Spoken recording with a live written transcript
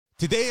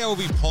Today I will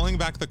be pulling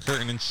back the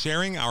curtain and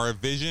sharing our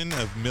vision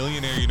of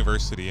Millionaire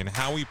University and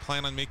how we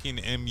plan on making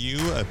MU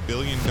a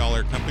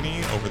billion-dollar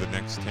company over the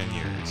next 10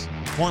 years.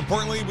 More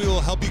importantly, we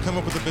will help you come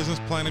up with a business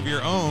plan of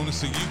your own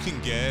so you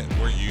can get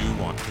where you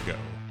want to go.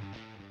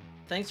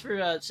 Thanks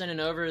for sending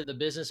over the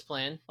business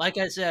plan. Like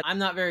I said, I'm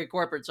not very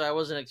corporate, so I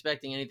wasn't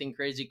expecting anything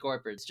crazy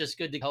corporate. It's just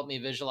good to help me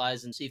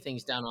visualize and see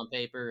things down on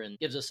paper and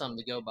gives us something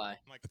to go by.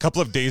 A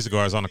couple of days ago,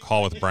 I was on a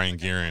call with Brian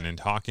Guerin and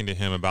talking to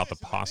him about the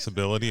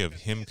possibility of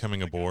him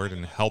coming aboard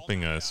and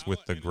helping us with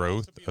the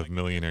growth of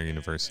Millionaire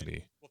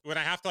University. When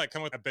I have to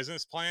come up with a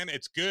business plan,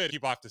 it's good.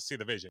 People have to see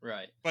the vision.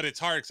 Right. But it's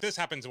hard. This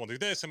happens and we'll do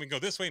this and we can go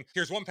this way. And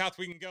here's one path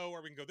we can go,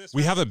 or we can go this way.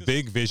 We have a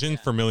big vision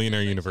for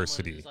Millionaire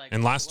University.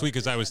 And last week,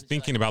 as I was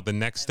thinking about the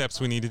next steps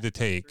we needed to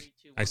take,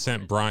 I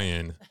sent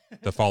Brian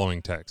the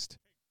following text.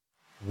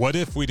 What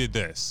if we did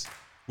this?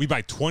 We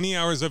buy 20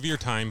 hours of your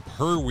time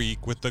per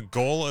week with the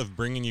goal of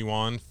bringing you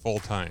on full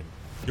time.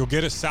 You'll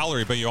get a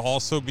salary, but you'll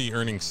also be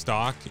earning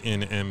stock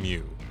in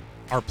MU.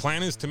 Our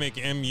plan is to make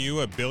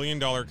MU a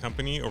billion-dollar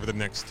company over the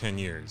next 10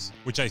 years,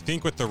 which I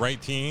think with the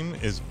right team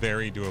is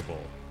very doable.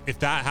 If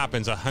that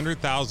happens,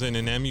 $100,000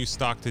 in MU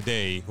stock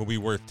today will be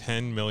worth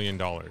 $10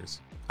 million.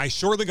 I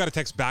shortly got a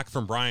text back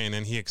from Brian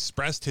and he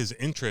expressed his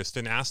interest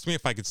and asked me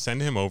if I could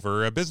send him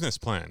over a business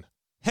plan.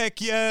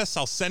 Heck yes,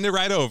 I'll send it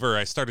right over,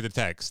 I started to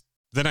text.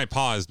 Then I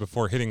paused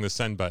before hitting the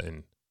send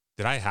button.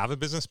 Did I have a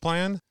business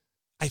plan?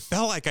 I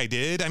felt like I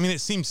did. It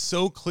seemed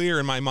so clear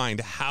in my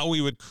mind how we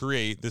would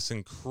create this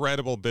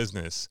incredible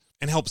business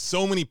and help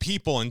so many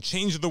people and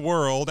change the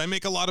world and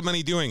make a lot of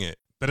money doing it.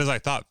 But as I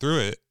thought through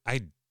it,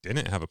 I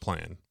didn't have a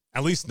plan.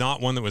 At least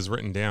not one that was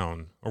written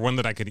down or one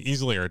that I could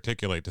easily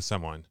articulate to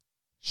someone.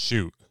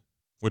 Shoot,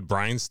 would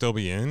Brian still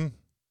be in?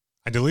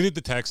 I deleted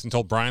the text and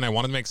told Brian I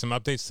wanted to make some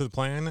updates to the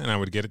plan and I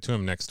would get it to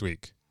him next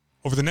week.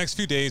 Over the next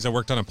few days, I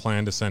worked on a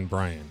plan to send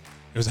Brian.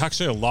 It was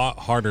actually a lot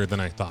harder than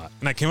I thought,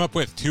 and I came up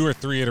with 2 or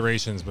 3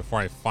 iterations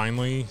before I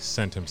finally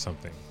sent him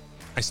something.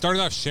 I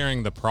started off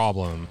sharing the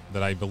problem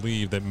that I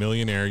believed that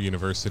Millionaire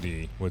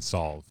University would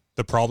solve.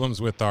 The problems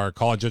with our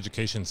college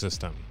education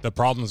system, the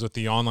problems with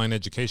the online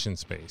education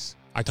space.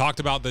 I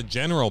talked about the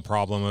general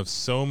problem of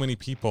so many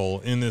people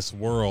in this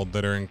world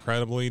that are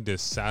incredibly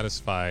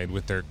dissatisfied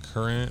with their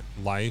current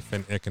life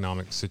and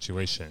economic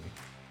situation.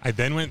 I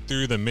then went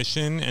through the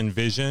mission and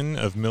vision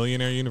of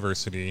Millionaire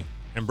University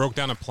and broke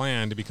down a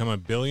plan to become a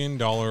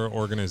billion-dollar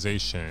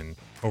organization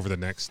over the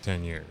next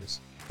 10 years.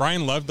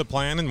 Brian loved the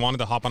plan and wanted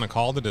to hop on a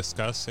call to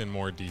discuss in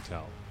more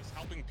detail. It's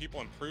helping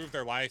people improve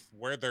their life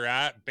where they're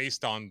at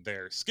based on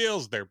their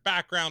skills, their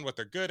background, what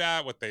they're good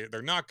at, what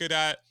they're not good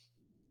at.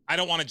 I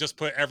don't want to just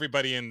put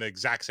everybody in the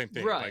exact same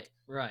thing.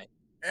 Right.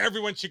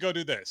 Everyone should go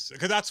do this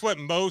because that's what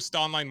most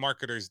online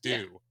marketers do.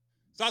 Yeah.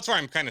 So that's where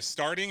I'm kind of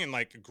starting and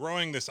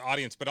growing this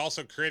audience, but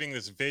also creating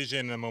this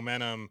vision and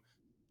momentum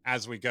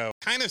as we go.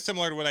 Kind of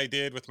similar to what I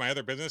did with my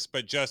other business,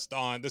 but just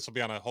this will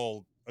be on a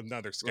whole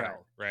another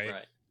scale, right?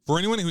 For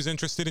anyone who's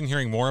interested in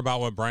hearing more about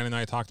what Brian and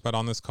I talked about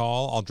on this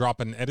call, I'll drop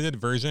an edited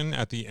version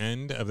at the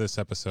end of this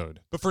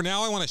episode. But for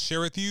now, I want to share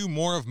with you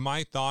more of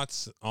my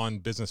thoughts on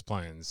business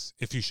plans.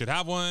 If you should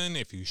have one,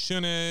 if you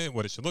shouldn't,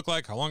 what it should look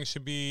like, how long it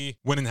should be,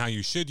 when and how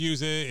you should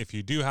use it if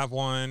you do have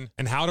one,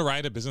 and how to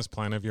write a business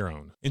plan of your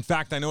own. In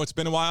fact, I know it's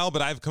been a while,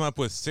 but I've come up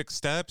with 6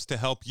 steps to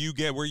help you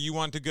get where you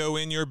want to go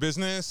in your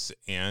business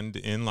and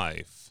in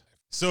life.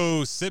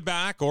 So sit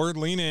back or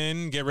lean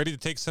in, get ready to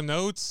take some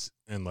notes,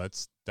 and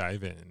let's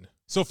dive in.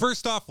 So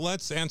first off,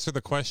 let's answer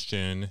the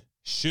question,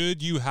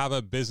 should you have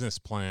a business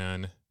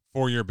plan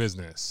for your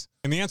business?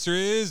 And the answer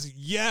is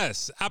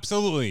yes,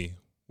 absolutely.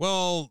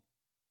 Well,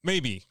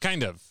 maybe,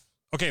 kind of.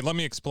 Okay, let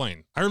me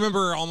explain. I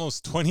remember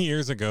almost 20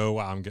 years ago,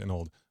 wow, I'm getting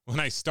old, when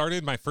I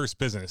started my first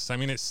business.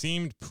 It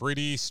seemed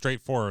pretty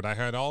straightforward. I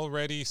had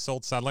already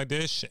sold satellite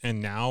dish,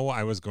 and now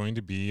I was going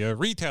to be a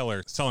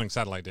retailer selling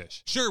satellite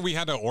dish. Sure, we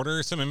had to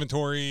order some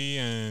inventory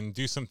and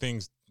do some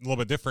things a little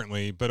bit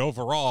differently, but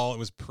overall, it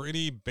was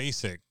pretty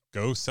basic.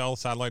 Go sell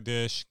satellite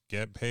dish,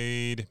 get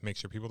paid, make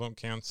sure people don't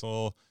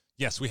cancel.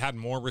 Yes, we had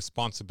more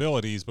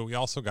responsibilities, but we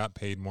also got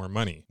paid more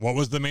money. What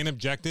was the main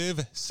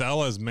objective?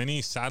 Sell as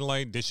many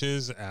satellite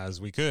dishes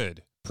as we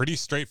could. Pretty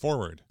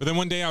straightforward. But then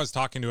one day I was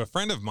talking to a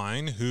friend of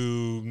mine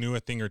who knew a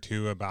thing or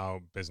two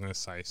about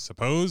business, I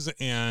suppose,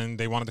 and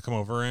they wanted to come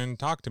over and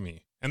talk to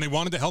me. And they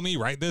wanted to help me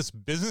write this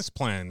business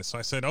plan. So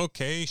I said,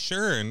 okay,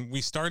 sure. And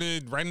we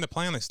started writing the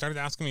plan. They started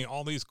asking me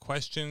all these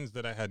questions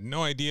that I had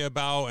no idea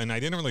about. And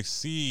I didn't really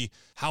see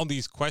how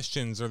these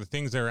questions or the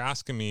things they were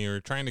asking me or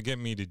trying to get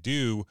me to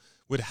do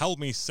would help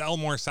me sell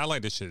more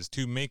satellite dishes,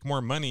 to make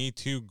more money,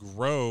 to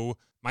grow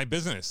my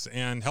business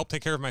and help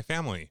take care of my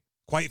family.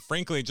 Quite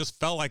frankly, it just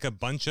felt like a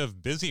bunch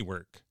of busy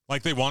work.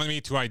 Like they wanted me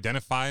to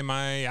identify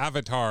my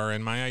avatar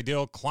and my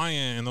ideal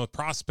client and the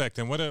prospect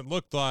and what it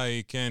looked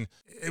like. And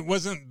it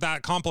wasn't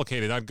that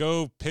complicated. I'd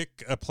go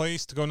pick a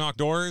place to go knock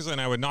doors and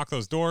I would knock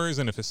those doors.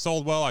 And if it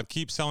sold well, I'd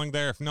keep selling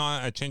there. If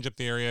not, I'd change up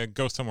the area,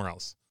 go somewhere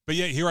else. But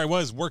yet here I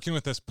was working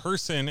with this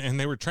person and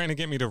they were trying to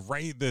get me to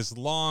write this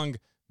long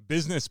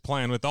business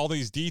plan with all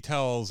these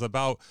details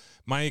about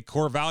my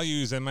core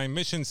values and my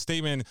mission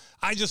statement.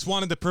 I just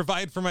wanted to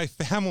provide for my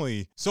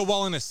family. So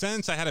while in a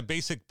sense I had a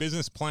basic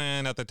business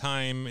plan at the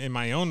time in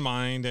my own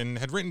mind and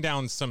had written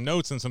down some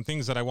notes and some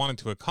things that I wanted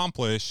to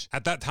accomplish,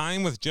 at that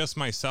time with just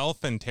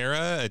myself and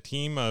Tara, a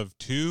team of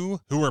 2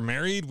 who were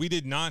married, we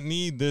did not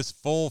need this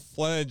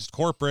full-fledged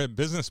corporate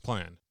business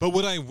plan. But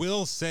what I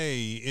will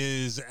say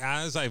is,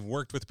 as I've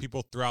worked with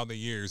people throughout the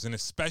years, and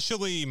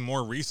especially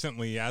more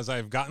recently as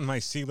I've gotten my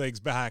sea legs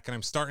back and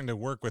I'm starting to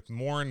work with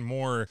more and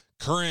more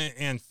current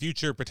and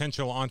future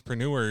potential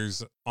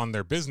entrepreneurs on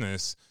their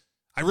business,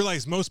 I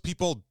realize most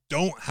people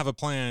don't have a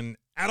plan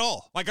at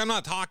all. Like, I'm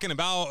not talking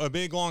about a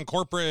big long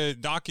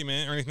corporate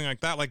document or anything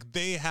like that. Like,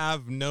 they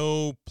have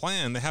no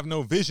plan. They have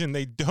no vision.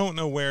 They don't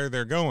know where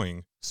they're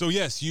going. So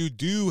yes, you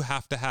do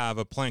have to have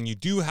a plan. You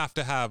do have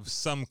to have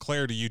some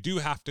clarity. You do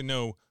have to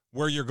know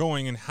where you're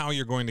going and how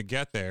you're going to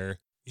get there.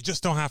 You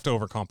just don't have to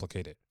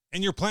overcomplicate it.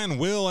 And your plan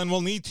will and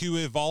will need to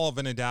evolve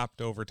and adapt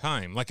over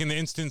time. Like in the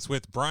instance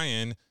with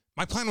Brian,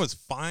 my plan was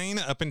fine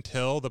up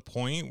until the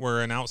point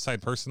where an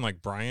outside person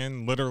like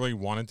Brian literally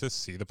wanted to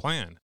see the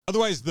plan.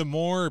 Otherwise, the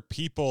more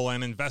people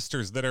and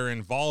investors that are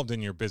involved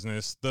in your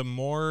business, the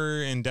more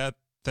in depth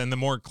and the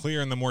more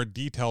clear and the more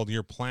detailed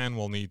your plan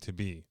will need to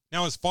be.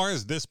 Now, as far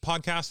as this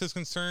podcast is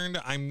concerned,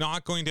 I'm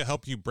not going to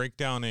help you break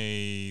down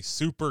a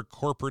super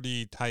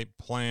corporate-y type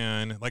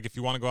plan. Like if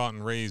you want to go out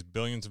and raise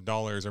billions of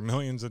dollars or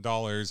millions of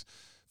dollars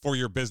for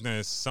your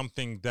business,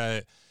 something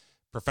that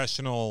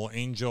professional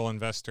angel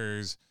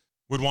investors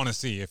would want to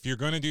see. If you're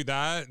going to do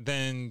that,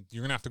 then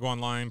you're going to have to go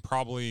online,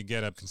 probably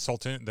get a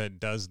consultant that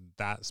does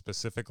that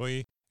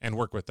specifically and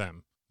work with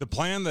them. The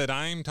plan that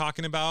I'm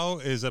talking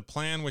about is a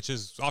plan which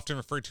is often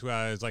referred to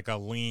as like a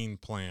lean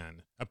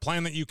plan, a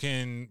plan that you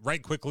can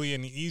write quickly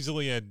and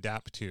easily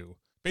adapt to.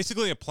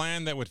 Basically a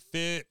plan that would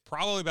fit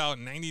probably about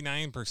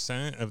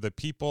 99% of the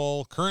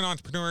people, current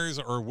entrepreneurs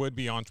or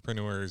would-be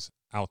entrepreneurs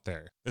out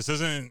there. This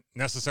isn't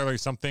necessarily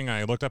something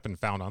I looked up and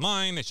found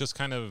online. It's just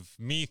kind of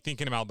me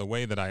thinking about the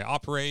way that I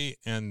operate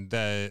and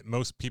that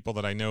most people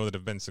that I know that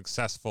have been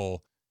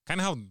successful, kind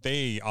of how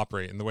they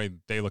operate and the way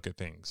they look at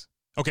things.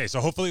 Okay, so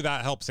hopefully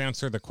that helps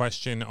answer the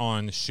question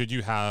on should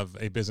you have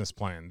a business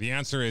plan? The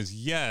answer is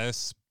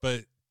yes,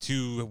 but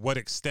to what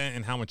extent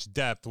and how much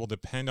depth will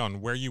depend on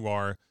where you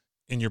are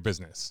in your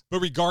business. But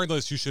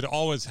regardless, you should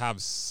always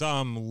have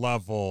some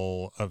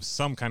level of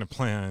some kind of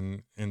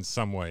plan in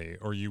some way,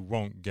 or you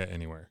won't get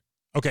anywhere.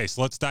 Okay,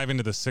 so let's dive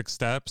into the 6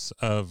 steps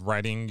of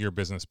writing your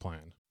business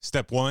plan.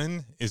 Step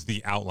 1 is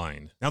the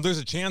outline. Now, there's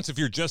a chance if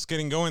you're just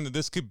getting going that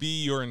this could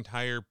be your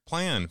entire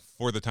plan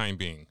for the time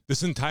being.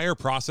 This entire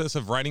process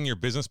of writing your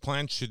business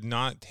plan should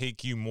not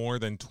take you more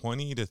than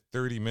 20 to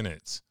 30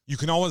 minutes. You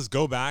can always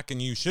go back,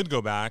 and you should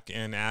go back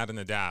and add and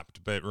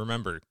adapt, but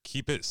remember,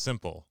 keep it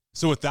simple.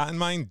 So with that in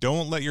mind,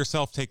 don't let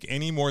yourself take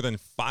any more than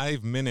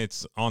 5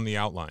 minutes on the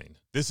outline.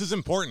 This is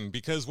important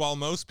because while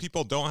most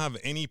people don't have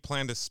any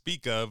plan to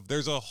speak of,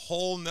 there's a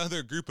whole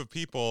nother group of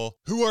people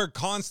who are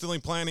constantly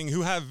planning,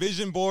 who have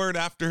vision board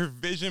after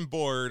vision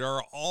board,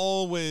 are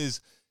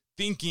always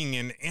thinking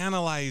and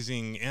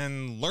analyzing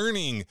and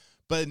learning,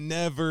 but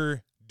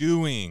never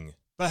doing.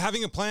 But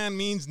having a plan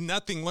means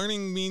nothing.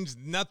 Learning means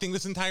nothing.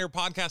 This entire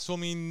podcast will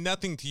mean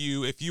nothing to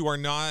you if you are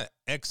not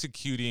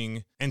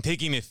executing and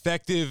taking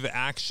effective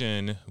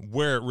action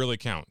where it really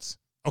counts.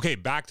 Okay,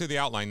 back to the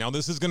outline. Now,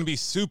 this is going to be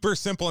super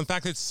simple. In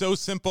fact, it's so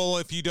simple,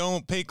 if you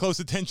don't pay close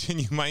attention,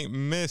 you might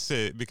miss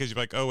it because you're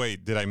like, oh,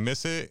 wait, did I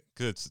miss it?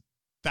 Because it's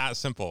that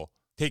simple.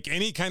 Take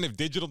any kind of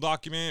digital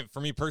document.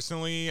 For me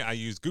personally, I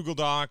use Google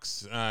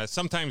Docs.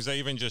 Sometimes I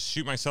even just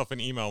shoot myself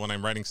an email when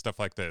I'm writing stuff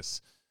like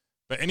this.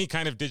 But any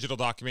kind of digital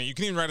document, you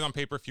can even write it on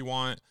paper if you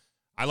want.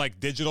 I like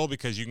digital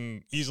because you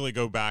can easily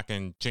go back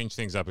and change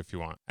things up if you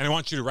want. And I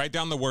want you to write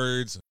down the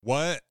words,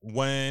 what,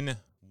 when,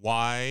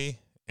 why,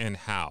 and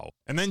how.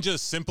 And then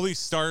just simply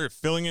start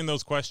filling in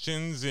those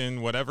questions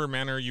in whatever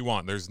manner you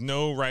want. There's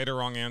no right or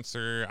wrong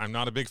answer. I'm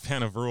not a big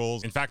fan of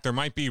rules. In fact, there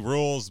might be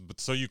rules,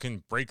 but so you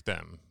can break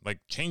them.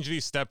 Like change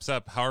these steps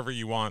up however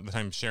you want that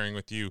I'm sharing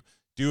with you.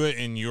 Do it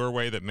in your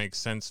way that makes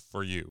sense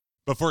for you.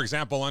 But for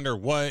example, under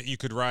what, you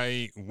could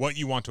write what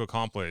you want to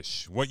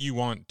accomplish, what you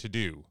want to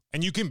do.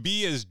 And you can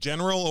be as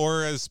general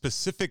or as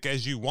specific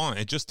as you want.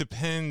 It just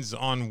depends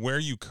on where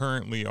you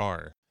currently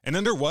are. And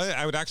under what,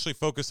 I would actually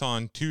focus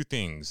on 2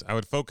 things. I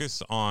would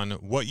focus on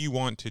what you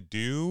want to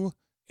do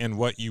and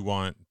what you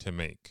want to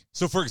make.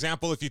 So for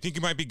example, if you think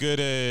you might be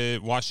good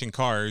at washing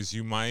cars,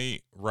 you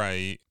might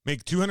write,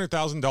 make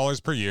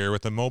 $200,000 per year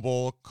with a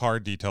mobile car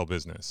detail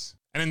business.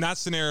 And in that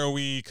scenario,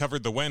 we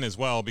covered the when as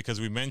well,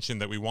 because we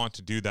mentioned that we want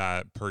to do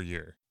that per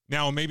year.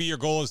 Now, maybe your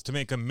goal is to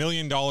make $1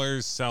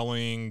 million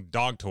selling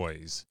dog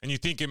toys, and you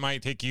think it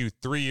might take you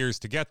 3 years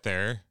to get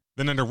there.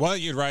 Then under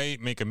what, you'd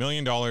write, make $1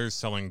 million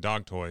selling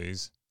dog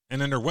toys.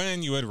 And under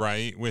when, you would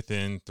write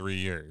within 3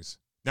 years.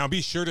 Now,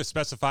 be sure to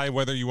specify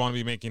whether you want to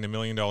be making $1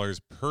 million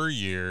per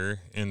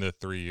year in the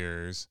 3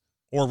 years,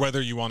 or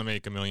whether you want to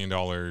make $1 million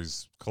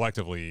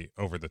collectively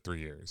over the 3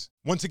 years.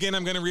 Once again,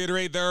 I'm going to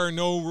reiterate, there are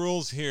no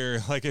rules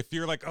here. Like if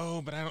you're like,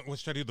 oh, but I don't, what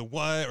should I do? The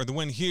what or the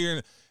when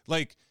here?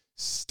 Like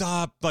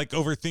stop like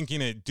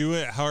overthinking it. Do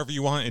it however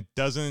you want. It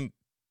doesn't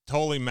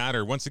totally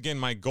matter. Once again,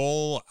 my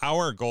goal,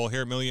 our goal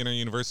here at Millionaire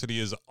University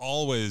is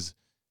always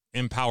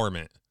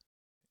empowerment.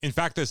 In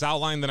fact, this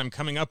outline that I'm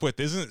coming up with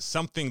isn't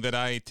something that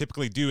I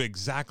typically do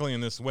exactly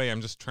in this way.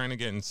 I'm just trying to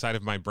get inside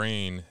of my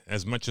brain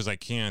as much as I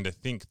can to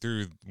think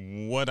through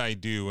what I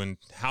do and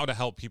how to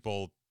help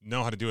people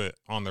know how to do it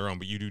on their own.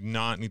 But you do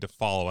not need to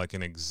follow like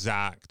an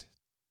exact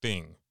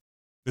thing.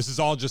 This is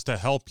all just to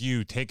help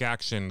you take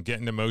action, get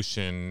into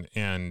motion,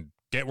 and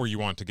get where you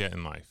want to get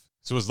in life.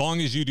 So as long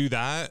as you do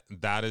that,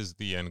 that is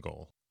the end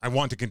goal. I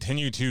want to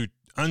continue to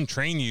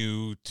untrain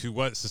you to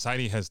what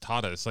society has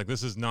taught us. Like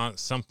this is not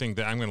something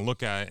that I'm going to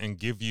look at and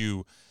give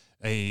you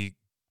a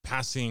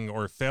passing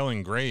or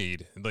failing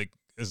grade. Like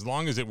as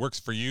long as it works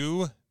for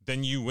you,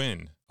 then you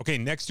win. Okay,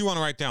 next you want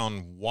to write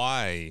down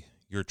why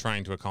you're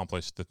trying to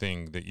accomplish the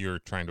thing that you're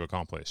trying to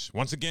accomplish.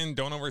 Once again,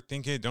 don't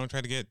overthink it. Don't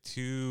try to get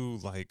too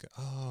like,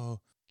 oh,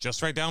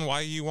 just write down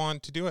why you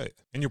want to do it.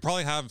 And you'll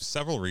probably have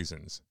several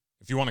reasons.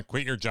 If you want to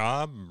quit your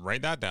job,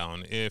 write that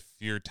down. If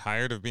you're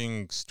tired of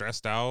being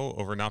stressed out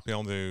over not being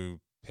able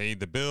to pay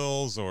the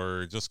bills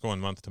or just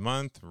going month to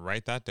month,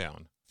 write that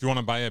down. If you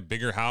want to buy a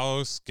bigger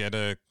house, get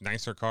a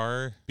nicer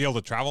car, be able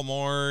to travel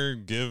more,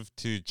 give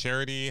to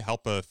charity,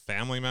 help a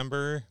family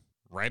member,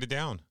 write it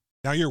down.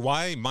 Now, your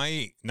why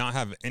might not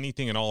have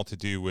anything at all to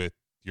do with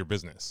your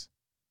business,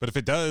 but if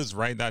it does,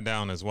 write that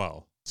down as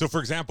well. So, for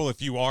example,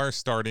 if you are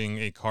starting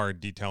a car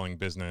detailing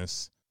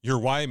business, your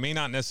why may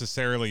not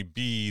necessarily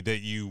be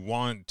that you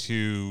want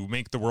to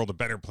make the world a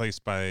better place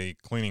by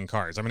cleaning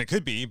cars. I mean, it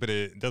could be, but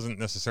it doesn't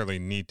necessarily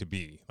need to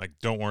be. Like,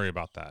 don't worry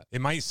about that. It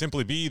might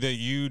simply be that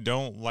you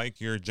don't like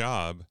your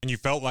job and you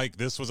felt like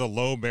this was a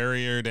low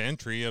barrier to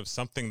entry of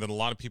something that a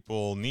lot of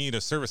people need,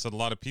 a service that a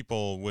lot of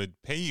people would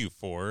pay you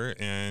for.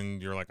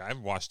 And you're like,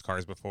 I've washed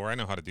cars before. I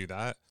know how to do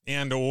that.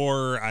 And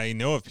or I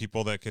know of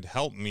people that could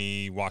help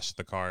me wash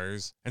the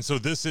cars. And so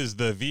this is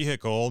the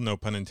vehicle, no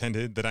pun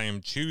intended, that I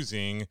am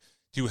choosing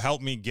to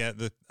help me get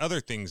the other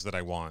things that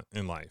I want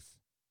in life.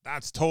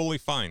 That's totally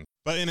fine.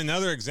 But in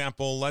another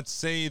example, let's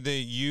say that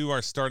you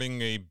are starting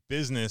a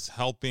business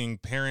helping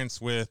parents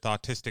with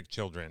autistic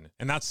children,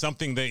 and that's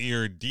something that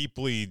you're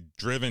deeply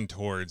driven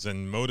towards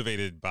and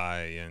motivated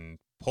by and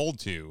pulled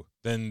to,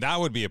 then that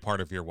would be a part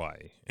of your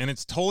why. And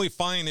it's totally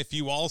fine if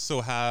you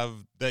also have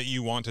that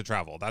you want to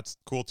travel. That's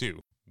cool too.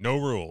 No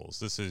rules.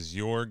 This is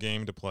your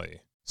game to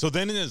play. So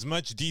then in as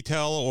much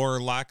detail or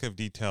lack of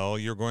detail,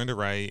 you're going to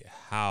write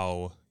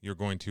how you're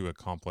going to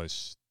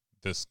accomplish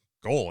this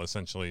goal,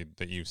 essentially,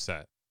 that you've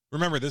set.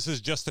 Remember, this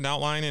is just an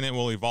outline and it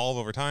will evolve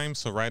over time,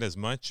 so write as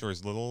much or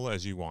as little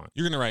as you want.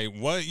 You're going to write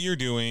what you're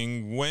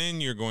doing,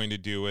 when you're going to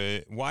do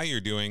it, why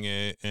you're doing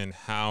it, and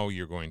how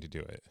you're going to do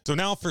it. So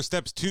now for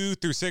steps 2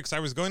 through 6, I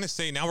was going to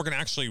say now we're going to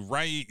actually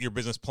write your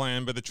business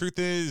plan, but the truth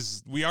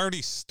is we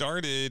already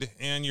started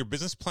and your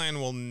business plan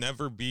will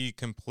never be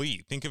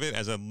complete. Think of it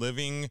as a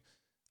living,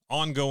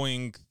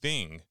 ongoing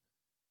thing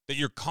that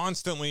you're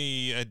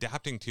constantly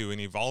adapting to and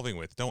evolving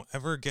with. Don't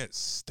ever get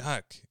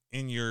stuck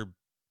in your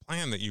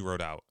plan that you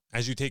wrote out.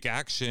 As you take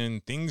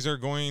action, things are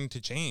going to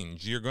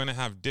change. You're going to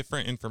have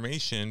different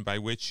information by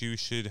which you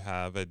should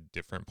have a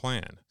different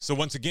plan. So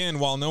once again,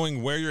 while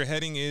knowing where you're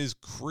heading is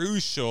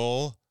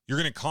crucial, you're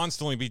going to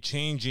constantly be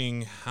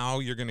changing how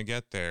you're going to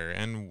get there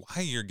and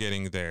why you're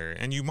getting there.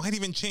 And you might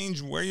even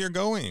change where you're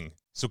going.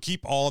 So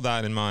keep all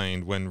that in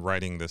mind when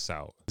writing this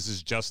out. This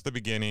is just the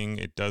beginning.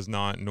 It does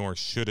not, nor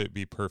should it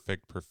be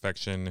perfect.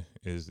 Perfection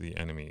is the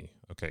enemy.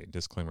 Okay,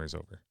 disclaimer is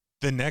over.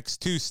 The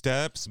next 2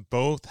 steps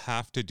both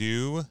have to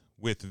do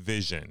with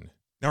vision.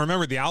 Now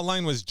remember, the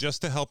outline was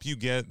just to help you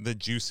get the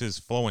juices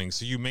flowing.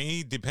 So you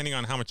may, depending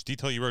on how much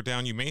detail you wrote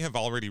down, you may have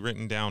already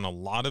written down a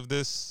lot of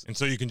this. And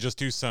so you can just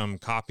do some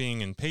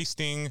copying and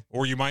pasting,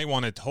 or you might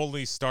want to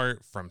totally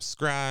start from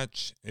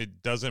scratch.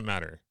 It doesn't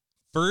matter.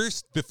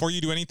 First, before you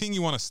do anything,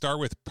 you want to start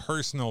with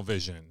personal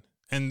vision,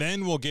 and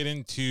then we'll get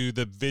into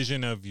the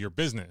vision of your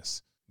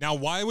business. Now,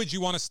 why would you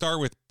want to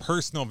start with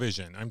personal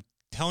vision? I'm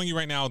telling you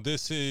right now,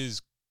 this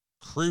is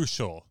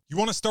crucial. You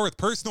want to start with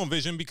personal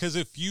vision because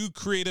if you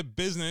create a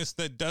business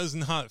that does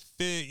not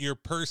fit your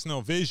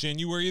personal vision,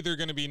 you are either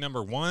going to be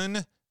number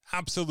 1,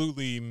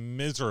 absolutely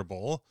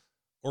miserable,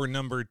 or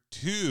number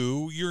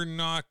 2, you're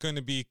not going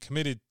to be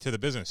committed to the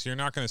business. You're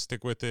not going to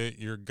stick with it.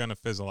 You're going to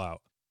fizzle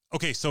out.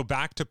 Okay, so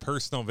back to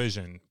personal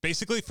vision.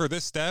 Basically, for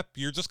this step,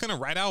 you're just going to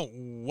write out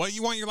what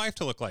you want your life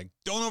to look like.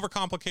 Don't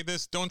overcomplicate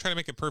this. Don't try to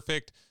make it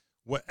perfect.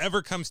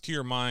 Whatever comes to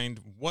your mind,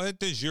 what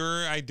does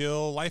your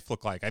ideal life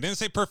look like? I didn't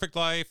say perfect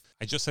life.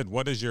 I just said,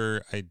 what does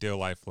your ideal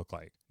life look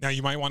like? Now,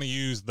 you might want to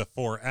use the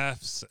 4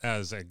 F's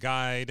as a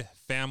guide: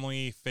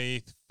 family,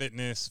 faith,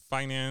 fitness,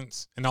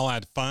 finance, and I'll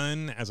add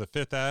fun as a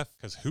 5th F,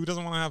 because who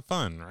doesn't want to have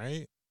fun,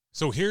 right?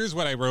 So here's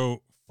what I wrote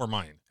for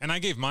mine. And I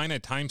gave mine a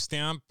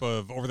timestamp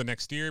of over the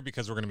next year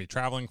because we're going to be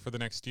traveling for the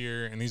next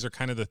year. And these are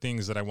kind of the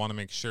things that I want to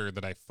make sure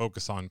that I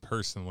focus on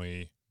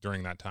personally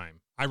during that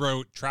time. I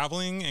wrote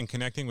traveling and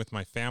connecting with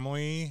my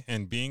family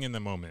and being in the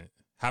moment,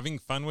 having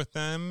fun with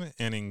them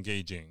and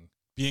engaging.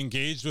 Be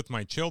engaged with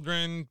my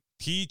children,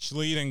 teach,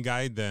 lead, and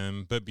guide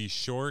them, but be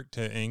short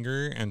to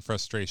anger and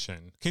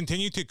frustration.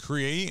 Continue to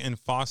create and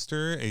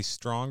foster a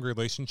strong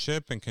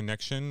relationship and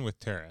connection with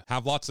Tara.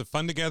 Have lots of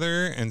fun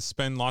together and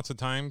spend lots of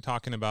time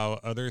talking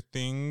about other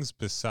things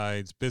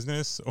besides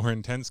business or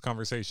intense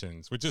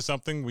conversations, which is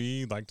something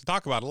we like to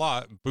talk about a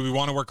lot, but we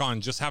want to work on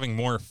just having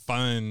more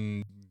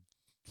fun,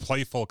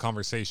 playful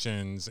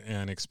conversations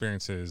and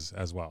experiences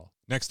as well.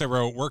 Next, I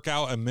wrote work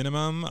out a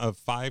minimum of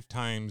 5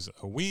 times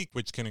a week,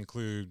 which can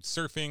include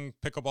surfing,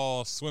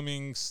 pickleball,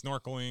 swimming,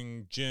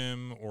 snorkeling,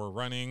 gym, or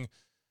running.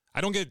 I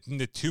don't get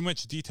into too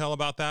much detail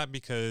about that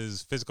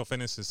because physical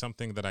fitness is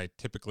something that I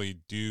typically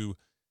do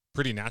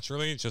pretty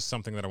naturally. It's just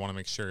something that I want to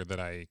make sure that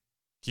I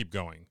keep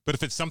going. But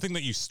if it's something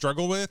that you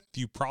struggle with,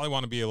 you probably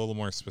want to be a little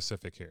more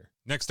specific here.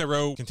 Next, I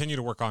wrote continue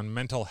to work on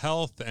mental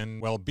health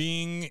and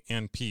well-being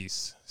and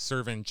peace,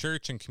 serve in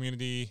church and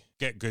community,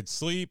 get good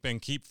sleep,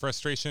 and keep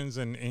frustrations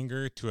and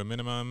anger to a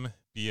minimum,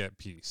 be at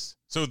peace.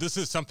 So this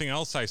is something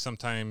else I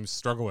sometimes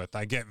struggle with.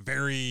 I get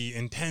very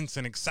intense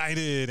and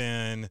excited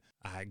and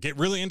I get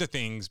really into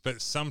things, but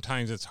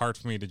sometimes it's hard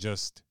for me to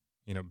just,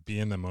 be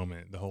in the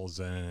moment, the whole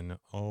Zen,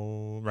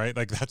 right?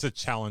 Like that's a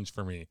challenge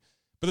for me,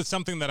 but it's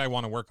something that I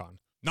want to work on.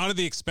 Not at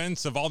the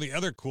expense of all the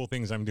other cool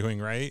things I'm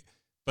doing, right?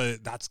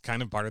 But that's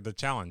kind of part of the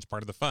challenge.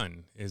 Part of the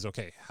fun is,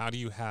 okay, how do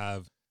you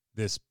have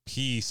this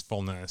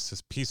peacefulness,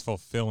 this peaceful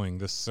feeling,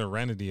 this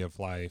serenity of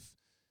life,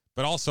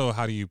 but also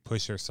how do you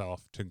push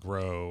yourself to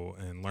grow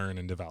and learn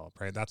and develop,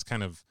 right? That's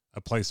kind of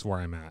a place where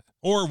I'm at,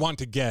 or want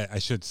to get, I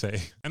should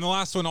say. And the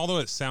last one, although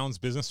it sounds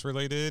business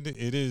related,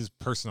 it is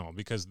personal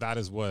because that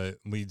is what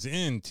leads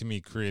into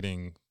me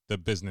creating the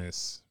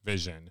business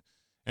vision.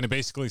 And it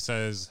basically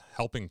says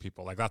helping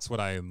people. Like that's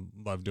what I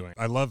love doing.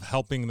 I love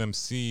helping them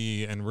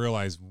see and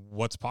realize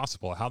what's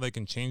possible, how they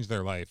can change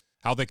their life,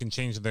 how they can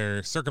change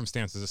their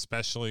circumstances,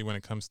 especially when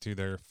it comes to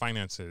their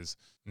finances,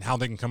 and how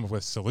they can come up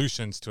with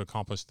solutions to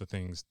accomplish the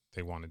things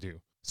they want to do.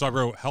 So I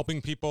wrote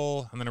helping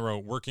people, and then I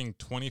wrote working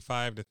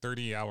 25 to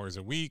 30 hours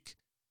a week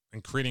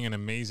and creating an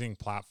amazing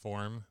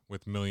platform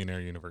with Millionaire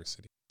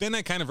University. Then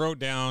I kind of wrote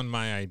down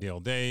my ideal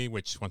day,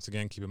 which once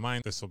again, keep in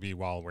mind, this will be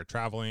while we're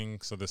traveling.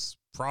 So this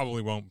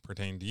probably won't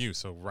pertain to you.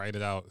 So write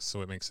it out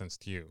so it makes sense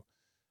to you.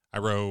 I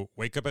wrote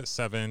wake up at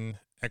 7,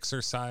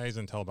 exercise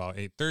until about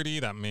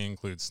 8:30. That may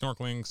include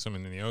snorkeling,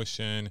 swimming in the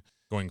ocean,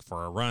 going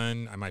for a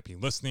run. I might be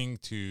listening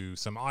to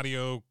some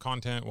audio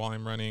content while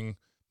I'm running,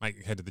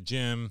 might head to the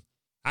gym.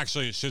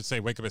 Actually, it should say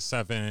wake up at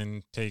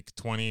 7, take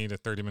 20 to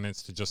 30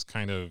 minutes to just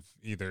kind of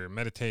either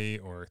meditate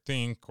or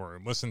think or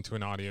listen to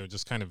an audio,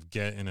 just kind of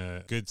get in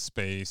a good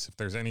space. If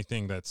there's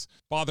anything that's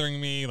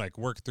bothering me, like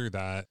work through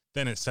that.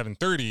 Then at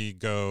 7:30,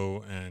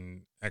 go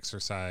and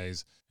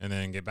exercise and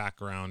then get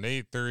back around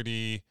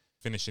 8:30,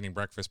 finish eating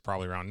breakfast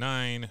probably around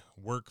 9,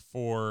 work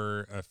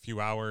for a few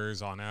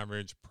hours on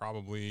average,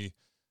 probably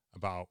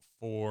about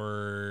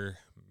 4,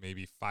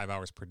 maybe 5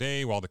 hours per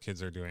day while the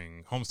kids are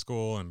doing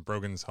homeschool and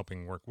Brogan's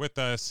helping work with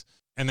us.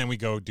 And then we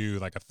go do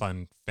like a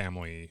fun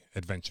family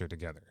adventure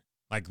together.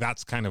 Like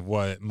that's kind of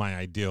what my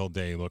ideal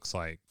day looks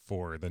like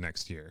for the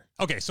next year.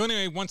 Okay. So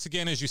anyway, once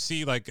again, as you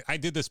see, like I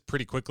did this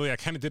pretty quickly. I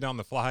kind of did it on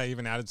the fly,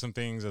 even added some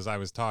things as I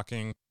was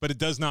talking, but it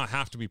does not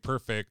have to be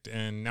perfect.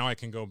 And now I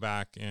can go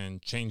back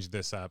and change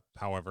this up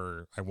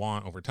however I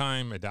want over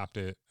time, adapt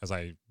it as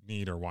I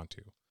need or want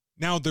to.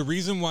 Now, the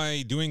reason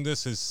why doing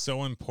this is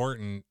so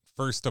important,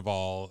 first of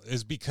all,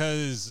 is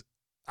because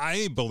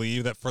I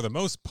believe that for the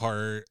most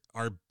part,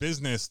 our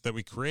business that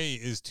we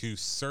create is to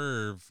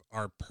serve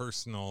our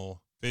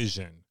personal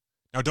vision.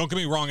 Now, don't get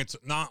me wrong. It's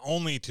not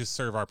only to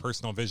serve our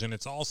personal vision,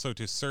 it's also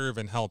to serve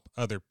and help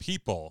other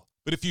people.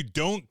 But if you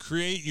don't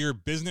create your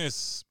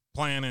business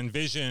plan and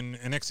vision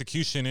and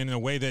execution in a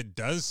way that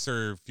does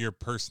serve your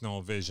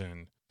personal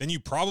vision, then you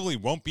probably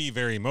won't be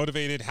very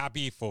motivated,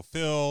 happy,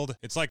 fulfilled.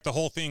 It's like the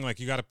whole thing, like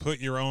you got to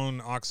put your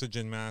own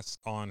oxygen mask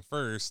on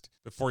first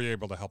before you're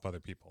able to help other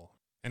people.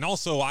 And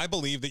also, I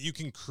believe that you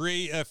can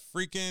create a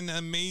freaking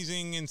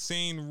amazing,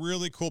 insane,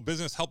 really cool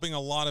business helping a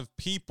lot of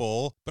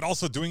people, but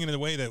also doing it in a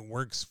way that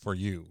works for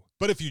you.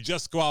 But if you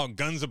just go out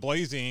guns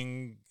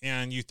a-blazing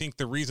and you think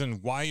the reason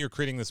why you're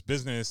creating this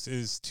business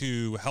is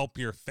to help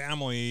your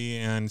family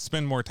and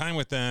spend more time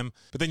with them,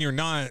 but then you're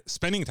not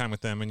spending time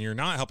with them and you're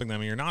not helping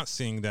them and you're not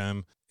seeing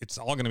them, it's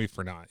all going to be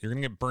for naught. You're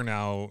going to get burnt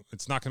out.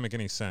 It's not going to make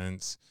any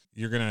sense.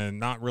 You're going to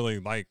not really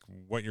like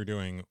what you're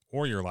doing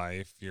or your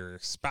life. Your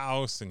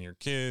spouse and your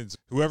kids,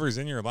 whoever's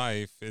in your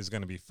life is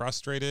going to be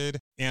frustrated.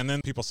 And then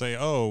people say,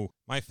 oh,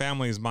 my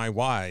family is my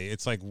why.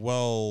 It's like,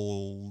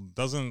 well,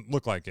 doesn't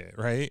look like it,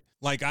 right?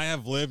 Like I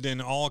have lived in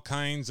all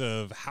kinds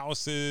of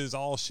houses,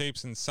 all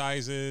shapes and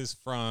sizes,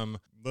 from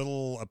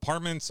little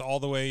apartments all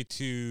the way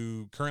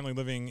to currently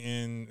living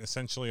in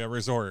essentially a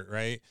resort,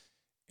 right?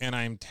 And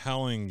I'm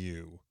telling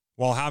you,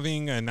 while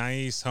having a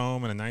nice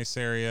home and a nice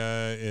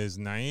area is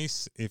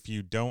nice, if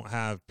you don't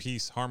have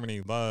peace,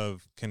 harmony,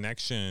 love,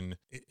 connection,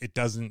 it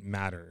doesn't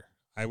matter.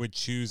 I would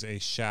choose a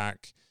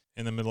shack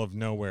in the middle of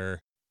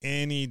nowhere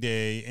any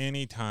day,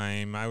 any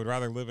time. I would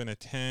rather live in a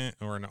tent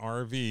or an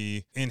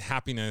RV in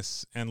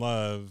happiness and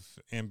love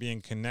and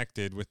being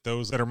connected with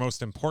those that are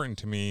most important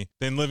to me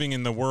than living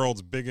in the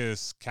world's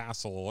biggest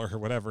castle or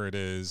whatever it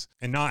is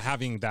and not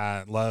having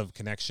that love,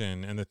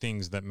 connection, and the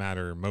things that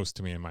matter most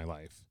to me in my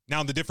life.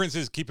 Now, the difference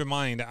is, keep in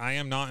mind, I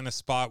am not in a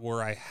spot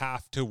where I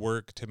have to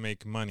work to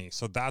make money.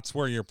 So that's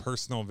where your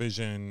personal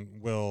vision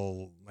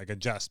will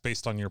adjust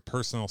based on your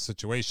personal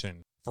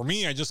situation. For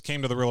me, I just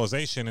came to the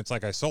realization, it's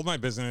like I sold my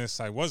business,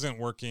 I wasn't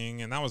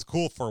working, and that was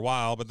cool for a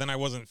while, but then I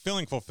wasn't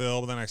feeling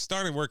fulfilled. Then I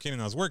started working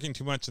and I was working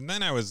too much, and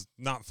then I was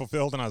not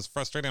fulfilled and I was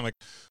frustrated. I'm like,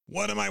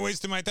 what am I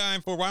wasting my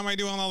time for? Why am I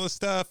doing all this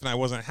stuff? And I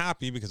wasn't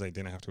happy because I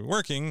didn't have to be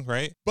working,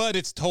 right? But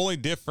it's totally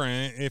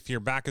different if your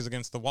back is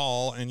against the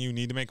wall and you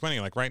need to make money.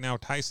 Like right now,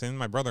 Tyson,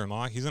 my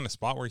brother-in-law, he's in a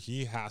spot where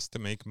he has to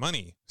make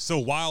money. So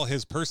while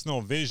his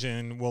personal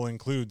vision will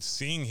include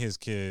seeing his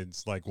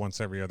kids like once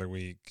every other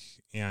week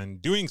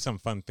and doing some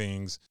fun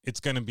things,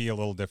 it's going to be a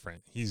little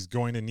different. He's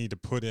going to need to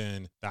put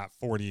in that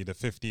 40 to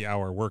 50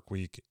 hour work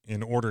week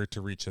in order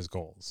to reach his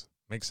goals.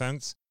 Make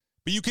sense?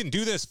 But you can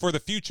do this for the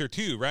future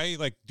too, right?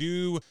 Like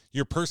do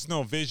your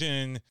personal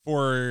vision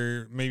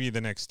for maybe the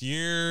next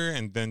year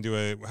and then do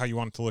it how you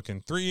want it to look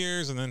in 3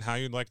 years and then how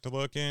you'd like to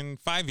look in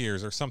 5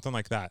 years or something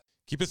like that.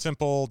 Keep it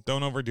simple.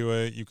 Don't overdo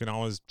it. You can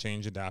always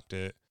change, adapt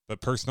it. But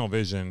personal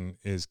vision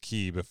is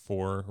key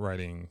before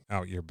writing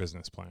out your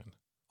business plan.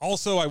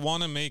 Also, I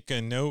want to make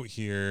a note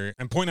here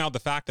and point out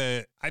the fact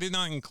that I did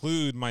not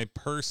include my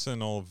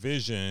personal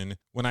vision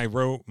when I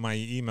wrote my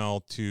email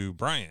to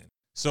Brian.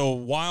 So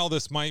while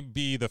this might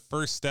be the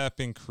first step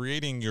in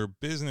creating your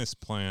business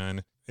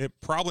plan, it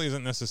probably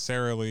isn't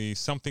necessarily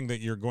something that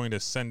you're going to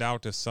send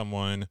out to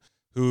someone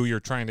who you're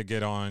trying to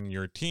get on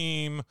your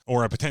team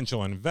or a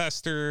potential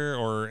investor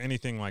or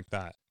anything like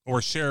that. Or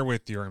share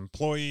with your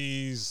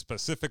employees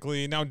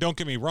specifically. Now, don't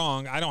get me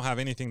wrong. I don't have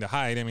anything to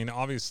hide. I mean,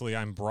 obviously,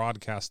 I'm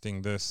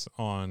broadcasting this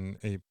on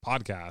a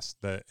podcast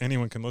that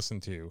anyone can listen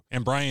to.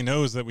 And Brian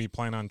knows that we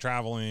plan on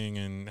traveling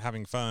and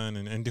having fun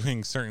and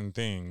doing certain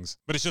things.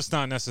 But it's just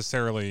not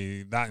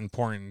necessarily that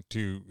important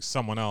to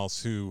someone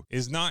else who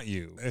is not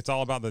you. It's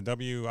all about the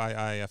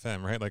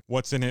WIIFM, right? Like,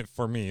 what's in it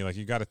for me? Like,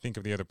 you got to think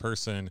of the other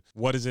person.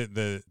 What is it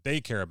that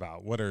they care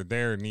about? What are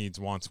their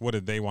needs, wants? What do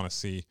they want to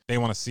see? They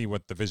want to see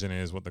what the vision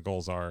is, what the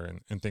goals are.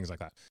 And things like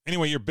that.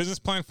 Anyway, your business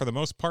plan for the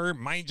most part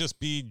might just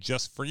be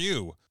just for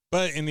you.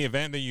 But in the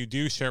event that you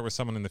do share it with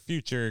someone in the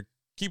future,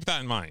 keep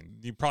that in mind.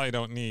 You probably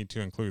don't need to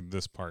include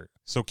this part.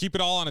 So keep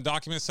it all on a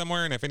document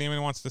somewhere. And if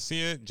anyone wants to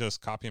see it, just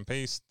copy and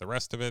paste the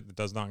rest of it that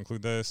does not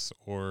include this,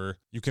 or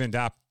you can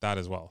adapt that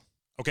as well.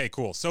 Okay,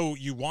 cool. So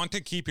you want to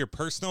keep your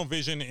personal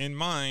vision in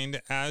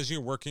mind as you're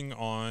working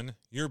on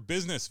your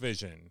business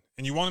vision.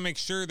 And you want to make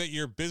sure that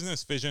your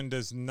business vision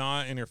does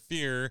not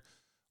interfere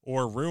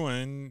or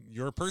ruin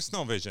your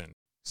personal vision.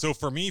 So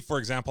for me, for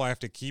example, I have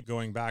to keep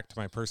going back to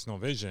my personal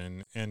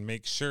vision and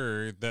make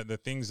sure that the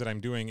things that I'm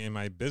doing in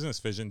my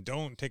business vision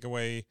don't take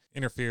away,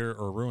 interfere,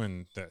 or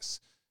ruin this.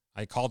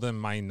 I call them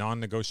my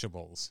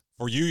non-negotiables.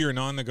 For you, your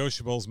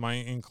non-negotiables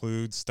might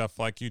include stuff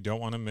like you don't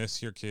want to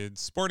miss your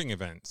kids' sporting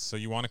events. So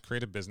you want to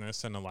create a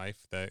business and a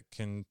life that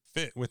can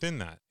fit within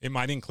that. It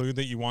might include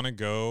that you want to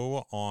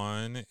go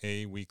on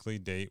a weekly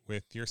date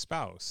with your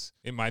spouse.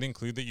 It might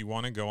include that you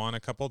want to go on a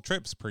couple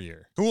trips per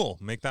year. Cool,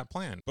 make that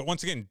plan. But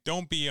once again,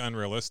 don't be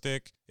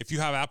unrealistic. If you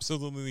have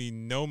absolutely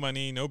no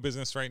money, no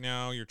business right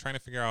now, you're trying to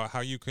figure out how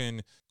you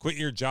can quit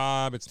your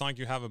job. It's not like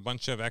you have a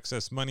bunch of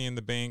excess money in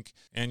the bank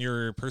and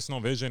your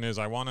personal vision is,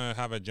 I want to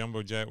have a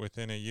jumbo jet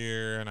within a year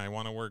and I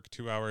want to work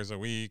 2 hours a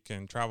week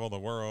and travel the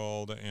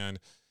world and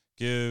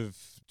give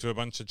to a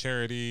bunch of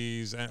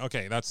charities. And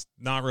okay, that's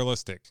not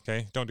realistic.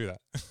 Okay, don't do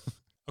that.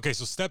 Okay,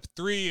 so step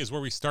 3 is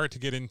where we start to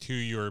get into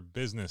your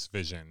business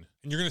vision.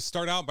 And you're going to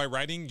start out by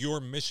writing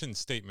your mission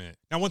statement.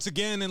 Now, once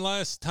again,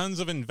 unless tons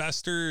of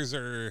investors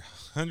or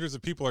hundreds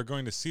of people are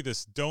going to see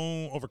this,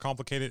 don't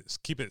overcomplicate it.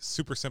 Keep it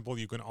super simple.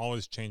 You can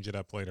always change it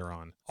up later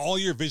on. All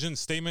your vision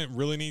statement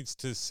really needs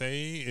to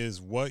say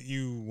is what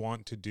you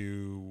want to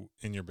do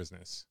in your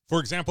business. For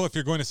example, if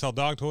you're going to sell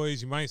dog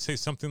toys, you might say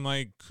something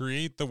like,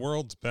 create the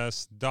world's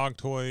best dog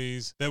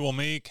toys that will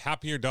make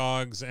happier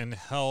dogs and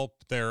help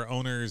their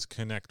owners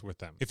connect with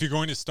them. If you're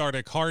going to start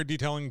a car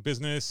detailing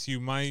business, you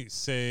might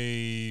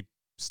say,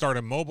 start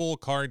a mobile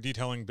car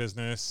detailing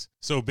business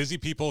so busy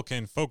people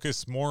can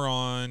focus more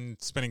on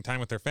spending time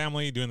with their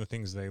family, doing the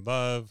things they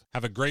love,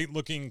 have a great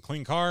looking,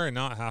 clean car, and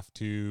not have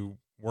to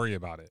worry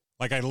about it.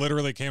 Like, I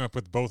literally came up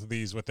with both of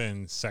these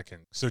within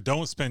seconds. So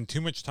don't spend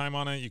too much time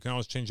on it. You can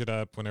always change it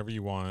up whenever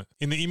you want.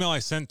 In the email I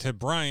sent to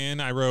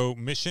Brian, I wrote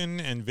mission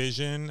and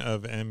vision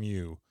of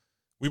MU.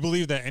 We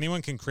believe that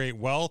anyone can create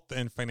wealth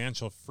and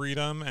financial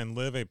freedom and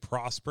live a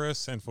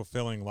prosperous and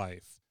fulfilling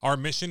life. Our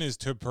mission is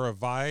to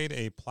provide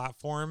a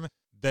platform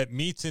that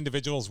meets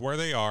individuals where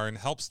they are and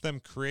helps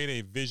them create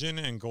a vision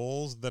and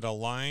goals that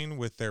align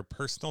with their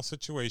personal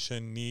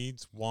situation,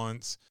 needs,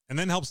 wants, and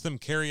then helps them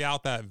carry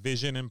out that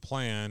vision and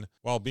plan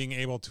while being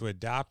able to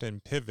adapt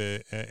and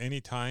pivot at any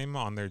time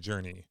on their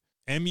journey.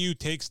 MU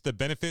takes the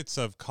benefits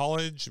of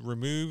college,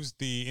 removes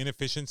the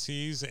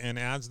inefficiencies, and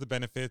adds the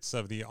benefits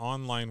of the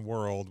online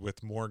world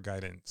with more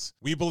guidance.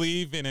 We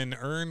believe in an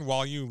earn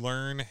while you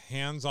learn,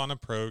 hands-on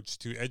approach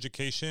to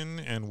education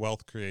and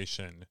wealth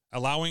creation,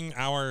 allowing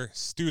our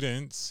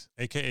students,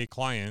 aka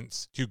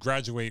clients, to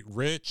graduate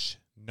rich,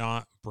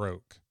 not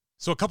broke.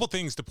 So a couple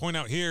things to point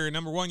out here.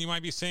 Number one, you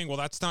might be saying, well,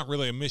 that's not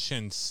really a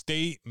mission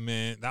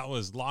statement. That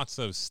was lots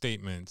of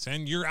statements.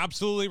 And you're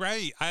absolutely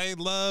right. I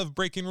love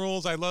breaking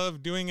rules. I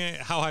love doing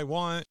it how I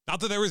want.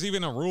 Not that there was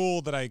even a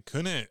rule that I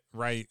couldn't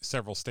write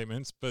several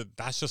statements, but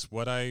that's just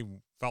what I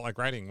felt like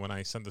writing when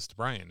I sent this to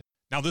Brian.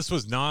 Now, this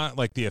was not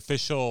like the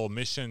official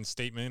mission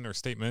statement or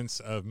statements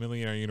of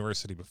Millionaire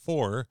University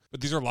before,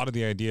 but these are a lot of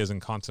the ideas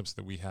and concepts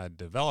that we had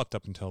developed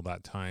up until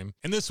that time.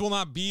 And this will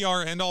not be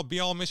our end-all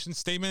be-all mission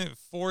statement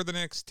for the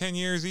next 10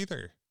 years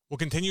either. We'll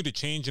continue to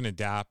change and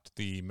adapt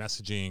the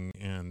messaging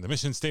and the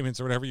mission statements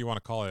or whatever you want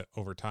to call it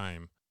over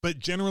time. But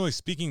generally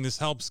speaking, this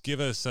helps give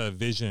us a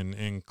vision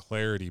and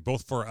clarity,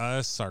 both for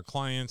us, our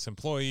clients,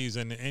 employees,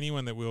 and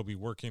anyone that we'll be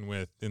working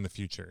with in the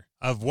future,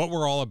 of what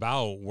we're all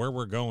about, where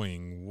we're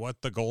going,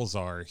 what the goals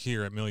are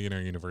here at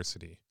Millionaire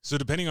University. So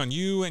depending on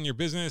you and your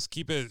business,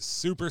 keep it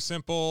super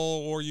simple,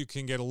 or you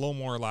can get a little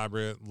more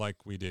elaborate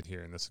like we did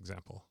here in this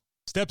example.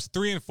 Steps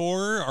 3 and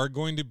 4 are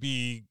going to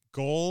be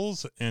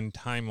goals and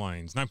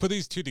timelines. Now I put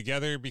these two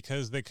together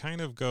because they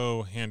kind of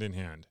go hand in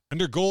hand.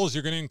 Under goals,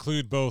 you're going to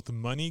include both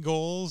money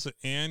goals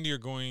and you're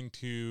going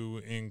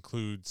to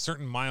include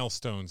certain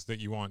milestones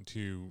that you want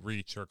to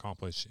reach or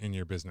accomplish in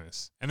your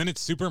business. And then it's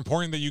super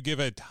important that you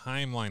give a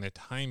timeline, a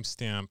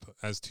timestamp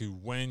as to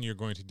when you're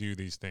going to do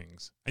these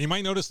things. And you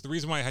might notice the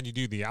reason why I had you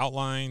do the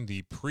outline,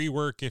 the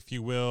pre-work, if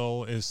you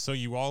will, is so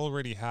you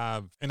already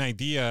have an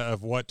idea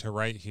of what to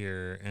write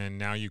here, and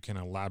now you can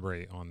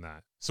elaborate on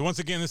that. So once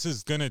again, this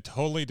is going to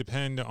totally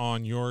depend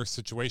on your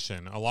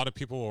situation. A lot of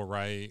people will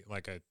write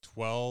like a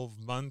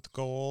 12-month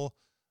goal,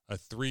 a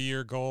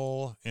 3-year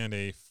goal, and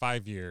a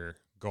 5-year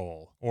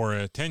goal or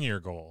a 10-year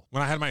goal.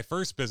 When I had my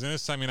first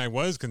business, I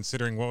was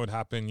considering what would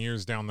happen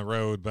years down the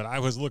road, but I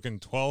was looking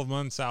 12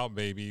 months out,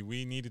 baby.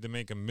 We needed to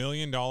make $1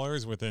 million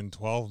within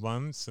 12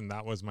 months, and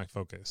that was my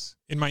focus.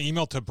 In my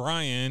email to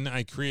Brian,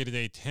 I created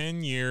a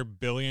 10-year $1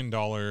 billion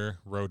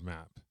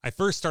roadmap. I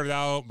first started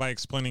out by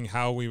explaining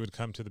how we would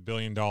come to the $1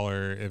 billion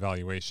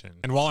evaluation.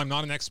 And while I'm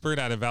not an expert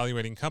at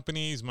evaluating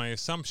companies, my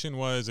assumption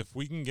was if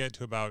we can get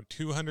to about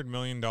 $200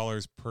 million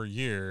per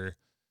year,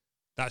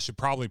 that should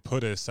probably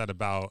put us at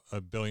about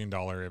 $1 billion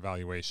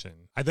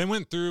evaluation. I then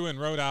went through and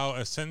wrote out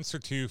a sentence or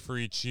two for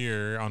each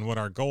year on what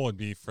our goal would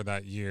be for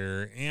that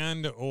year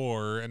and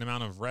or an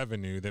amount of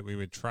revenue that we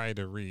would try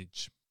to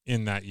reach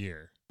in that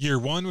year. Year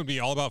 1 would be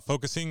all about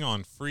focusing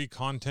on free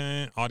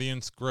content,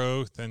 audience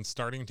growth, and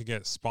starting to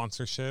get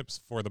sponsorships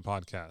for the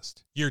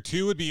podcast. Year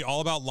 2 would be all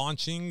about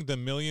launching the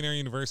Millionaire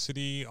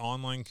University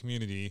online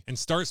community and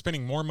start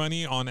spending more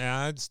money on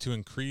ads to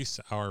increase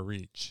our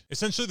reach.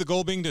 Essentially, the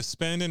goal being to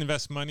spend and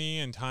invest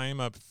money and time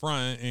up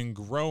front in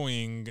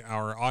growing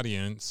our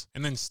audience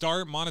and then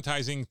start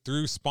monetizing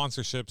through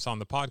sponsorships on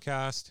the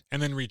podcast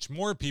and then reach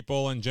more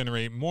people and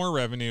generate more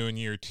revenue in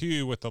year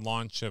 2 with the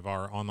launch of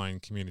our online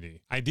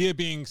community. Idea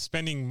being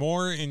spending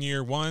more in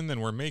year 1 than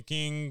we're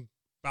making,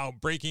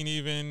 about breaking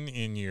even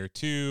in year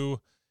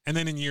 2. And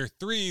then in year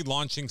 3,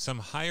 launching some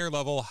higher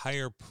level,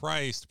 higher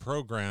priced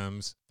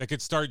programs that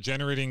could start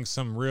generating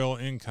some real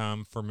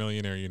income for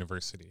Millionaire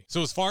University.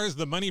 So as far as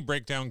the money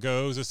breakdown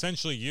goes,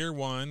 essentially year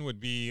 1 would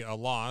be a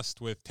loss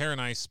with Tara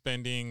and I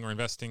spending or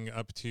investing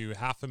up to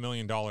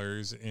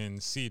 $500,000 in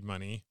seed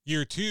money.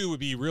 Year 2 would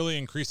be really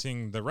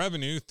increasing the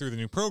revenue through the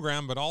new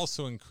program, but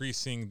also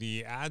increasing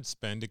the ad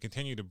spend to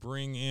continue to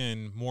bring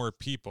in more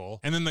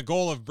people. And then the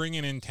goal of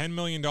bringing in $10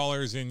 million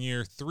in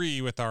year 3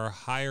 with our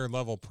higher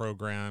level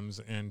programs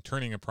and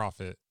turning a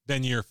profit.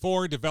 Then year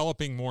 4,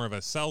 developing more of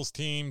a sales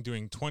team,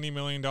 doing $20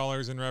 million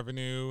in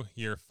revenue.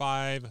 Year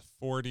 5,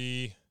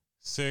 40,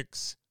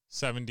 6,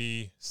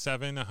 70,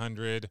 7,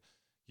 100.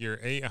 Year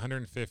 8,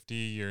 150.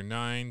 Year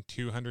 9,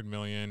 200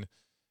 million.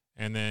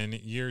 And then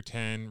year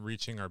 10,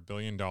 reaching our $1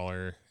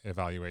 billion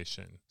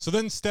evaluation. So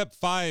then step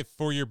 5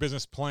 for your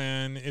business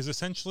plan is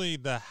essentially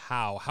the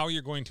how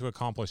you're going to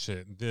accomplish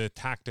it, the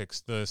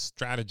tactics, the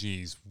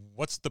strategies.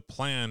 What's the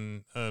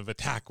plan of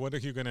attack? What are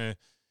you going to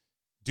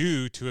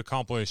do to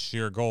accomplish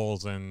your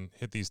goals and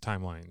hit these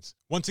timelines?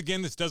 Once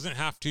again, this doesn't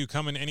have to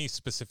come in any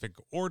specific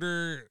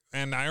order,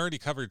 and I already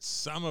covered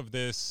some of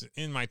this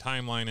in my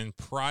timeline and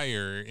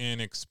prior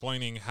in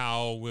explaining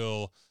how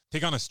we'll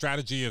take on a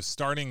strategy of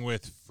starting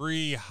with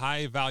free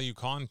high value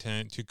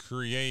content to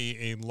create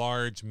a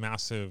large,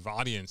 massive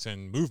audience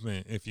and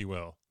movement, if you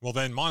will. We'll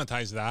then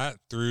monetize that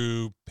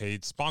through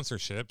paid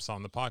sponsorships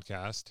on the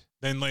podcast.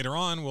 Then later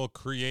on, we'll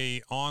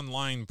create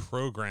online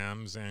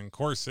programs and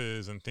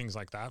courses and things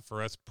like that.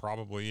 For us,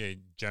 probably a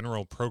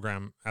general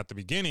program at the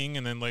beginning,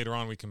 and then later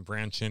on we can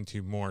branch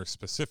into more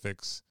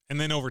specifics. And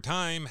then over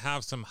time,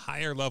 have some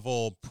higher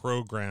level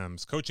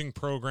programs, coaching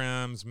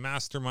programs,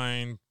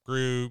 mastermind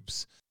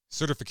groups,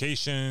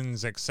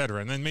 certifications,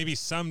 etc. And then maybe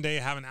someday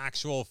have an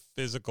actual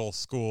physical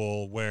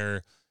school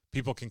where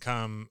people can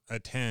come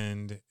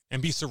attend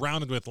and be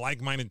surrounded with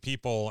like-minded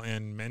people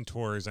and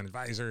mentors and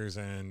advisors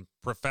and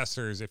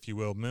professors, if you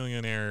will,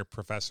 millionaire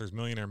professors,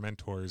 millionaire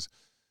mentors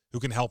who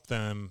can help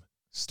them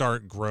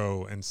start,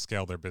 grow, and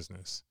scale their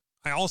business.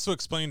 I also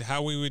explained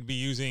how we would be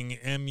using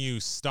MU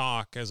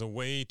stock as a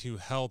way to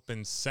help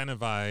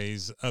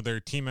incentivize other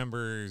team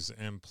members,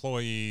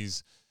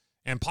 employees,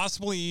 and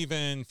possibly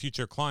even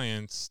future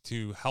clients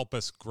to help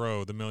us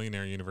grow the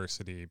Millionaire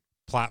University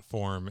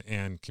platform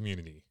and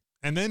community.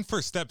 And then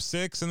for step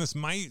 6, and this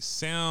might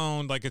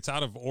sound like it's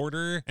out of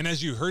order, and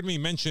as you heard me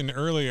mention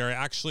earlier, I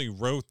actually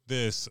wrote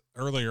this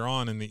earlier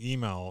on in the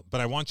email,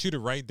 but I want you to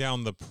write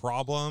down the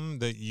problem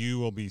that you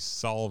will be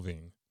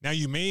solving. Now,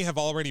 you may have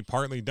already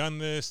partly done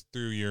this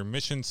through your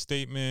mission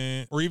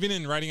statement or even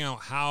in writing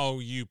out how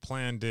you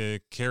plan to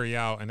carry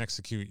out and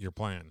execute your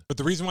plan. But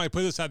the reason why I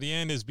put this at the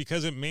end is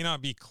because it may not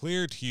be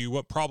clear to you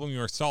what problem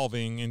you are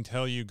solving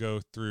until you go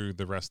through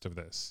the rest of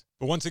this.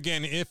 But once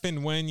again, if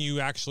and when you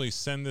actually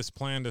send this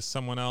plan to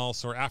someone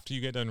else or after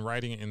you get done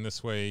writing it in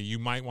this way, you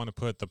might want to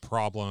put the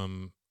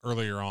problem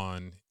earlier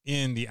on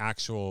in the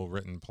actual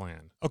written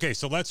plan. Okay,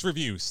 so let's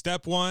review.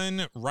 Step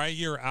 1, write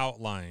your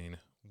outline.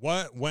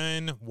 What,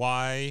 when,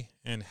 why,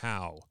 and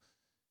how.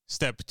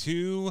 Step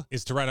 2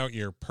 is to write out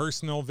your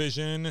personal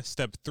vision.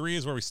 Step 3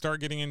 is where we start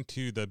getting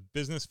into the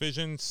business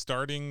vision,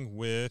 starting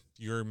with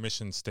your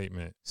mission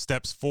statement.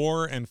 Steps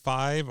 4 and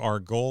 5 are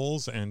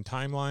goals and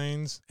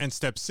timelines. And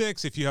step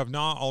 6, if you have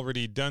not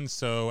already done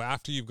so,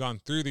 after you've gone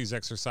through these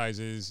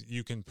exercises,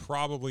 you can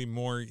probably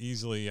more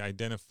easily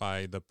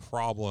identify the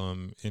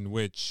problem in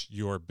which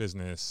your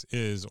business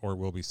is or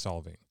will be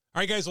solving. All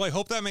right, guys, well, I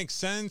hope that makes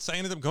sense. I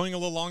ended up going a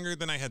little longer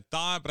than I had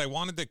thought, but I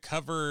wanted to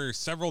cover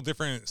several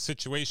different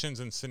situations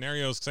and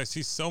scenarios because I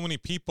see so many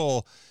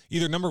people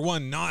either, number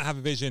one, not have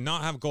a vision,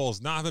 not have goals,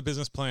 not have a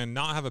business plan,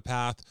 not have a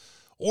path,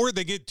 or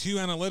they get too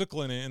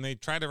analytical in it and they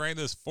try to write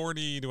this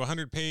 40 to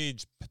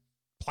 100-page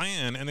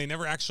plan and they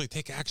never actually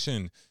take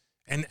action.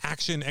 And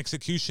action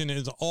execution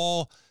is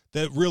all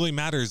that really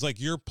matters.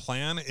 Like, your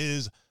plan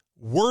is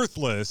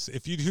worthless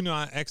if you do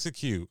not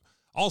execute.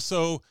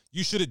 Also,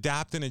 you should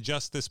adapt and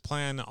adjust this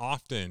plan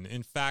often.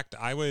 In fact,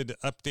 I would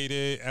update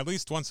it at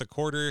least once a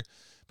quarter,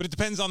 but it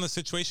depends on the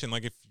situation.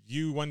 Like, if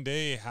you one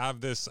day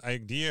have this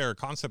idea or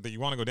concept that you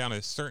want to go down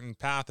a certain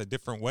path a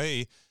different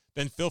way,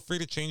 then feel free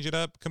to change it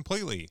up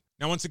completely.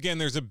 Now, once again,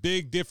 there's a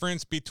big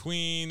difference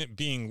between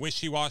being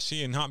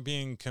wishy-washy and not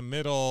being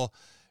committal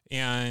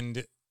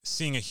and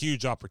seeing a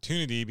huge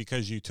opportunity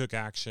because you took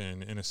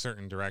action in a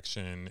certain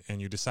direction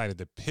and you decided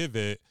to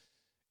pivot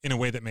in a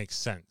way that makes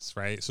sense,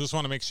 right? So just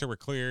want to make sure we're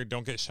clear.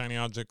 Don't get shiny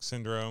object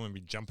syndrome and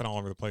be jumping all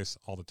over the place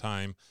all the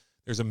time.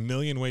 There's a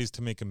million ways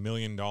to make $1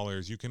 million.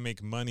 You can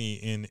make money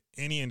in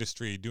any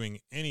industry doing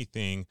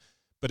anything,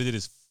 but it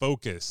is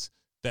focus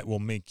that will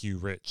make you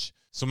rich.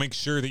 So make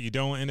sure that you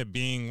don't end up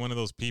being one of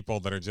those people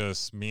that are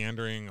just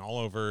meandering all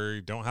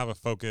over, don't have a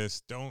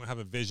focus, don't have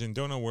a vision,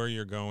 don't know where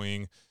you're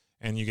going,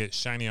 and you get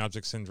shiny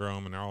object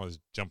syndrome and are always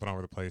jumping all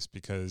over the place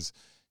because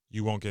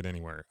you won't get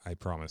anywhere, I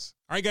promise.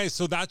 All right, guys,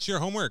 so that's your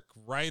homework.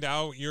 Write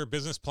out your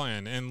business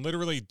plan and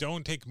literally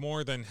don't take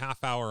more than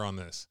half hour on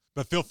this.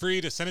 But feel free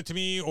to send it to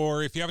me,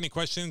 or if you have any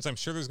questions, I'm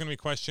sure there's going to be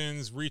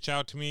questions, reach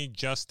out to me,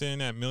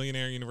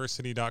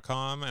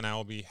 justin@millionaireuniversity.com, and I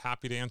will be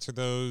happy to answer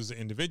those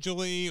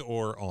individually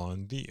or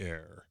on the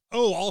air.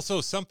 Oh,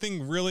 also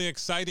something really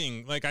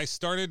exciting. Like, I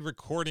started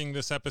recording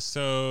this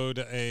episode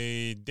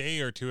a day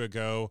or two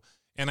ago,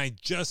 and I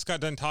just got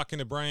done talking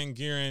to Brian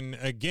Gearin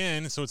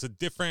again, so it's a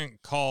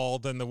different call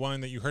than the one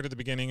that you heard at the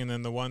beginning and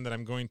then the one that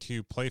I'm going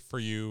to play for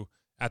you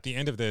at the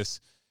end of this.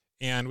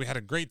 And we had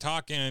a great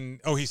talk,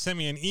 and he sent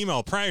me an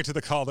email prior to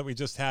the call that we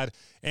just had,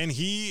 and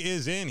he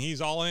is in.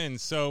 He's all in.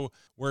 So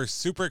we're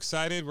super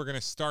excited. We're going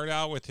to start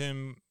out with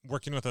him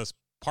working with us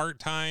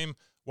part-time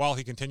while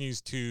he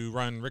continues to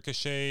run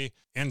Ricochet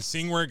and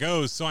seeing where it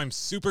goes. So I'm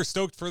super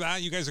stoked for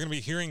that. You guys are going to be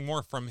hearing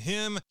more from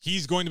him.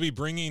 He's going to be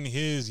bringing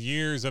his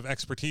years of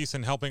expertise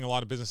and helping a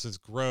lot of businesses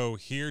grow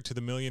here to the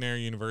Millionaire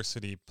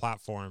University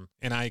platform.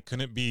 And I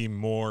couldn't be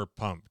more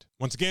pumped.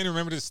 Once again,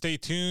 remember to stay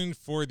tuned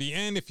for the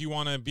end if you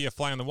want to be a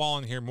fly on the wall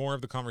and hear more of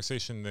the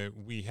conversation that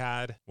we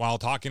had while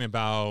talking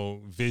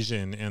about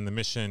vision and the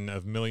mission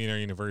of Millionaire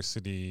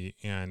University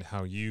and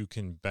how you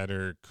can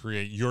better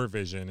create your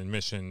vision and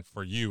mission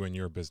for you and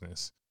your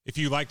business. If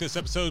you like this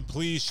episode,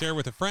 please share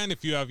with a friend.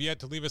 If you have yet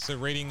to leave us a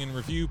rating and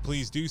review,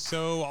 please do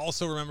so.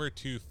 Also, remember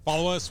to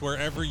follow us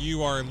wherever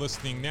you are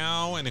listening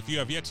now. And if you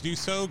have yet to do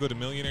so, go to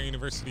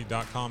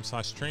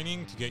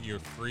millionaireuniversity.com/training to get your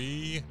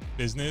free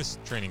business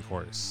training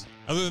course.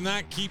 Other than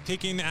that, keep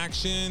taking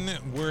action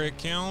where it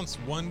counts,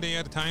 one day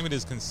at a time. It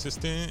is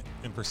consistent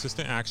and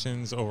persistent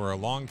actions over a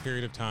long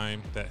period of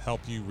time that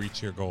help you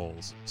reach your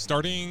goals.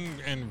 Starting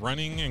and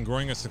running and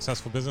growing a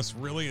successful business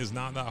really is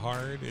not that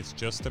hard. It's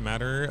just a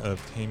matter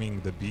of taming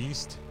the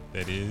beast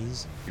that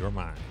is your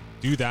mind.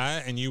 Do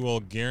that and you will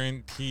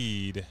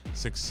guaranteed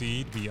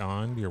succeed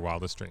beyond your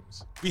wildest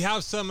dreams. We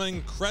have some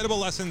incredible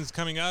lessons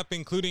coming up,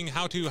 including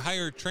how to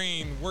hire,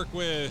 train, work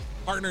with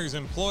partners,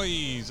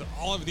 employees,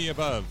 all of the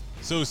above.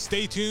 So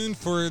stay tuned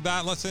for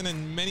that lesson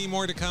and many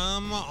more to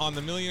come on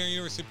the Millionaire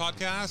University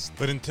podcast.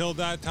 But until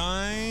that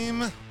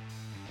time,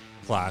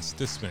 class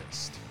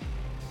dismissed.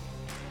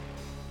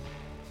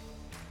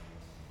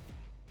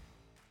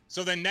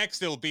 So then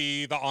next it'll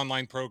be the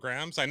online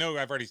programs. I know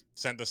I've already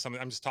sent this some.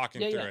 I'm just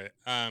talking through it.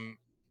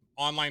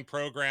 Online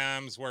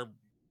programs where,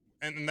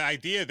 and the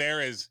idea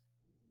there is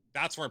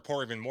that's where we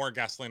pour even more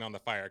gasoline on the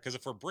fire. Because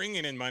if we're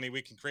bringing in money,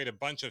 we can create a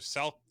bunch of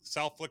self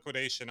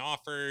liquidation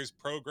offers,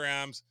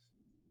 programs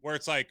where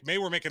it's like maybe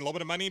we're making a little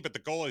bit of money, but the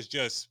goal is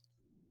just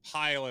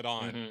pile it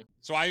on. Mm-hmm.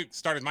 So I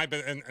started my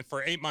business, and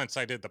for 8 months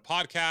I did the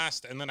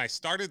podcast, and then I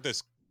started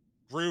this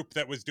group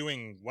that was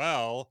doing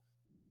well.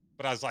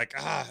 But I was like,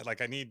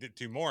 I need to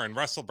do more. And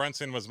Russell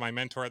Brunson was my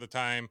mentor at the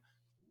time.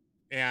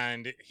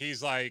 And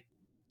he's like,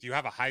 do you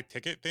have a high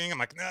ticket thing? I'm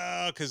like,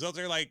 no, because those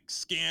are like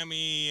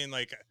scammy. And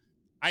like,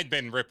 I'd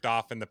been ripped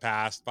off in the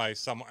past by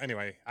someone.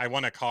 Anyway, I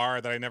won a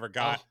car that I never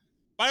got.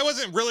 But I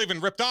wasn't really even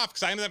ripped off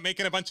because I ended up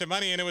making a bunch of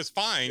money and it was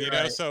fine, you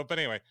know? So, but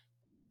anyway,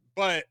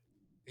 but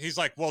he's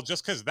like, well,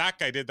 just because that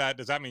guy did that,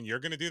 does that mean you're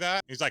going to do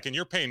that? He's like, and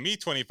you're paying me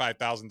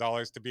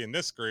 $25,000 to be in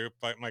this group.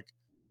 But I'm like,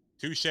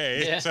 touche.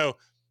 Yeah. So,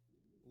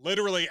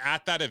 literally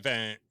at that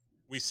event,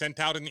 we sent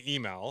out an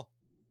email.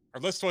 Our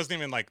list wasn't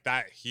even like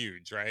that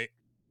huge, right?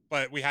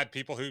 But we had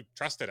people who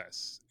trusted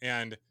us.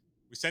 And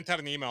we sent out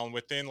an email, and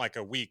within like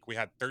a week, we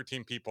had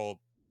 13 people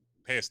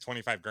pay us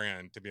 25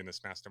 grand to be in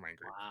this mastermind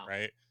group,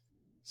 right?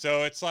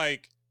 So it's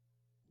like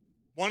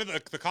one of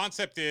the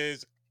concept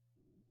is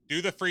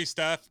do the free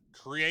stuff,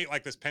 create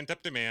like this pent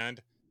up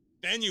demand.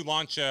 Then you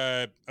launch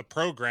a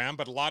program,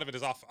 but a lot of it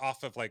is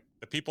off of like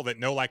the people that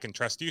know, like, and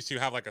trust you. So you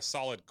have like a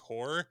solid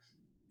core.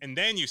 And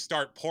then you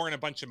start pouring a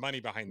bunch of money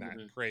behind that.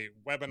 Create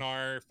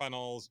webinar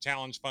funnels,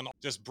 challenge funnel,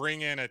 just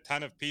bring in a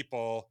ton of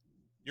people.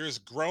 You're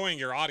just growing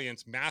your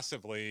audience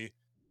massively.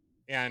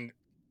 And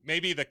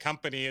maybe the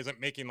company isn't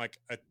making like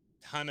a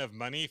ton of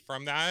money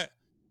from that,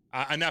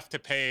 enough to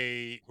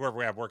pay whoever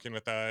we have working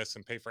with us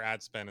and pay for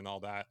ad spend and all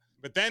that.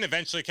 But then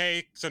eventually,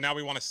 okay, so now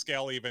we want to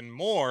scale even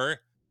more.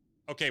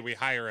 Okay, we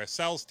hire a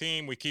sales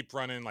team. We keep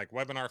running like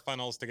webinar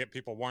funnels to get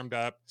people warmed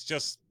up.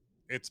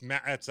 It's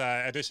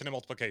addition and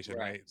multiplication,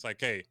 right? It's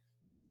like, hey,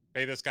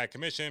 pay this guy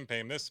commission, pay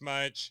him this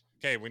much.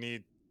 Okay, we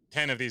need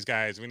 10 of these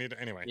guys. We need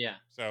anyway. Yeah.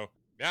 So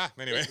yeah.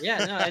 Anyway.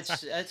 Yeah. No,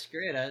 that's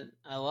great.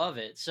 I love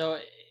it. So,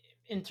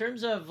 in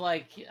terms of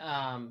like,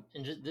 and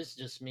this is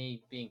just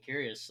me being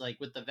curious, like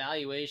with the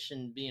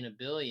valuation being $1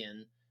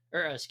 billion,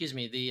 or excuse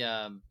me,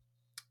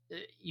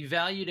 you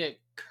valued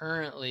it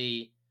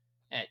currently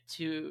at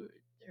 10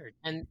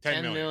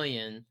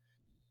 million.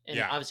 And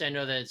obviously I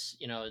know that it's,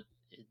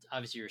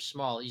 obviously you're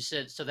small. You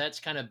said, so that's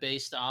kind of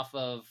based off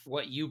of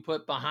what you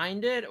put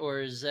behind it, or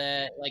is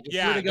that like, if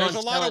you were to go and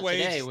sell it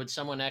today, would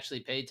someone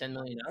actually pay $10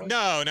 million?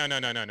 No.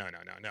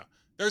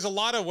 There's a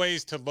lot of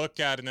ways to look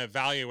at an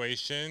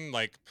evaluation,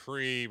 like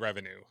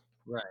pre-revenue.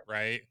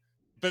 Right.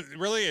 But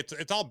really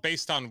it's all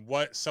based on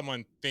what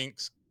someone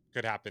thinks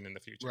could happen in the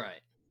future.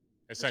 Right.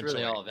 Essentially,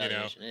 that's really all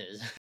evaluation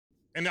is.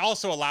 And it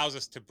also allows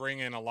us to bring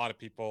in a lot of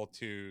people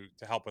to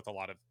help with a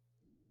lot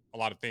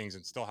of things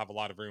and still have a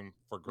lot of room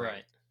for growth.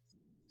 Right.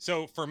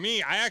 So for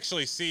me, I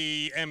actually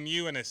see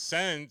MU in a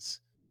sense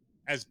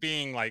as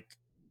being like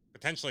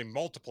potentially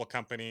multiple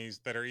companies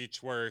that are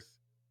each worth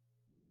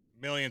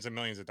millions and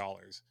millions of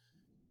dollars.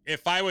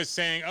 If I was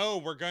saying, oh,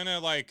 we're going to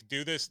like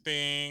do this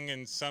thing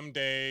and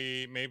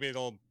someday maybe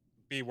it'll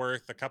be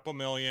worth a couple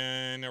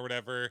million or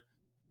whatever,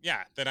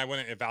 yeah, then I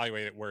wouldn't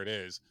evaluate it where it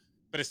is.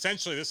 But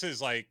essentially, this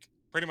is like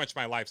pretty much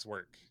my life's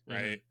work,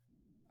 right?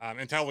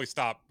 Until we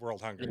stop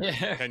world hunger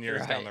 10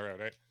 years down the road,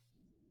 right?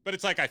 But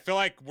it's like, I feel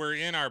like we're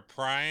in our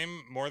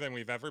prime more than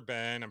we've ever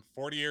been. I'm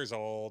 40 years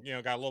old,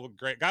 got a little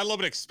bit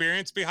of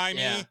experience behind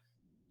me,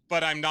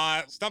 but I'm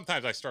not,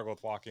 sometimes I struggle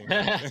with walking.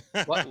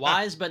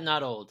 Wise, but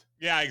not old.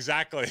 Yeah,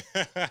 exactly.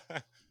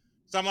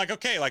 So I'm like,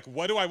 okay, like,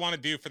 what do I want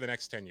to do for the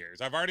next 10 years?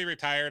 I've already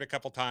retired a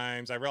couple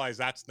times. I realize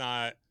that's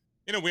not,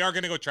 we are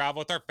going to go travel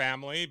with our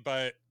family,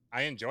 but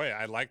I enjoy it.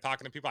 I like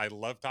talking to people. I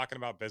love talking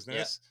about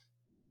business.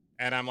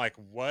 And I'm like,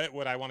 what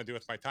would I want to do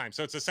with my time?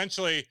 So it's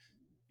essentially,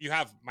 you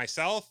have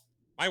myself,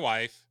 my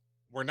wife,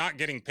 we're not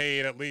getting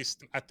paid, at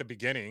least at the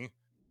beginning,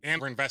 and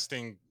we're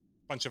investing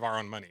a bunch of our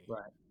own money.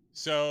 Right.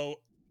 So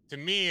to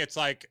me, it's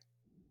like,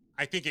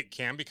 I think it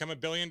can become $1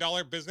 billion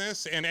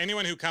business. And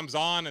anyone who comes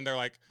on and they're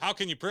like, how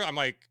can you prove? I'm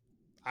like,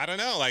 I don't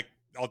know. Like,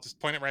 I'll just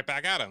point it right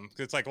back at them.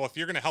 It's like, well, if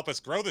you're going to help us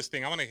grow this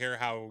thing, I want to hear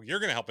how you're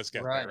going to help us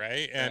get there.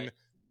 Right. And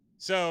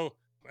so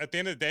at the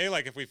end of the day,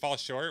 like, if we fall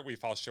short, we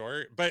fall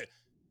short. But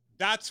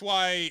that's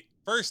why,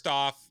 first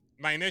off,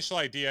 my initial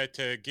idea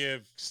to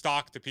give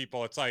stock to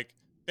people, it's like,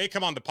 they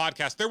come on the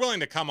podcast, they're willing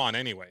to come on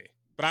anyway,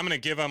 but I'm going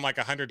to give them like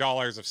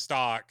 $100 of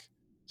stock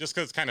just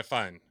because it's kind of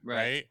fun.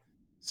 Right.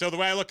 So the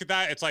way I look at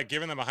that, it's like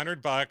giving them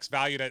 $100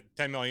 valued at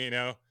 10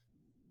 million,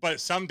 but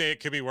someday it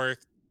could be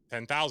worth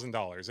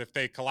 $10,000. If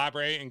they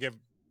collaborate and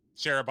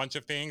share a bunch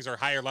of things or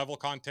higher level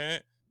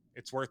content,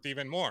 it's worth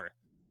even more.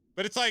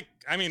 But it's like,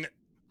 I mean,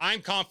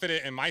 I'm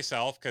confident in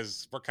myself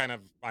because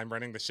I'm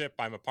running the ship,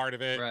 I'm a part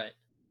of it. Right.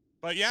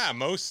 But yeah,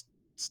 most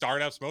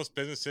startups, most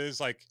businesses,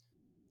 like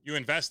you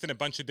invest in a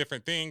bunch of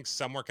different things.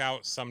 Some work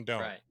out, some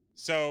don't. Right.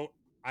 So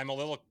I'm a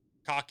little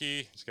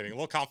cocky, just kidding, a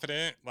little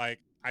confident. Like,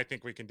 I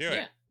think we can do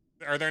Yeah.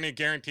 it. Are there any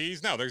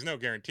guarantees? No, there's no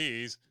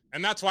guarantees.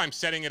 And that's why I'm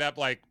setting it up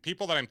like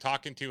people that I'm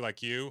talking to,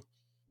 like you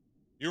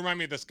remind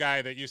me of this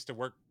guy that used to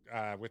work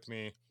with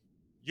me.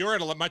 You're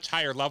at a much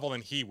higher level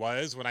than he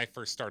was when I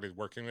first started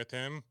working with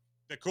him.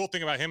 The cool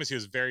thing about him is he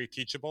was very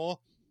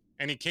teachable,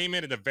 and he came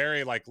in at a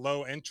very like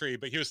low entry,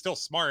 but he was still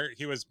smart.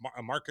 He was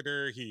a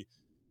marketer. He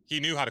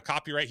knew how to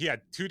copyright. He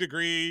had 2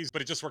 degrees,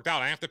 but it just worked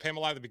out. I have to pay him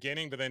a lot at the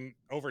beginning, but then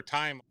over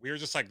time, we were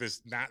just like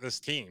this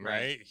team,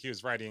 right? He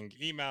was writing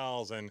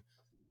emails, and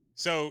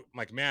so I'm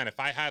like, man, if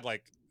I had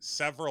like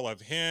several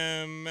of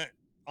him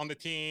on the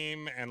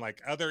team and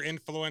like other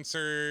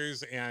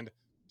influencers and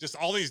just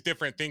all these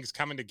different things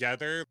coming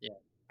together, Yeah.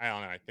 I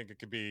don't know. I think it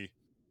could be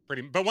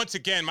pretty. But once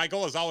again, my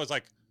goal is always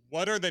like,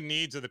 what are the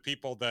needs of the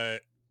people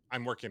that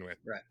I'm working with?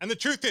 Right. And the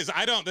truth is,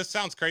 this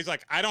sounds crazy.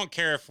 Like, I don't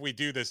care if we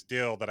do this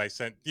deal that I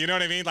sent. You know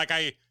what I mean? Like,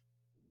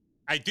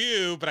 I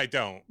do, but I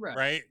don't.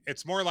 Right.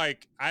 It's more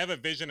like I have a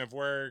vision of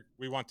where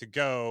we want to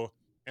go.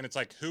 And it's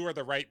like, who are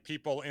the right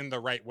people in the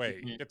right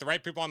way? Mhm. Get the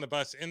right people on the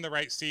bus in the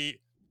right seat.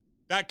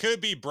 That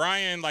could be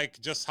Brian, like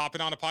just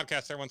hopping on a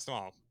podcast every once in a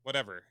while,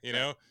 whatever, you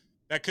know?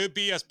 That could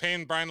be us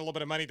paying Brian a little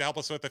bit of money to help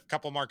us with a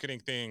couple marketing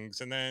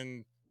things. And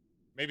then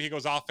maybe he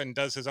goes off and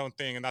does his own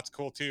thing, and that's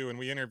cool too. And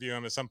we interview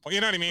him at some point,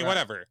 you know what I mean? Right.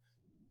 Whatever.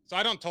 So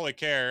I don't totally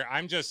care.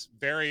 I'm just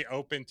very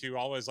open to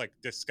always like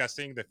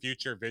discussing the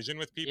future vision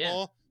with people.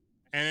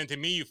 Yeah. And then to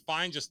me, you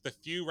find just the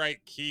few right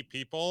key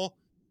people,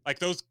 like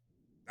those.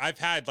 I've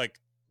had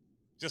like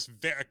just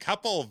a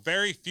couple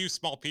very few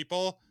small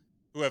people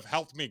who have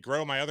helped me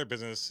grow my other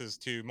businesses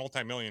to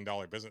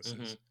multi-million-dollar businesses.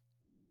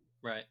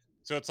 Mm-hmm. Right.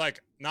 So it's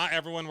like not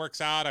everyone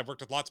works out. I've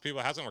worked with lots of people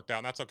that hasn't worked out,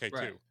 and that's okay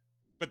too.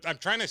 But I'm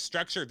trying to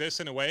structure this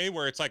in a way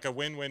where it's like a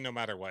win-win no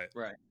matter what.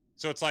 Right.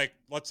 So it's like,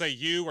 let's say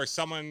you or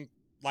someone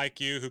like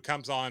you who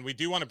comes on, we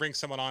do want to bring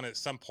someone on at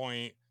some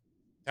point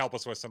to help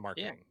us with some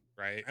marketing,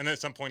 right? And then at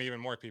some point, even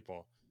more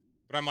people.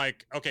 But I'm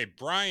like, okay,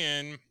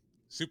 Brian,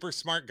 super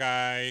smart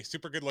guy,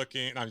 super good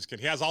looking. No, I'm just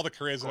kidding. He has all the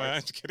charisma.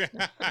 Just kidding.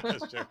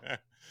 Just kidding.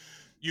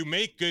 You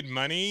make good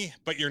money,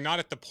 but you're not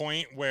at the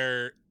point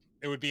where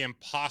it would be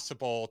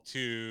impossible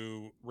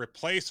to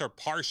replace or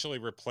partially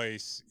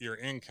replace your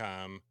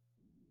income,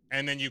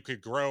 and then you could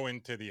grow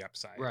into the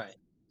upside. Right.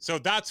 So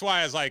that's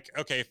why I was like,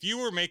 okay, if you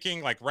were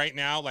making like right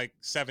now, like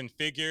 7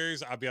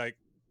 figures, I'll be like,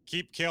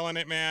 keep killing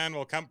it, man.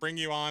 We'll come bring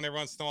you on every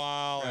once in a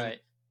while. Right. And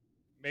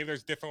maybe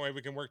there's a different way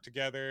we can work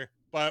together.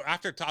 But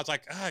after I was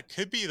like, it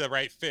could be the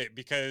right fit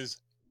because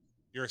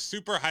you're a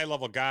super high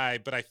level guy,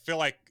 but I feel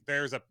like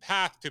there's a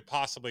path to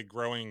possibly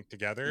growing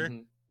together.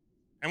 Mm-hmm.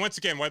 And once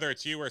again, whether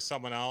it's you or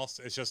someone else,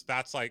 it's just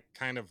that's like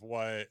kind of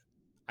what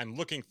I'm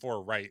looking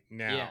for right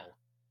now.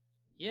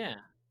 Yeah.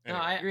 Anyway.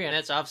 No, I agree. And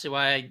that's obviously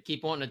why I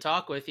keep wanting to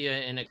talk with you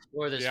and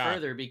explore this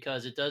further,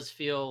 because it does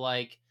feel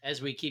like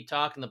as we keep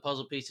talking, the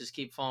puzzle pieces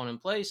keep falling in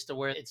place to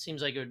where it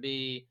seems like it would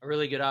be a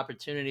really good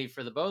opportunity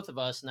for the both of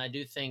us. And I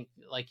do think,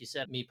 like you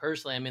said, me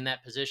personally, I'm in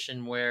that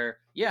position where,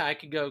 I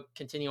could go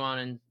continue on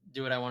and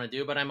do what I want to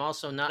do, but I'm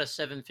also not a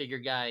 7-figure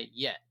guy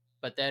yet.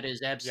 But that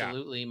is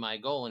absolutely my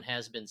goal and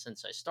has been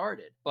since I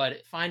started.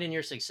 But finding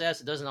your success,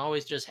 it doesn't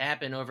always just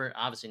happen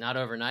obviously not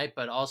overnight,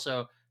 but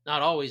also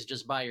not always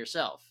just by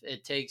yourself.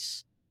 It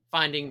takes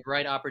finding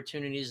right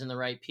opportunities and the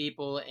right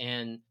people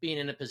and being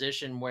in a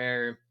position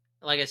where,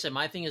 like I said,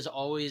 my thing is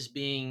always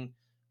being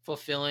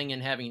fulfilling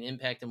and having an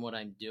impact in what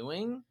I'm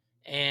doing.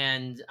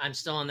 And I'm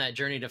still on that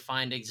journey to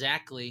find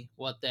exactly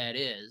what that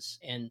is.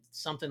 And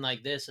something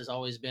like this has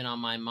always been on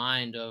my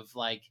mind of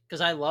like,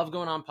 because I love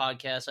going on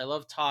podcasts, I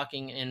love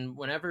talking. And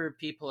whenever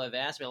people have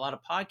asked me, a lot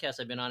of podcasts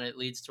I've been on, it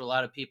leads to a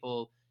lot of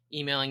people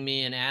emailing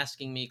me and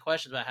asking me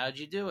questions about how'd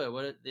you do it?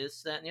 What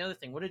this, that, and the other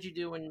thing. What did you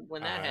do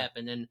when that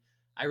happened? And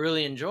I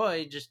really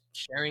enjoy just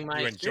sharing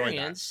my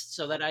experience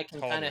so that I can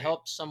kind of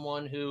help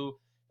someone who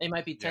they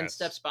might be 10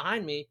 steps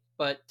behind me,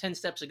 but 10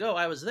 steps ago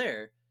I was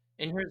there.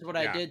 And here's what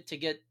I did to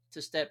get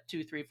to step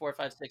 2, 3, 4,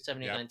 5, 6,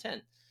 7, 8, 9,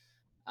 10.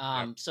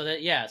 So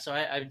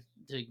that,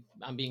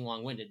 I'm being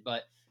long winded,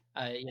 but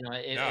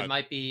it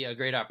might be a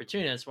great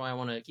opportunity. That's why I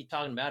want to keep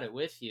talking about it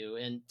with you.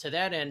 And to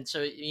that end,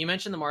 so you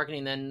mentioned the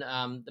marketing, then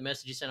the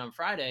message you sent on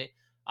Friday,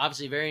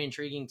 obviously very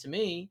intriguing to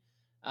me.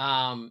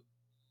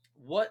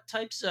 What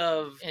types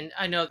of, and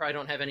I know I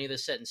don't have any of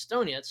this set in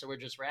stone yet, so we're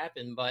just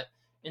wrapping, but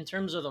in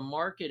terms of the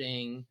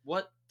marketing,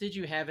 what did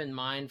you have in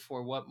mind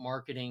for what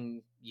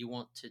marketing you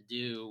want to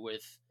do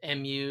with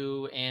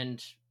MU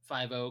and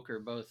Five Oak or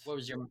both? What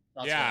was your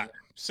thoughts? Yeah.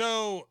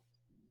 So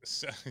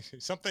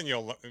something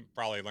you'll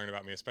probably learn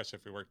about me, especially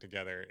if we work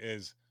together,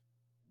 is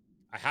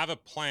I have a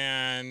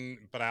plan,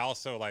 but I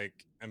also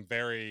like am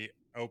very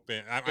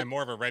open. I'm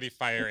more of a ready,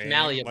 fire, aim.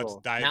 Malleable. Let's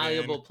dive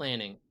malleable in.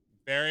 Planning.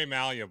 Very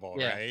malleable,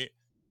 right?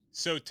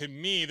 So to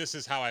me, this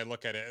is how I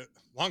look at it.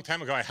 A long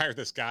time ago, I hired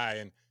this guy,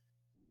 and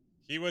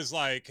he was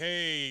like,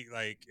 "Hey,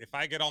 like if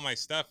I get all my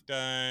stuff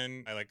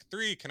done by like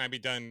 3, can I be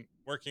done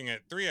working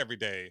at 3 every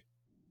day?"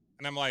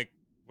 And I'm like,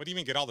 "What do you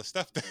mean get all the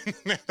stuff done?"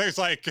 There's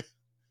like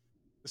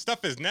the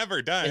stuff is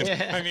never done. I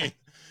Yeah. mean,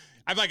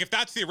 I'm like, if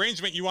that's the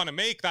arrangement you want to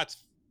make,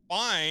 that's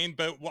fine,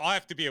 but we'll I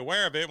have to be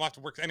aware of it. We'll have to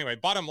work anyway.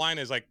 Bottom line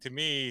is like to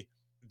me,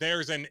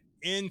 there's an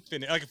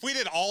infinite like if we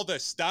did all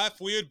this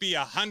stuff, we would be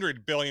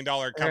 $100 billion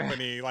Right.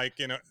 company like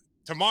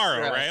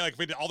tomorrow, Right. right? Like if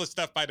we did all this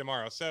stuff by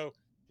tomorrow. So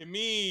to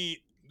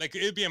me, like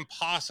it'd be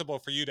impossible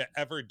for you to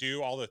ever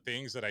do all the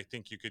things that I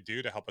think you could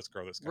do to help us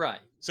grow this Right.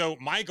 company. So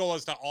my goal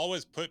is to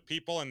always put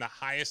people in the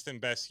highest and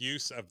best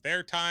use of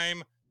their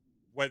time,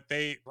 what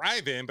they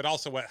thrive in, but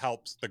also what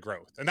helps the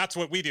growth. And that's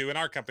what we do in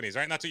our companies,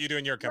 right? And that's what you do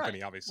in your Right. company,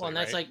 Well, obviously, and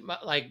that's right?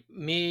 like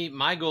me.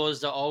 My goal is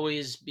to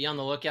always be on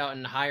the lookout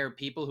and hire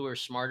people who are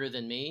smarter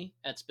than me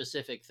at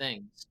specific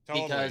things,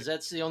 because Totally.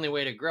 that's the only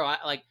way to grow.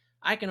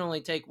 I can only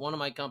take one of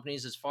my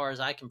companies as far as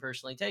I can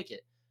personally take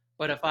it.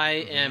 But if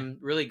I Hmm. am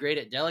really great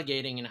at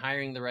delegating and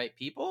hiring the right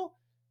people,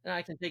 then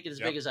I can take it as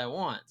big Yep. as I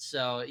want.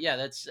 So yeah,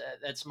 that's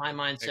my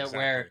mindset,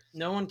 where Exactly.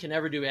 no one can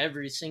ever do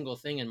every single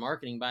thing in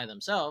marketing by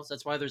themselves.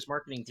 That's why there's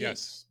marketing Yes.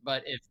 teams.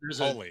 But if there's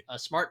Totally. a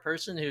smart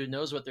person who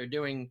knows what they're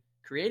doing,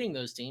 creating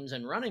those teams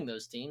and running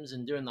those teams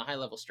and doing the high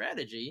level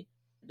strategy,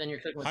 then you're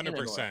cooking with peanut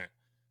oil. 100%.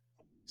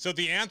 So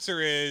the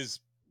answer is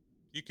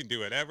you can do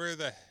whatever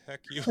the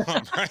heck you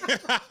want,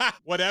 right?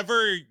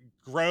 Whatever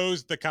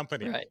grows the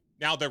company. Right.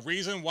 Now, the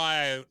reason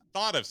why I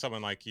thought of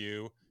someone like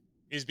you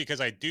is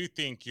because I do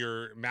think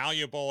you're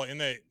malleable in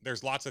that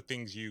there's lots of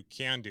things you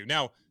can do.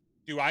 Now,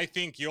 do I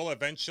think you'll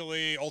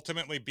eventually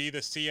ultimately be the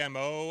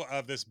CMO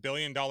of this $1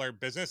 billion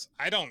business?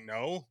 I don't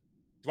know.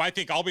 Do I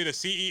think I'll be the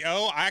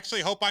CEO? I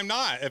actually hope I'm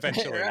not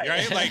eventually,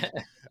 right? Right.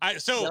 Like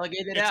so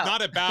Delegate it it's out.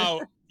 not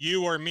about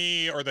you or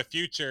me or the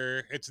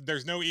future. It's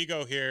there's no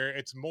ego here.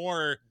 It's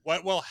more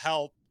what will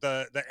help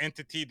the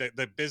entity,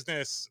 the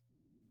business,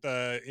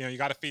 you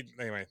got to feed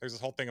anyway. There's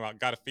this whole thing about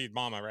got to feed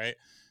mama, right?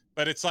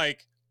 But it's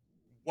like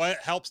what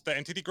helps the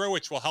entity grow,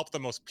 which will help the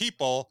most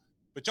people,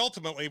 which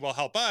ultimately will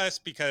help us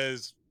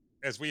because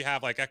as we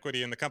have like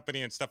equity in the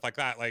company and stuff like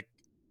that, like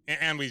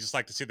and we just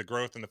like to see the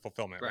growth and the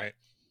fulfillment, Right. right?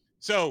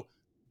 So,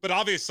 but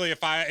obviously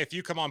if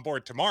you come on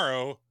board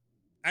tomorrow,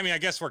 I mean, I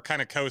guess we're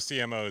kind of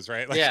co-CMOs,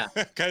 right? Like, Yeah.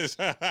 because,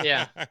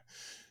 Yeah.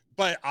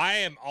 but I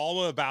am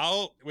all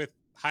about with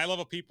high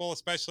level people,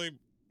 especially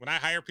when I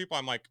hire people,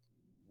 I'm like,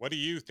 what do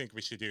you think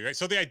we should do? Right.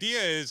 So the idea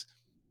is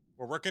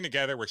we're working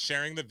together, we're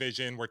sharing the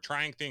vision, we're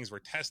trying things, we're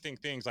testing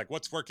things like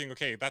what's working.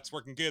 Okay, that's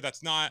working good.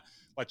 That's not.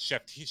 Let's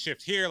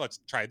shift here. Let's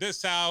try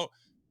this out.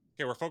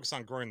 Okay, we're focused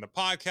on growing the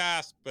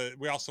podcast, but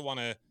we also want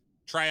to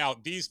try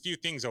out these few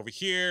things over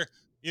here.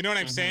 You know what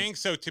I'm Hmm. saying?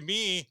 So to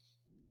me,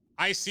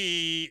 I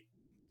see,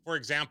 for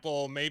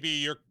example,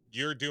 maybe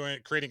you're doing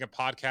creating a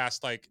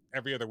podcast like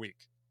every other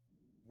week.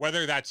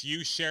 Whether that's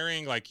you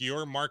sharing like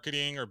your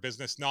marketing or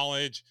business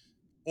knowledge,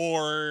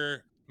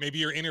 or maybe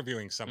you're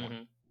interviewing someone,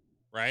 Hmm.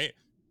 right?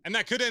 And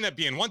that could end up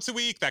being once a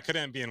week, that could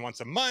end up being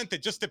once a month.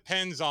 It just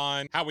depends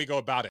on how we go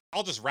about it.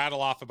 I'll just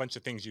rattle off a bunch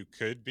of things you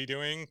could be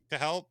doing to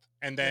help,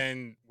 and Yeah.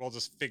 then we'll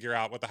just figure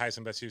out what the highest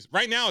and best use.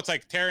 Right now, it's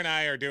like Tara and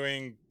I are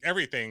doing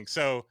everything.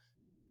 So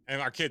and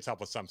our kids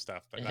help with some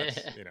stuff, but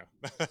that's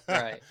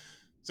Right.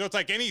 so it's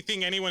like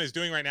anything anyone is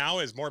doing right now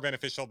is more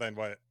beneficial than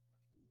what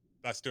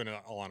us doing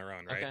it all on our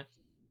own, right? Okay.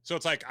 So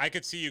it's like I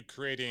could see you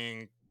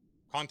creating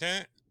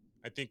content.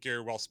 I think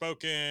you're well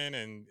spoken,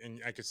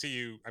 and I could see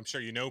you. I'm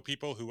sure you know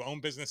people who own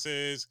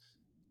businesses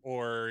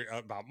or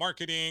about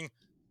marketing.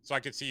 So I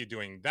could see you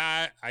doing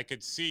that. I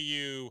could see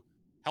you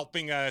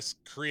helping us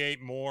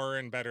create more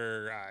and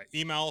better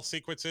email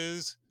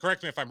sequences.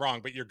 Correct me if I'm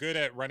wrong, but you're good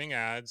at running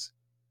ads.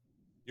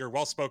 You're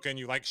well spoken.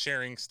 You like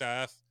sharing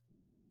stuff,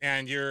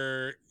 and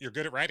you're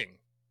good at writing,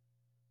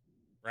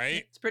 Yeah,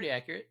 right? it's pretty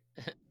accurate.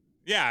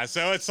 Yeah.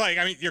 So it's like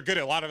I mean you're good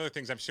at a lot of other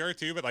things I'm sure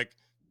too, but like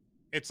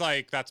it's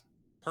like that's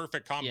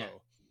perfect Yeah.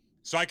 combo.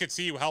 So I could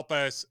see you help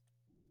us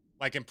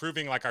like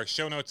improving like our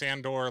show notes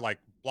and or like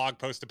blog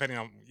posts, depending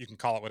on you can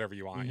call it whatever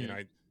you want.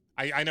 Hmm.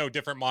 I know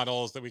different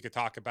models that we could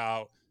talk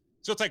about.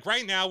 So it's like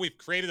right now we've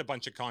created a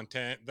bunch of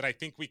content that I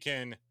think we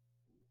can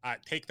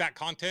take that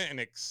content and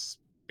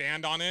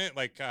expand on it,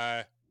 like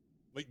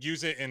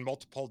use it in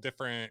multiple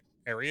different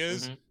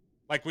areas. Hmm.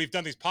 Like we've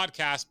done these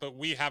podcasts, but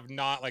we have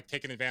not like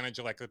taken advantage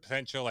of like the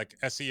potential like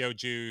SEO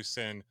juice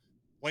and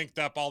linked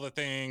up all the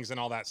things and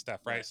all that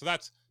stuff, right? Right. So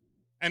that's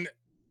and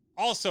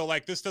also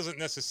like this doesn't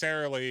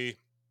necessarily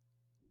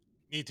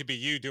need to be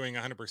you doing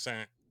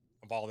 100%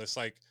 of all this.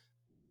 Like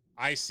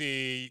I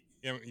see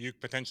you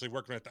potentially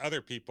working with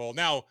other people.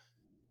 Now,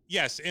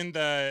 yes, in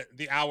the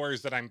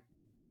hours that I'm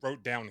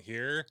wrote down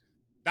here,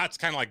 that's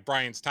kind of like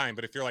Brian's time.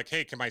 But if you're like,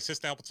 hey, can my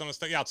assistant help with some of the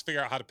stuff? Yeah, let's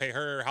figure out how to pay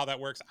her, how that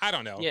works. I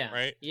don't know, Yeah.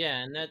 right? Yeah.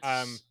 And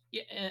Um,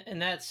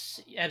 that's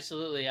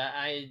absolutely.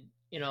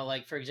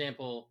 Like for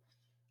example,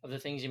 of the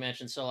things you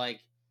mentioned. So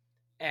like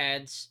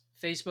ads,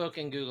 Facebook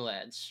and Google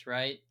ads,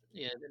 right?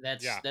 Yeah,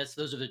 yeah, that's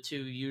those are the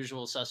two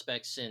usual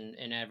suspects in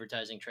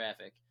advertising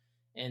traffic.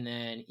 and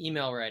then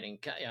email writing,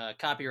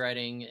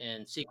 copywriting,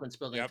 and sequence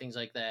building, Yep. things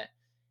like that.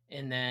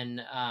 And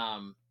then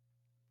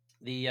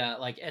the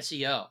like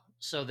SEO.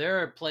 So there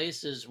are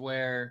places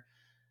where,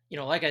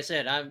 like I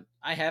said,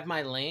 I have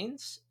my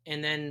lanes,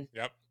 and then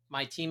Yep.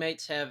 my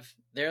teammates have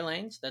their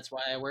lanes. That's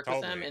why I work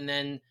with them. Totally. And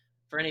then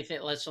for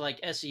anything, let's like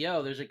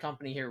SEO, there's a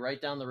company here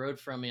right down the road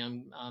from me.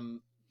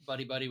 I'm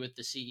buddy buddy with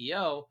the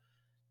CEO.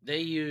 They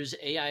use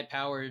AI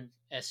powered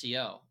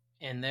SEO,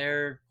 and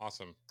their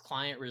Awesome.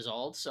 client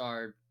results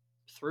are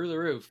through the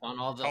roof on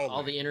all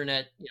Totally. the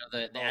internet,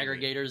 the Totally.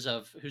 aggregators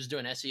of who's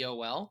doing SEO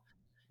well.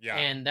 Yeah.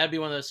 And that'd be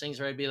one of those things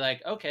where I'd be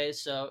like, okay,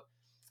 so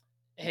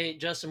hey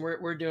Justin,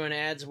 we're doing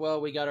ads well.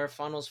 We got our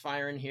funnels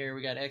firing here.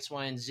 We got X,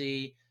 Y, and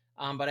Z.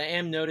 But I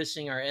am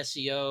noticing our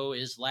SEO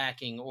is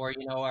lacking, or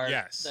our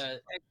Yes.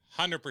 the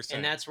and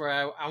 100%. that's where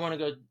I want to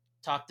go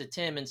talk to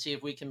Tim and see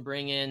if we can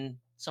bring in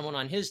someone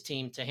on his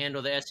team to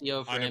handle the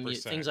SEO for him,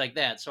 things 100%. like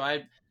that.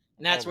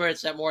 And that's where Totally.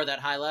 it's at more that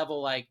high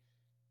level, like,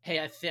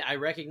 hey, I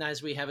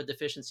recognize we have a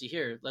deficiency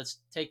here. Let's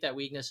take that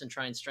weakness and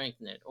try and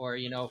strengthen it. Or we're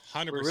really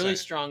 100%.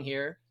 strong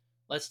here.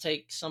 Let's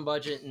take some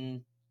budget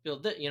and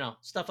build it.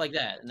 Stuff like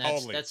that. And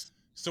Totally. that's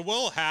So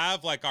we'll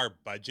have like our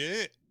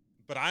budget,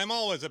 but I'm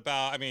always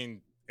about, I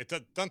mean,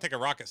 doesn't take a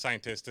rocket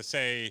scientist to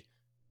say,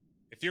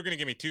 if you're going to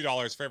give me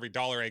 $2 for every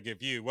dollar I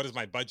give you, what is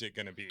my budget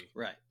going to be?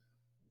 right,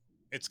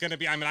 It's going to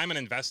be, I mean, I'm an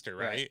investor,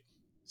 right, right?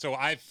 So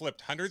I've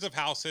flipped hundreds of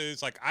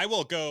houses. Like I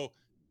will go,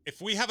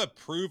 if we have a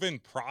proven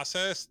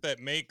process that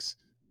makes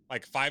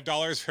like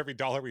 $5 for every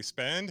dollar we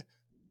spend,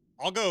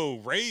 I'll go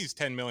raise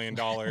 $10 million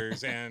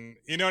and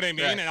you know what I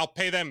mean? right, And I'll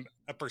pay them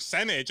a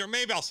percentage, or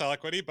maybe I'll sell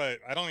equity, but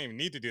I don't even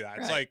need to do that.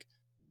 It's right, like,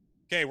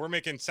 okay, we're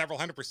making several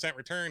 100%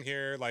 return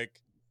here.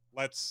 Like,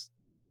 let's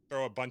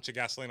throw a bunch of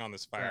gasoline on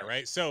this fire, right,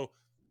 right? So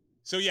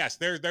yes,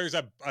 there's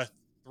a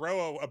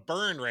throw a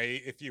burn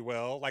rate, if you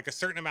will, like a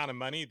certain amount of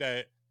money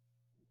that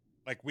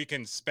like we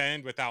can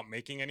spend without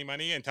making any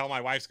money until my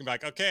wife's gonna be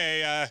like,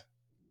 okay,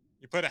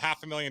 you put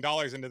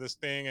 $500,000 into this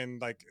thing,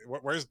 and like,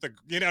 where's the,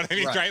 you know what I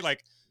mean, right. right?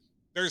 Like,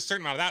 there's a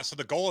certain amount of that. So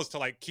the goal is to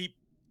like keep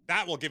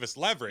that will give us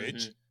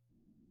leverage, Hmm.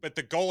 but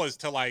the goal is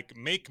to like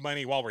make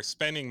money while we're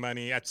spending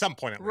money at some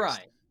point at least.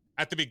 Right,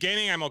 At the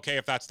beginning, I'm okay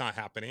if that's not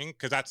happening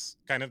because that's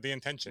kind of the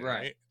intention, right.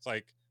 right? It's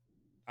like,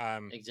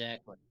 um,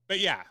 Exactly. but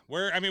yeah,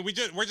 I mean,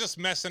 we're just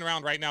messing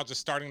around right now, just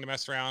starting to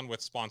mess around with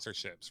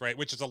sponsorships, right?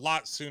 Which is a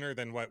lot sooner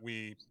than what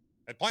we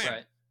had planned.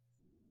 Right.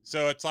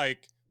 So it's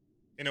like,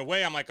 in a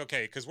way, I'm like,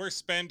 okay, because we're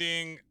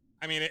spending.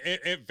 I mean,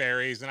 it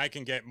varies, and I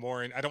can get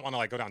more. And I don't want to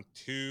like go down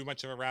too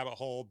much of a rabbit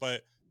hole,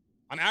 but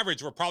on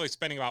average, we're probably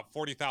spending about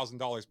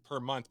 $40,000 per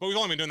month. But we've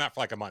only been doing that for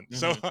like a month.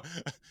 So Hmm.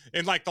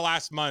 in like the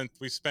last month,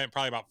 we spent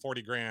probably about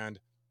 40 grand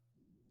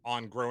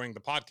on growing the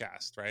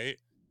podcast, right?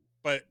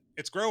 But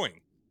it's growing.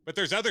 But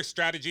there's other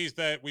strategies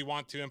that we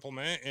want to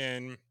implement,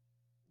 and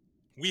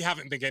we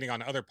haven't been getting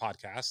on other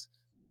podcasts.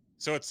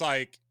 So it's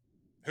like,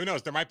 who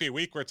knows? There might be a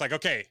week where it's like,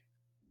 okay,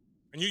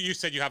 and you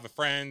said you have a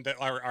friend that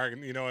or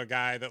a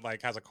guy that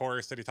like has a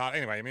course that he taught.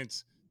 Anyway, I mean,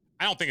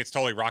 I don't think it's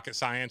totally rocket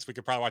science. We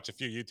could probably watch a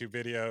few YouTube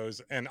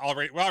videos and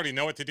we already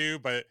know what to do.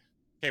 But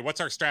okay,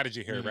 what's our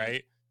strategy here, Hmm.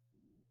 right?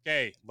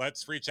 Okay,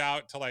 let's reach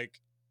out to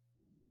like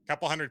a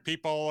couple hundred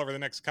people over the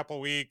next couple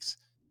weeks,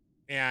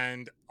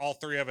 and all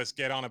three of us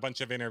get on a bunch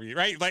of interviews,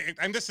 right? Like,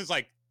 and this is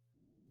like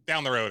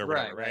down the road or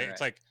whatever, Right, right, right? It's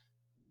right. like,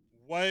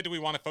 what do we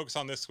want to focus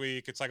on this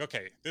week? It's like,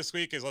 okay, this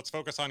week is let's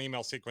focus on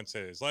email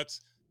sequences.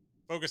 Let's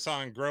focus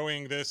on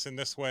growing this in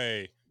this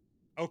way.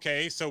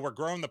 Okay, so we're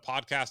growing the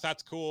podcast.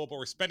 That's cool, but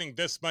we're spending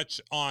this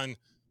much on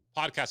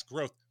podcast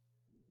growth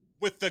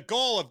with the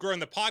goal of growing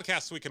the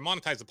podcast so we can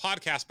monetize the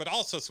podcast, but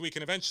also so we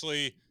can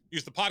eventually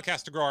use the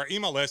podcast to grow our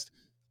email list.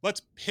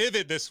 Let's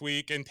pivot this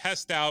week and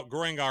test out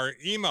growing our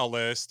email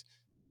list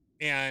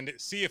and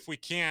see if we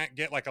can't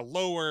get like a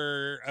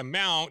lower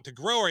amount to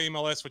grow our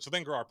email list, which will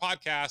then grow our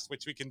podcast,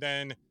 which we can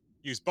then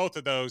use both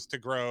of those to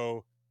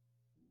grow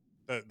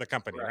the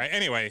company, Right. right?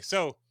 Anyway,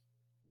 so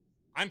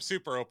I'm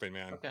super open,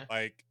 man. Okay.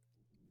 Like,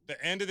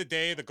 the end of the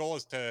day, the goal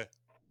is to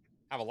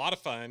have a lot of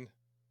fun,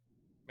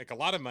 make a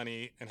lot of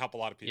money, and help a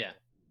lot of Yeah.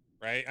 people.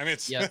 Right? I mean,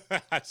 it's Yep.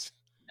 that's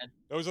Ab-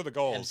 those are the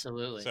goals.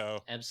 Absolutely.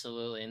 So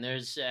Absolutely. And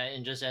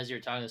and just as you're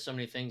talking, there's so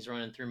many things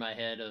running through my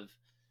head of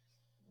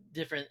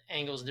different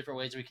angles and different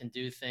ways we can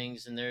do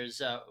things. And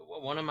there's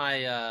one of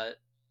my,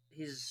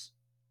 he's,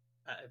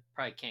 I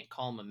probably can't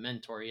call him a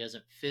mentor. He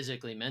hasn't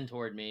physically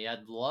mentored me.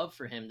 I'd love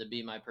for him to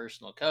be my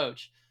personal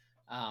coach.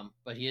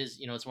 But he is,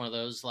 it's one of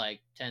those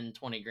like 10,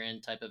 20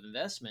 grand type of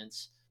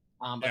investments.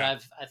 But yeah,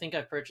 I think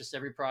I've purchased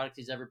every product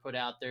he's ever put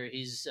out there.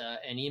 He's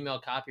an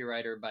email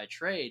copywriter by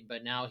trade,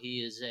 but now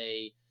he is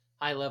a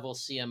high level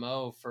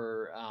CMO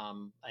for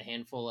a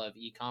handful of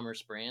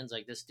e-commerce brands.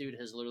 Like this dude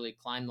has literally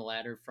climbed the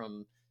ladder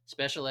from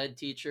special ed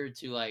teacher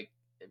to like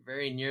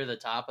very near the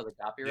top of the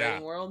yeah,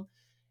 copywriting world.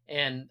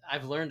 And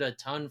I've learned a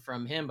ton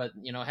from him, but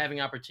having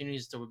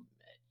opportunities to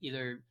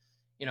either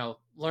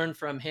learn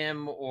from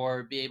him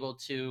or be able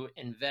to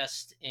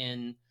invest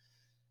in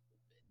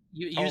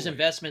you use Totally.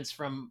 investments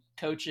from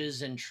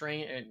coaches and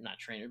not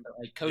trainer, but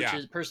like Yeah.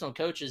 coaches, personal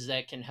coaches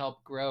that can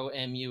help grow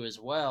MU as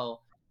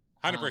well.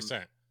 Um,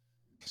 100%.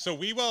 So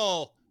we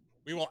will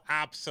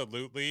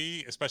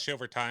absolutely, especially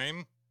over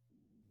time,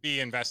 be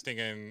investing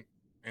in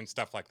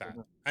stuff like that.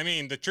 mhm, I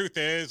mean, the truth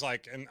is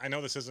like, and I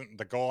know this isn't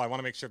the goal. I want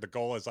to make sure the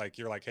goal is like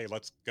you're like, hey,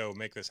 let's go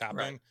make this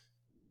right. happen.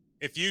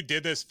 If you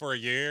did this for a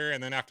year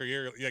and then after a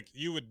year, like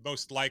you would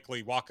most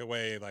likely walk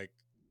away like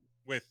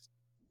with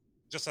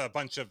just a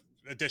bunch of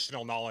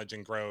additional knowledge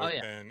and Oh growth,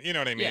 yeah, and you know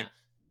what I mean. yeah.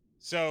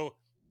 So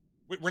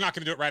we're not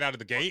going to do it right out of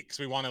the gate because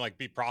we want to like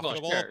be Well,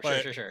 profitable. sure, sure, But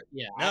sure, sure.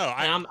 Yeah, no,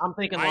 and I'm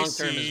thinking I long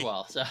term as see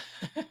well. So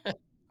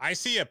I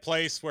see a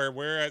place where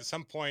we're at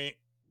some point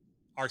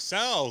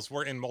ourselves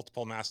we're in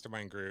multiple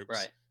mastermind groups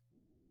right,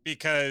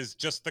 because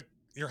just the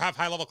you have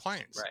high level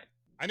clients. right,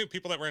 I knew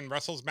people that were in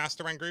Russell's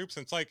mastermind groups,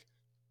 and it's like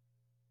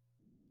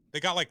they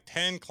got like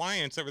 10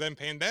 clients that were then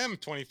paying them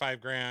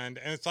 25 grand.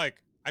 And it's like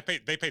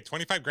they paid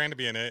 25 grand to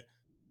be in it,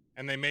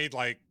 and they made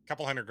like a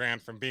couple hundred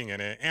grand from being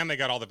in it, and they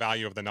got all the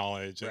value of the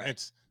knowledge. And right.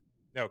 it's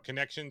no,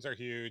 connections are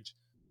huge.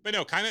 But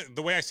no, kind of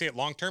the way I see it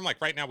long term,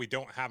 like right now we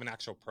don't have an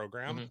actual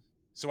program. hmm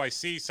So I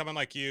see someone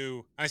like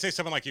you, and I say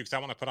someone like you because I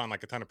want to put on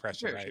like a ton of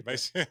pressure, Sure, sure, right?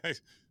 But sure.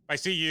 I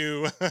see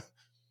you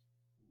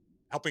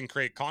helping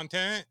create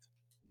content,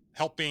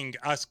 helping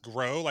us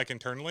grow like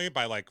internally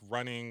by like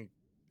running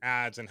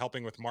ads and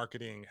helping with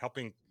marketing,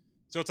 helping.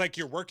 So it's like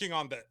you're working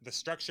on the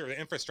structure, the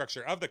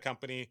infrastructure of the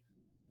company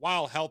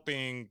while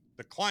helping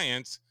the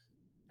clients.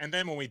 And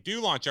then when we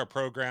do launch our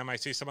program, I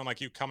see someone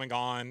like you coming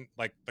on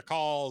like the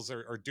calls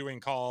or doing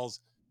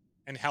calls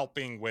and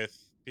helping with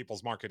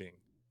people's marketing,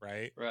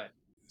 right? Right,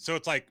 So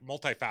it's like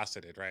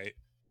multifaceted, right?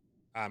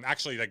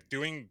 Actually like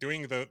doing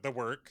the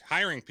work,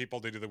 hiring people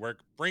to do the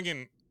work,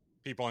 bringing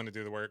people in to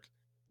do the work,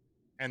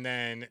 and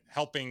then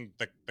helping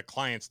the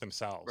clients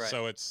themselves. right,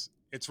 So it's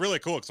really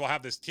cool because we'll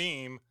have this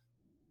team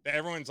that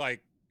everyone's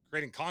like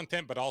creating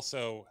content, but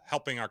also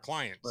helping our right.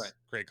 clients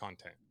create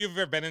content. You've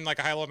ever been in like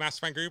a high level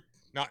mastermind group?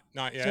 Not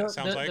yet. So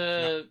Sounds like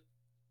not.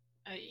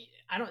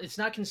 I don't. It's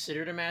not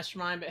considered a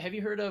mastermind, but have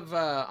you heard of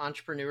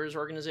Entrepreneurs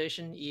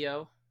Organization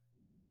 (EO)?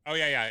 Oh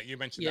yeah. You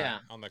mentioned that Yeah.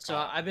 on the So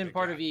call. I've I been think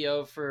part yeah. of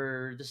EO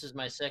for this is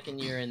my second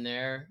year in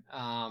there,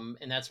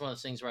 and that's one of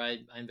those things where I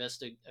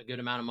invest a good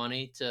amount of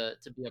money to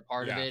be a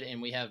part of Yeah. it,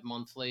 and we have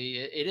monthly.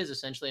 It is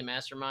essentially a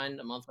mastermind,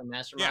 a monthly Yeah.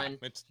 mastermind,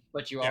 It's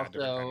but you yeah,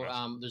 different kind of also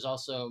master. there's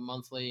also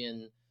monthly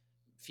and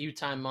few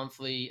time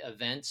monthly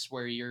events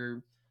where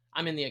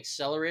I'm in the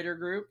accelerator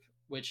group,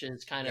 which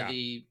is kind of Yeah.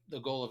 the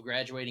goal of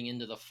graduating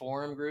into the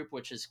forum group,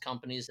 which is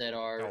companies that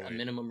are a Totally.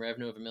 minimum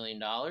revenue of $1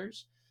 million,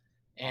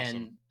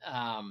 Awesome. and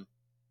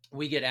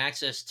we get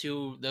access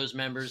to those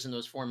members and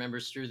those four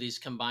members through these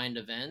combined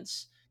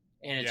events.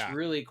 And it's Yeah.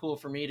 really cool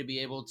for me to be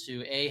able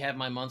to have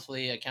my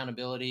monthly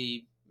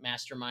accountability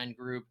mastermind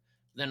group,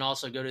 then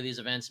also go to these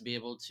events and be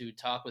able to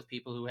talk with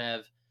people who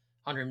have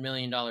 $100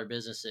 million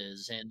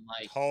businesses, and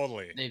like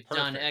Totally. they've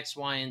done Perfect. X,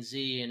 Y, and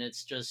Z, and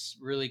it's just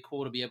really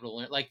cool to be able to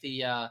learn. Like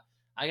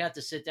I got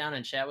to sit down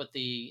and chat with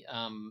the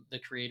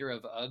creator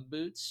of UGG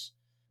boots.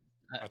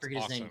 I That's forget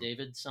his name, awesome.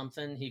 David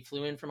something. He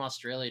flew in from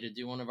Australia to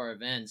do one of our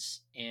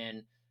events,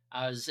 and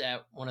I was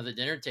at one of the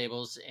dinner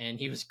tables, and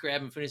he was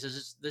grabbing food. He says,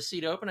 "Is this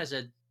seat open?" I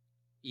said,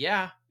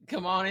 "Yeah,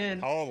 come on in."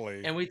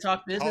 Totally. And we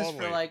talked business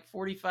for Totally. like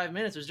 45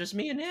 minutes. It was just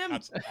me and him.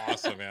 That's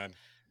awesome, man.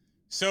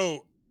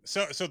 So,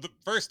 so the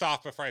first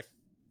off, before I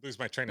lose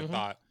my train of hmm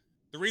thought,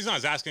 the reason I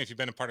was asking if you've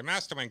been a part of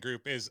mastermind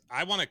group is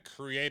I want to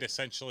create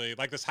essentially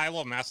like this high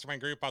level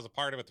mastermind group. I was a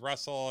part of with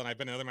Russell, and I've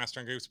been in other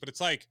mastermind groups, but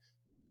it's like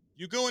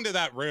you go into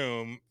that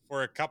room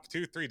for a couple,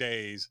 2, 3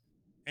 days,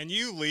 and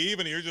you leave,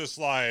 and you're just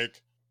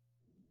like,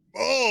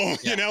 oh,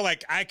 Yeah,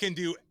 like I can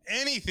do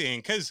anything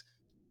because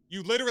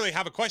you literally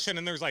have a question,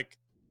 and there's like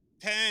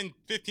 10,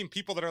 15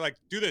 people that are like,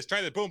 do this,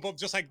 try this, boom, boom,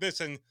 just like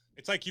this. And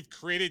it's like you've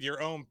created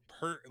your own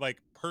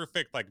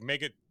perfect, like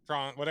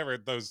Megatron, whatever,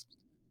 those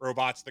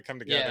robots that come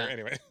together. yeah,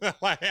 Anyway,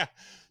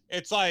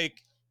 it's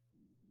like,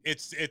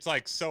 it's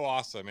like so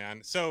awesome,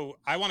 man. So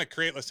I want to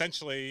create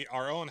essentially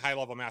our own high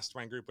level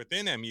mastermind group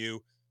within MU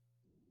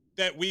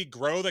that we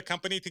grow the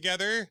company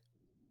together,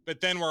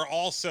 but then we're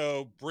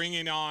also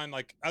bringing on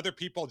like other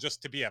people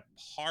just to be a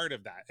part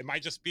of that. It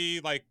might just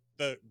be like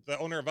the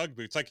owner of UGG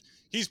boots. Like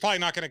he's probably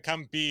not going to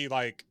come be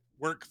like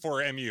work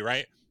for MU,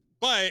 right?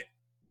 But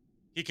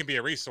he can be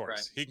a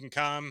right, resource. He can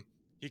come,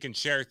 he can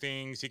share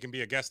things, he can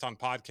be a guest on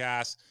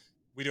podcasts.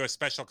 We do a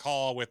special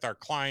call with our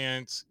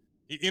clients.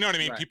 You know what I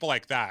mean? right, People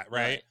like that,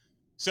 right? right.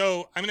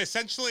 So, I mean,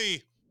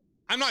 essentially,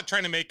 I'm not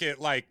trying to make it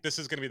like this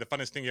is going to be the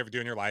funnest thing you ever do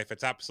in your life.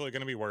 It's absolutely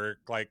going to be work.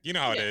 Like, you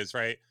know how it Yeah, is,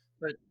 right?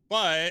 but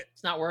But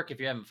it's not work if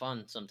you're having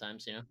fun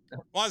sometimes.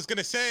 well, I was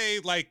gonna say,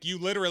 like, you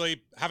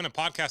literally having a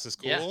podcast is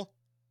Yeah. cool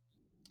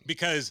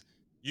because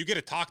you get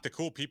to talk to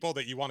cool people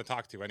that you want to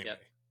talk to anyway,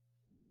 Yep.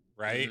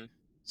 right? hmm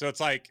So it's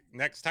like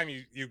next time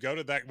you go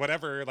to that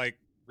whatever, like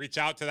reach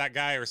out to that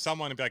guy or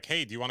someone and be like,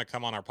 hey, do you want to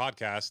come on our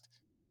podcast,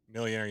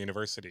 Millionaire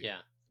University?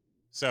 Yeah.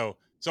 So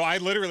I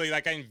literally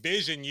like I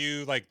envision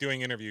you like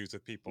doing interviews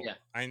with Yeah. people.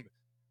 I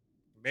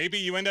maybe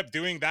you end up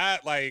doing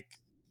that like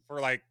for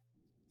like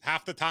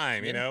half the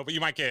time, you Yeah. know, but you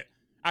might get,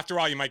 after a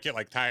while, you might get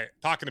like tired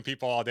talking to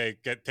people all day,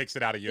 takes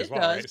it out of you as It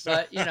well, does, right? So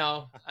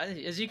but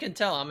as you can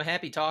tell, I'm a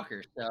happy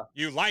talker. So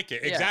you like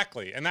it. yeah,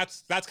 Exactly. And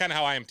that's kind of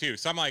how I am too.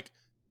 So I'm like,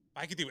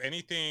 I could do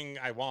anything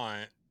I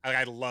want.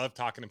 I love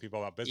talking to people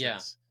about yeah,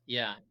 business.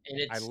 yeah,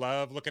 and I it's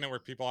love looking at where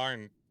people are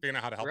and figuring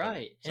out how to help them.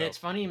 right, and So it's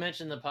funny you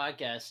mentioned the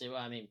podcast.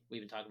 I mean,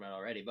 we've been talking about it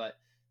already, but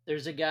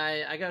there's a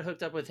guy I got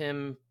hooked up with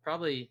him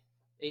probably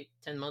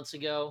 8-10 months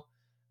ago.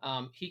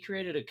 He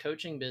created a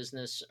coaching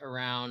business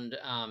around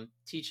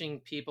teaching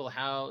people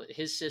how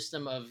his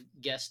system of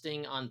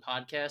guesting on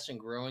podcasts and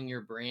growing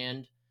your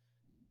brand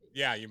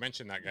yeah, you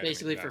mentioned that guy to me.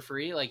 basically Yeah, for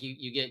free. Like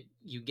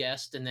you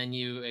guest and then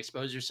you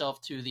expose yourself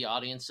to the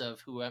audience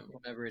of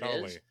whoever it is.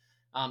 totally.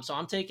 So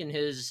I'm taking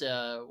his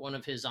one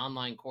of his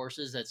online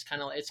courses. That's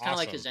kind of like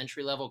his Awesome.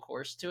 entry level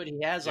course to it. He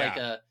has like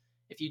Yeah.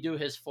 if you do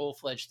his full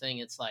fledged thing,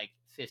 it's like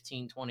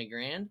 15-20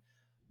 grand.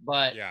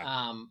 But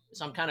Yeah.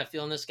 so I'm kind of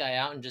feeling this guy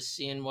out and just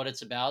seeing what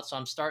it's about. So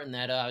I'm starting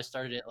that. I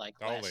started it like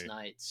last Totally.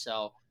 night.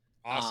 So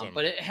Awesome.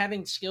 but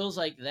having skills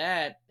like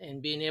that and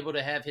being able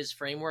to have his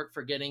framework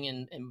for getting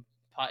in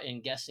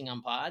guesting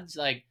on pods,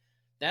 like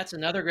that's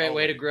another great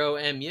way to Totally. grow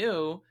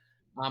MU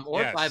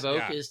or Five Yes.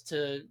 Oak Yeah. is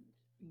to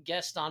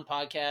guest on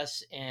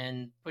podcasts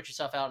and put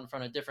yourself out in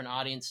front of different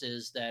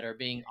audiences that are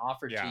being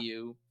offered to Yeah.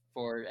 you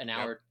for an Yep.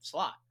 hour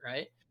slot,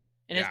 right?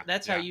 And Yeah.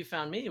 that's how Yeah. you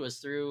found me was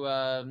through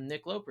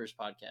Nick Loper's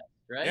podcast,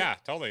 right? Yeah.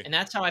 Totally. And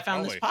that's how I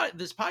found Totally.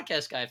 this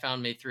podcast guy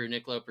found me through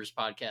Nick Loper's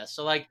podcast.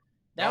 So like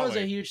that was a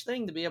Totally. huge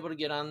thing to be able to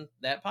get on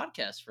that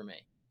podcast for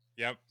me.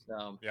 Yep.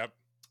 So, Yep.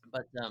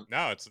 but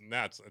No, it's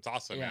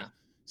awesome, man. yeah,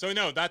 So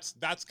no, that's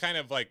kind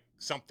of like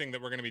something that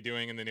we're going to be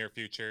doing in the near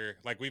future.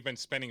 Like we've been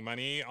spending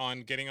money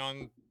on getting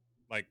on,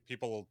 like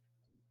people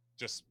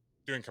just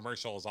doing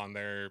commercials on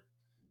their,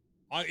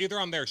 on either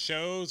on their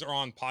shows or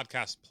on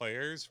podcast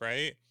players,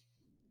 right?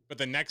 But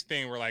the next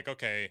thing we're like,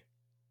 okay,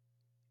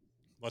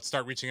 let's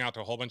start reaching out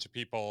to a whole bunch of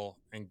people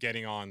and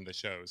getting on the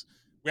shows.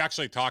 We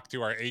actually talked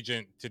to our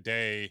agent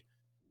today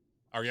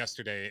or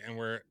yesterday,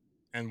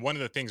 and one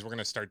of the things we're going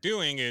to start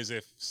doing is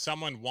if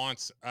someone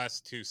wants us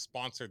to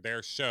sponsor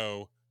their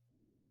show,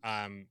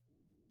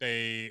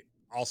 they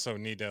also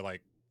need to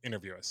like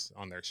interview us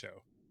on their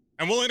show,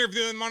 and we'll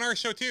interview them on our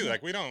show too. yeah,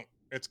 Like we don't.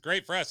 It's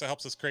great for us. It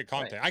helps us create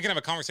right, content. I can have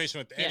a conversation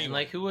with yeah, and anyone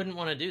like who wouldn't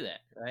want to do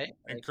that, right?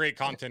 and Like, create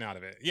yeah, content out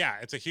of it. Yeah,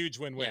 it's a huge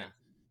win-win. yeah,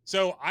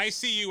 So I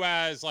see you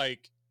as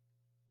like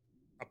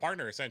a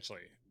partner,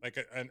 essentially, like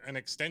an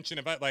extension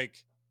of it.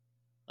 Like,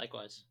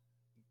 likewise,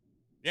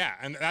 yeah,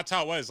 and that's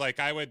how it was. Like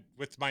I would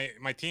with my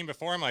team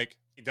before. I'm like,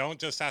 don't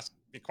just ask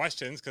me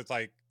questions because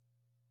like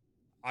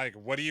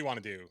what do you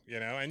want to do? You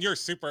know, and you're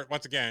super.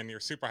 Once again, you're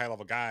a super high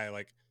level guy.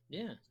 Like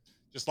yeah,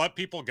 just let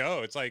people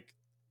go. It's like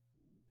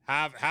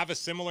have a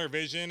similar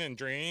vision and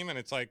dream, and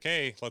it's like,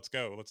 hey, let's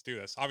go, let's do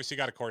this. Obviously, you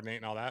got to coordinate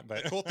and all that.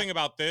 But the cool thing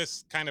about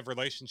this kind of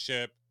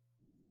relationship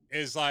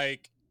is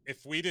like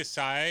if we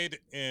decide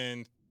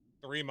in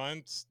 3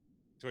 months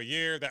to a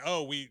year that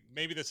we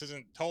maybe this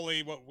isn't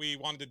totally what we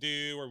wanted to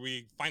do, or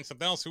we find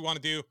something else we want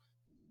to do,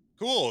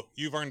 cool,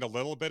 you've earned a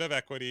little bit of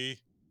equity,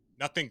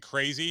 nothing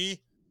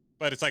crazy,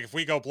 but it's like if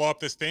we go blow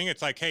up this thing,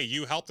 it's like, hey,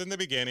 you helped in the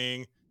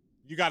beginning,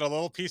 you got a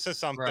little piece of right,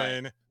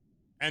 something,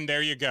 and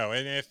there you go.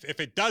 And if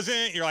it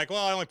doesn't, you're like,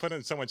 well, I only put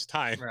in so much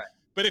time. right,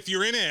 But if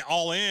you're in it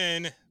all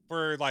in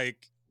for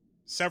like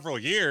several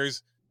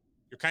years,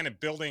 you're kind of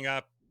building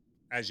up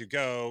as you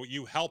go.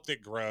 You helped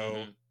it grow.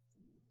 mm-hmm,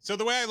 So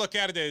the way I look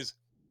at it is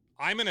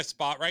I'm in a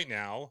spot right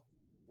now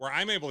where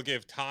I'm able to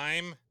give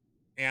time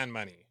and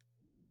money,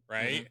 mm-hmm,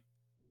 right?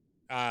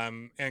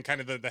 And kind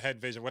of the head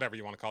vision, whatever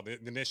you want to call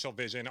it, the initial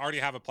vision, already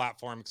have a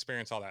platform,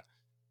 experience, all that.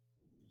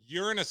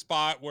 You're in a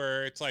spot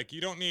where it's like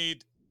you don't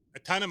need a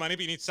ton of money,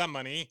 but you need some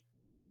money,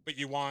 but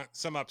you want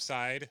some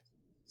upside.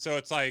 So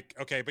it's like,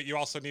 okay, but you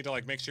also need to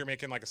like make sure you're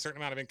making like a certain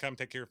amount of income,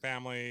 take care of your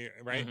family,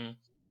 right? mm-hmm,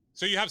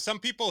 So you have some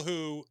people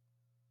who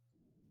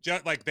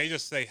just like they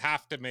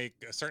have to make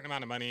a certain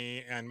amount of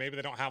money, and maybe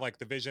they don't have like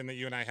the vision that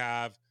you and I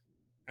have,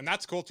 and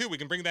that's cool too. We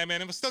can bring them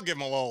in and we'll still give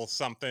them a little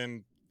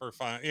something for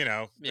fun, you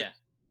know, yeah,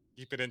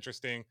 keep it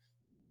interesting.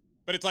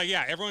 But it's like,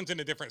 yeah, everyone's in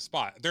a different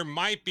spot. There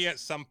might be at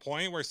some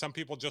point where some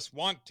people just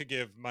want to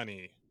give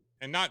money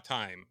and not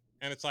time,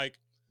 and it's like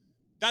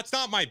that's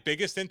not my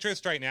biggest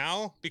interest right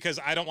now because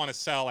I don't want to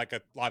sell like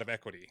a lot of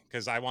equity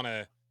because I want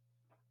to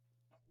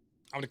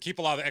keep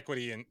a lot of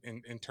equity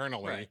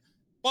internally. right,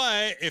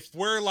 But if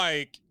we're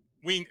like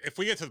if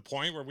we get to the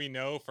point where we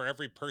know for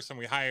every person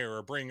we hire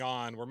or bring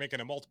on, we're making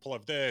a multiple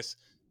of this,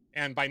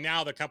 and by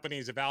now the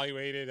company's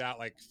evaluated at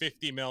like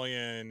 50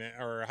 million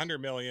or 100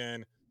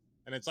 million,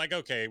 and it's like,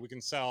 okay, we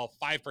can sell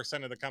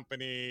 5% of the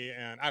company,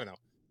 and I don't know.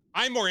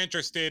 I'm more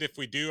interested if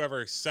we do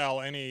ever sell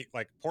any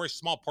like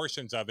small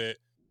portions of it.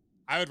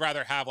 I would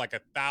rather have like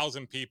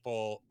 1,000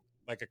 people,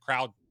 like a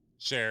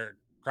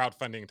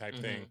crowdfunding type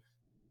mm-hmm, thing.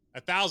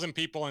 1,000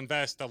 people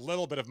invest a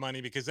little bit of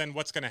money, because then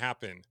what's going to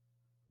happen?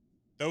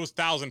 Those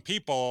 1,000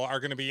 people are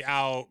going to be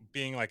out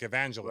being like right,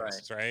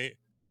 evangelists, right?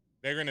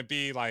 They're going to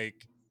be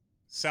like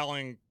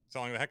selling the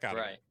heck out of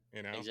it, right,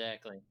 you know?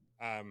 exactly.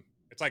 Um,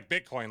 it's like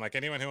Bitcoin. Like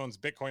anyone who owns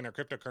Bitcoin or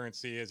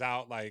cryptocurrency is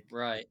out like,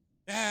 Right.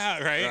 yeah,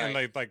 right. And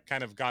Right. they like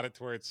kind of got it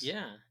to where it's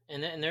Yeah,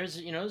 and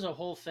there's there's a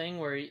whole thing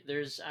where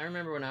there's I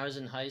remember when I was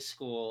in high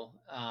school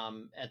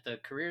at the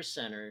career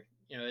center.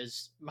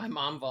 Is my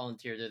mom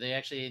volunteered there.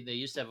 They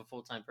used to have a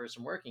full time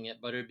person working it,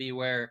 but it would be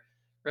where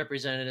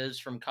representatives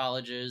from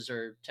colleges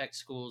or tech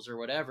schools or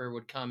whatever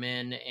would come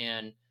in,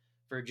 and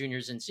for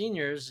juniors and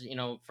seniors,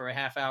 for a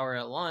half hour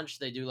at lunch,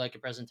 they do like a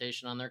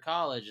presentation on their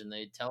college and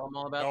they tell them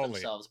all about totally.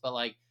 themselves. But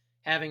like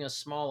having a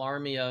small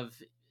army of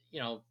you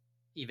know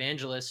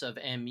evangelists of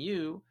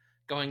MU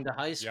going to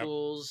high Yep.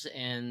 schools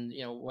and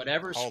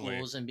whatever Totally.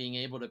 schools and being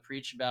able to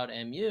preach about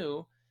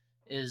MU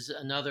is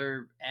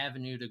another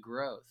avenue to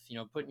growth.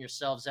 Putting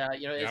yourselves out.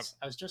 Yep. It's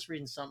I was just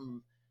reading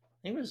something. I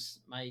think it was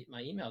my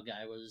email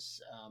guy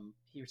was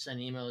he sent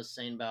an email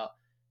saying about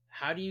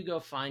how do you go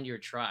find your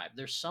tribe?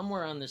 They're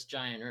somewhere on this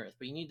giant earth,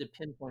 but you need to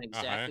pinpoint Uh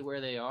huh. exactly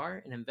where they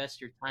are and invest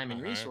your time Uh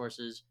and huh.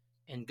 resources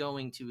in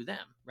going to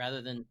them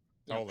rather than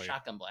Totally.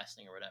 shotgun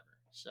blasting or whatever.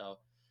 So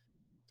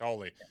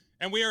Totally.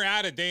 And we are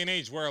at a day and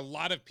age where a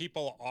lot of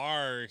people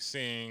are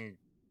seeing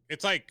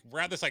it's like we're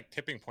at this like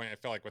tipping point, I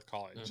feel like, with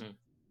college. mhm,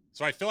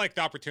 So I feel like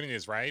the opportunity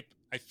is ripe.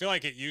 I feel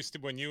like it used to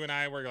when you and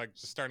I were like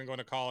just starting going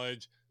to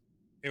college,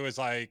 it was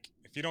like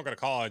if you don't go to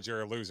college,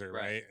 you're a loser,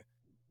 right. right?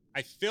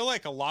 I feel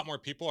like a lot more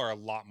people are a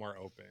lot more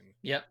open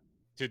Yep.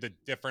 to the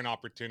different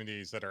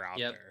opportunities that are out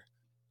Yep. there.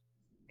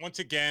 Once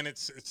again, it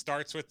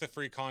starts with the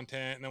free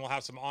content, and then we'll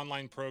have some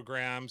online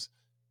programs.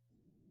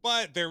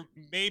 But there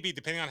may be,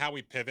 depending on how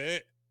we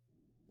pivot,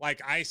 like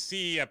I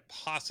see a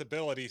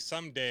possibility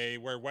someday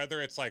where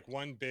whether it's like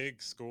one big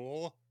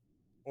school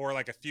or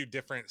like a few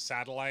different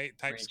satellite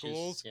type Branches.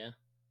 schools Yeah.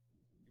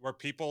 where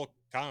people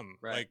come,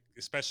 Right. like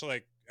especially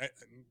like at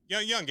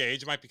young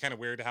age, it might be kind of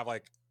weird to have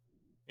like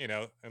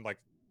and like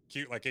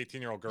cute like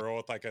 18-year-old girl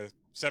with like a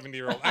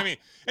 70-year-old. I mean,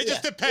 it Yeah.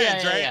 just Yeah.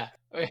 depends, Yeah.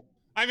 right? Yeah.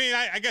 I mean,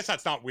 I guess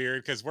that's not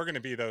weird because we're gonna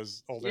be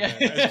those older men.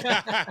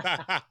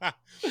 Yeah.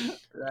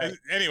 Right.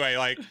 Anyway,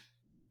 like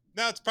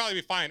no, it's probably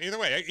be fine either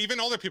way. Even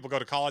older people go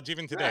to college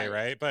even today,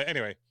 Right. right? But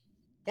anyway,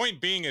 point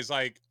being is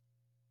like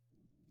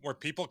where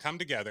people come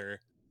together,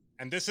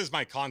 and this is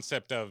my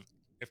concept of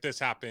if this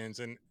happens,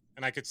 and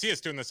I could see us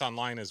doing this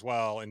online as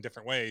well in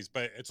different ways,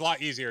 but it's a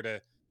lot easier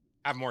to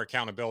have more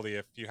accountability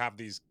if you have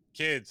these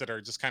kids that are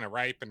just kind of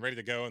ripe and ready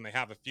to go and they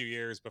have a few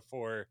years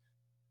before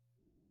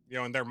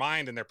in their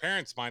mind and their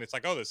parents' mind, it's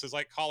like, oh, this is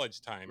like college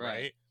time, Right.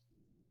 right?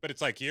 But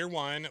it's like year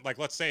one, like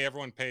let's say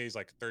everyone pays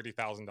like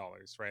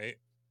 $30,000, right?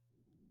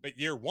 But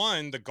year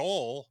one, the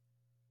goal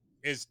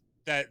is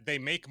that they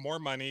make more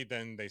money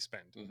than they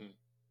spend, Hmm.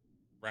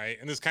 right?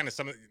 And this kind of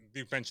some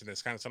you've mentioned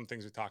this kind of some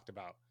things we talked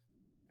about.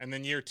 And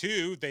then year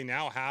two, they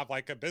now have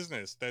like a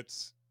business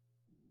that's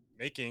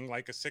making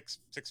like a six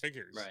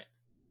figures, Right.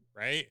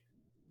 right?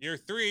 Year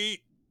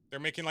three, they're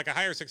making like a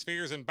higher six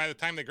figures, and by the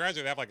time they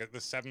graduate, they have like the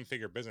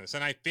 7-figure business.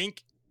 And I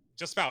think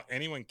just about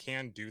anyone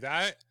can do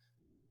that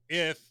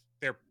if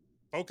they're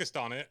focused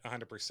on it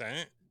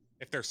 100%.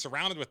 If they're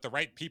surrounded with the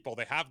right people,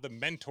 they have the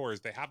mentors,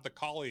 they have the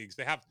colleagues,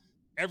 they have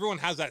everyone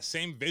has that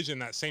same vision,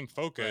 that same Right.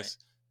 focus.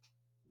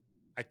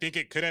 I think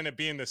it could end up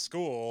being the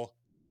school.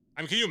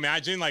 I mean, can you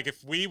imagine like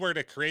if we were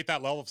to create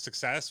that level of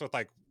success with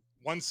like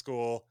one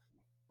school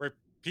where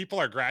people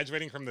are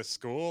graduating from the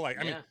school? Like,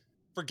 I mean, Yeah.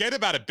 forget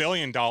about $1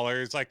 billion.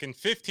 Like in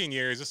 15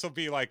 years, this will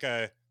be like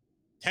a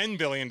 $10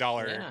 billion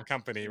Yeah.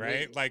 company, And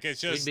right? Like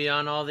it's we'd just be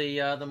on all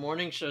the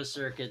morning show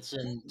circuits,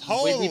 and we'd be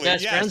totally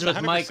best yes, friends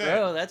with Mike 100%.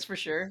 Rowe. That's for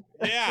sure.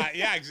 Yeah,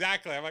 yeah,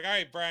 exactly. I'm like, all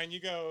right, Brian, you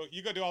go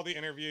do all the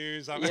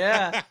interviews. I'm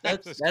Yeah.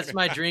 just That's kidding.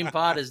 my dream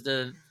pod is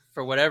to,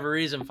 for whatever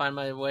reason, find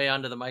my way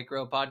onto the Mike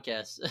Rowe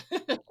podcast.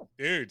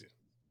 Dude,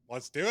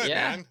 let's do it,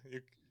 Yeah. man.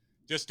 You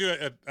just do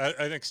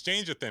an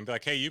exchange with them. Be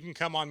like, hey, you can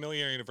come on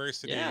Millionaire Yeah.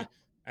 University,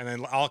 and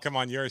then I'll come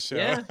on your show.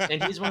 Yeah,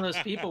 and he's one of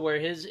those people where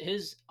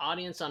his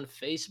audience on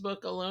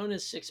Facebook alone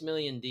is 6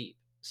 million deep.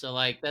 So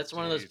like that's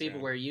one of those Jeez, people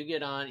man. where you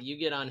get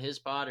on his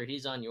pod or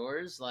he's on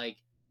yours, like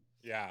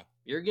Yeah,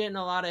 you're getting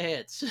a lot of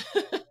hits.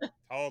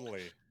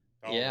 totally,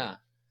 totally. Yeah.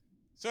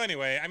 So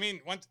anyway, I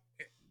mean, once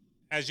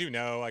as you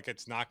know, like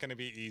it's not going to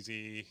be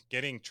easy.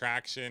 Getting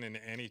traction in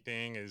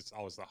anything is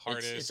always the It's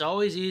hardest.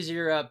 always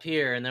easier up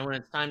here, and then when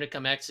it's time to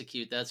come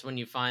execute, that's when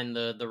you find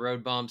the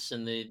road bumps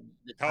and the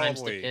times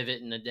to Totally.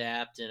 pivot and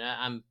adapt. And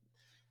I'm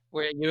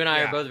where you and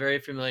I are Yeah. both very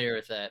familiar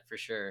with that for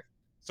sure.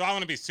 So I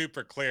want to be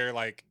super clear,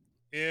 like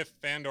if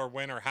and or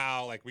when or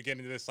how, like we get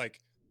into this,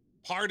 like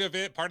part of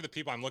it, part of the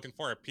people I'm looking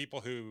for are people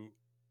who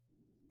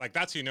like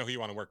that's who you know who you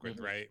want to work with,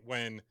 Hmm. right?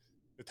 When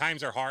the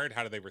times are hard,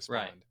 how do they Right.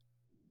 respond?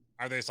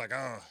 Are they just like,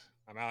 oh,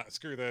 I'm out,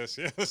 screw this,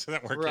 yeah, this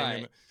isn't working?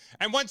 Right.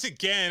 And once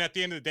again, at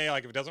the end of the day,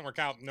 like if it doesn't work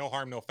out, no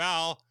harm, no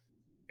foul.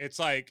 It's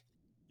like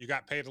you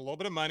got paid a little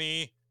bit of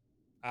money.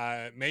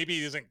 Maybe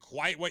it isn't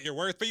quite what you're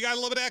worth, but you got a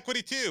little bit of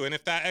equity too. And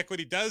if that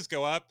equity does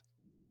go up,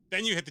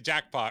 then you hit the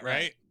jackpot, Right.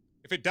 right?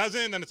 If it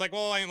doesn't, then it's like,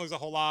 well, I didn't lose a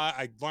whole lot.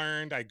 I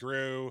learned, I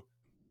grew.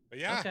 But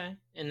yeah, Okay.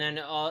 And then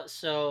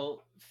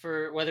so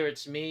for whether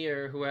it's me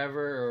or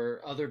whoever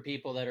or other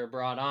people that are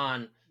brought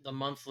on, the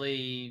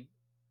monthly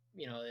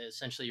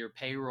essentially your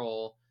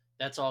payroll,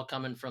 that's all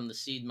coming from the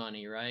seed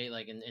money, right?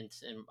 Like, and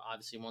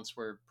obviously once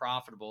we're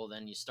profitable,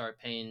 then you start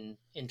paying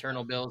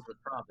internal bills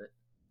with profit.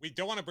 We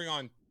don't want to bring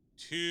on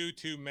too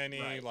many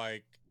Right.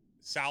 like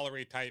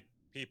salary type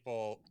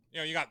people.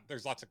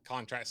 There's lots of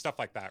contract stuff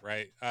like that,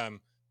 right?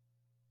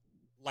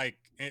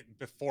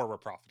 Before we're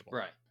profitable.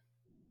 Right.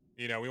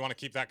 We want to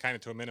keep that kind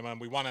of to a minimum.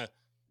 We want to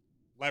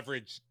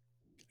leverage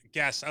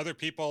guests, other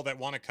people that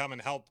want to come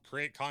and help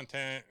create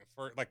content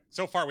for, like,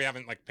 so far we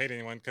haven't like paid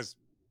anyone because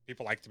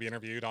people like to be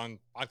interviewed on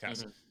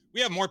podcasts.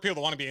 We have more people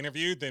that want to be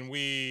interviewed than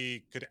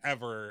we could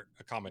ever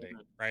accommodate,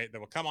 right? That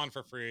will come on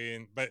for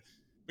free. But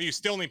you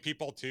still need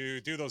people to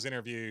do those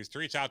interviews, to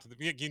reach out to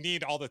you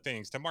need all the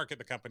things to market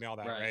the company, all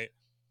that, right?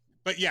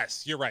 But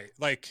yes, you're right.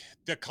 Like,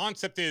 the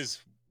concept is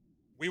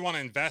we want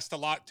to invest a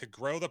lot to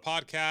grow the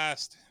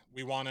podcast.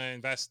 We want to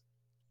invest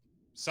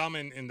some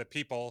in the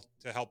people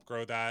to help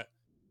grow that.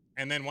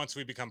 And then once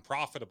we become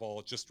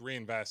profitable, just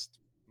reinvest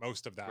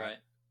most of that. Right.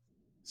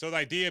 So the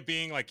idea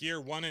being like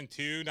year 1 and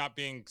 2 not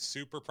being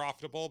super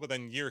profitable, but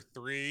then year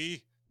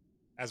 3,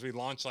 as we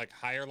launch like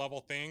higher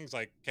level things,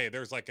 like, okay,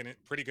 there's like a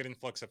pretty good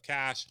influx of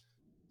cash,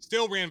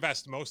 still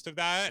reinvest most of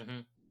that.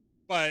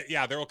 But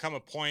yeah, there will come a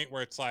point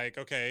where it's like,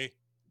 okay,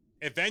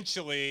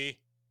 eventually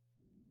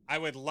I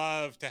would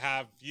love to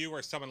have you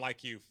or someone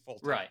like you full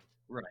time.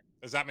 Right.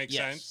 Does that make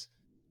sense?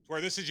 Where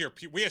this is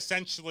we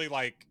essentially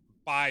like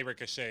buy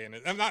Ricochet, and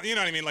I'm not, you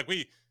know what I mean? Like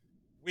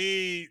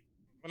we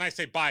when I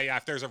say buy,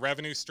 if there's a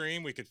revenue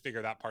stream, we could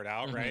figure that part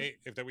out, right?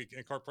 If that we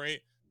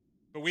incorporate,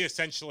 but we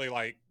essentially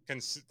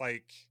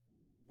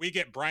we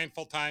get Brian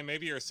full time.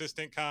 Maybe your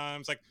assistant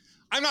comes. Like,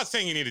 I'm not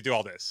saying you need to do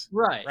all this,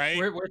 right?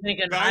 We're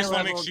thinking but high I just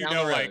want to level make sure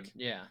down the road. like,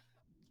 yeah.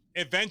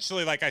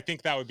 Eventually, like, I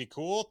think that would be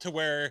cool to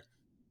where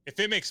if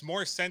it makes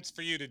more sense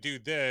for you to do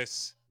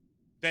this,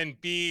 then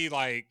be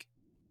like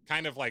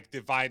kind of like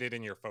divided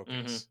in your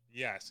focus.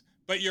 Yes.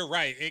 But you're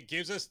right. It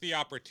gives us the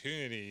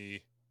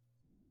opportunity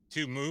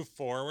to move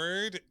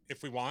forward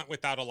if we want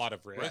without a lot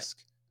of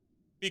risk.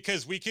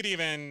 Because we could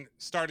even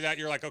start it out.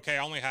 You're like, okay,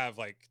 I only have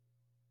like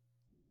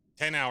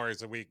 10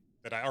 hours a week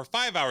or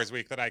 5 hours a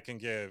week that I can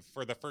give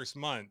for the first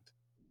month.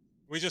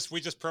 We just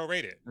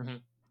prorate it.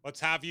 Let's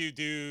have you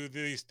do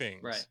these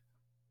things. Right.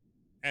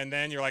 And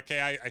then you're like,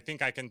 hey, I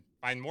think I can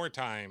find more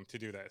time to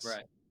do this.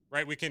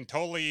 Right. We can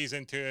totally ease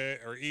into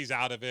it or ease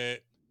out of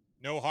it.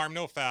 No harm,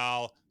 no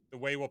foul. The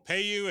way we'll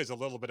pay you is a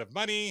little bit of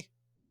money,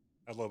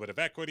 a little bit of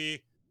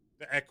equity.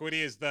 The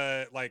equity is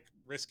the like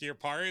riskier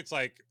part. It's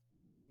like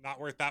not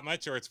worth that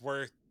much, or it's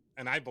worth,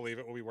 and I believe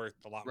it will be worth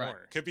a lot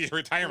more. It could be a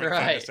retirement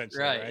fund,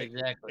 essentially, right?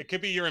 Exactly. It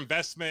could be your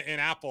investment in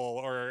Apple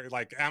or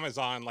like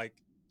Amazon like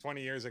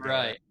 20 years ago.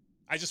 Right.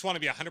 I just want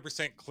to be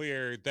 100%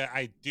 clear that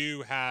I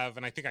do have,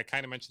 and I think I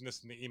kind of mentioned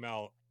this in the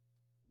email,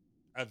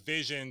 a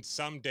vision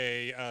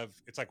someday of,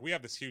 it's like we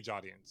have this huge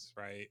audience,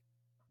 right?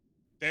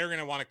 They're going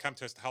to want to come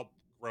to us to help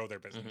grow their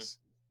business.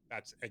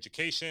 That's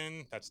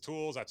education, that's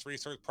tools, that's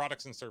research,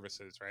 products and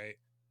services, right?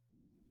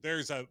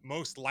 There's a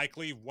most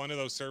likely one of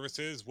those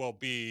services will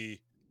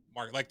be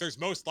like there's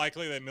most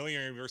likely that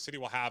Millionaire University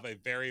will have a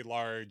very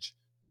large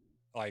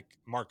like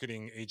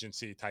marketing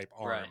agency type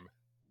arm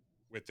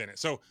within it.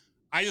 So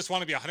I just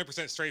want to be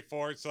 100%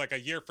 straightforward. So like a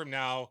year from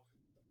now,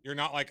 you're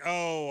not like,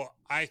 oh,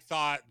 I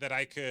thought that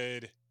I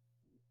could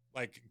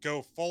like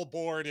go full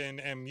board in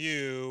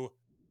MU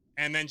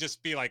and then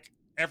just be like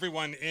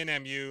everyone in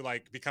MU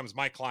like becomes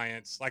my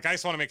clients. Like, I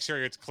just want to make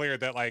sure it's clear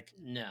that like,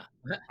 no,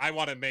 I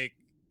want to make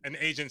an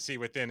agency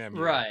within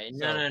MU. Right.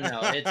 No.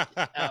 It's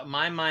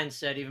my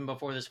mindset even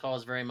before this call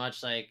is very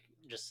much like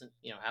just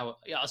how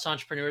us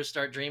entrepreneurs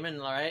start dreaming.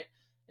 All right,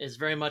 is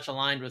very much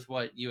aligned with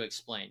what you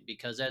explained,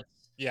 because that's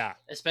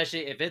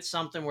especially if it's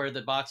something where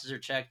the boxes are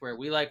checked, where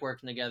we like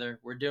working together,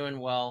 we're doing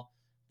well,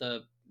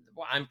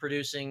 I'm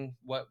producing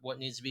what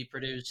needs to be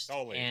produced,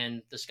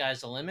 and the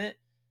sky's the limit.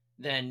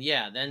 Then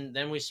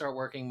then we start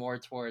working more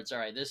towards, all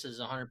right, this is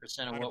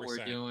 100% of what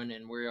we're doing,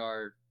 and we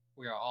are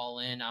all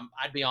in.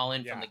 I'd be all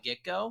in from the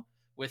get-go,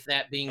 with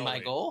that being my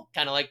goal,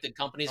 kind of like the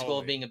company's goal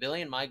of being $1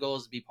 billion. My goal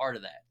is to be part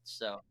of that.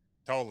 So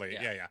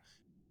yeah.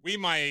 We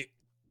might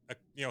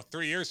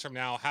 3 years from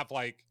now have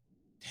like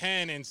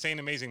 10 insane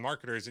amazing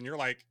marketers, and you're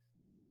like,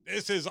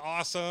 this is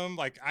awesome,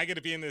 like I get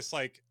to be in this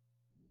like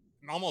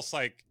almost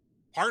like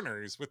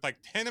partners with like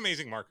 10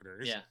 amazing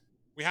marketers.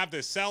 We have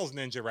this sales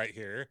ninja right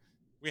here.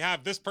 We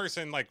have this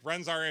person like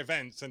runs our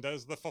events and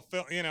does the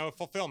fulfillment,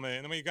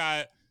 and then we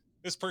got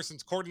this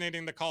person's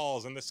coordinating the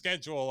calls and the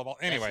schedule of all.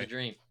 Anyway, that's the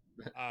dream.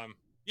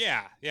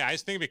 yeah. I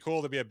just think it'd be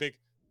cool to be a big.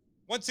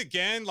 Once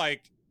again,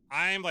 like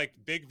I'm like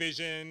big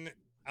vision.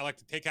 I like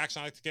to take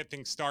action. I like to get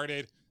things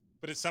started.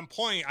 But at some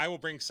point, I will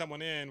bring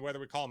someone in, whether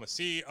we call them a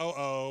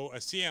COO, a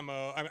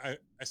CMO,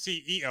 a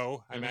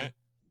CEO, I meant,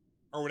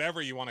 or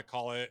whatever you want to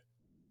call it,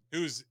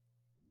 who's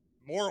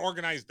more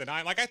organized than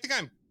I. Like, I think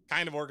I'm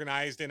kind of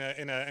organized in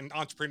an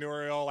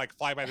entrepreneurial, like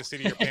fly by the seat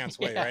of your pants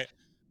way, right?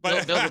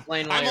 But build a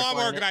plane I'm all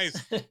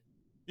organized.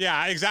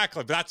 Yeah,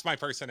 exactly. But that's my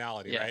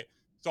personality, right?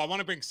 So I want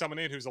to bring someone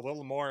in who's a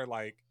little more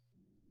like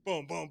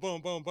boom, boom,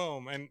 boom, boom,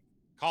 boom, and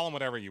call them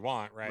whatever you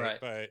want, right? Right.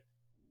 But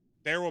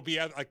there will be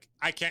other, like,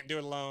 I can't do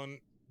it alone.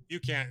 You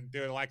can't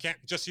do it alone. I can't,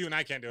 just you and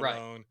I can't do it Right.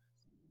 alone.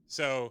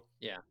 So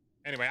Yeah.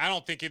 anyway, I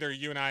don't think either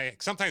you and I,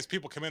 sometimes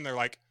people come in, they're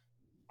like,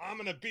 I'm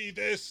going to be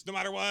this no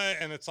matter what.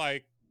 And it's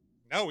like,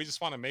 no, we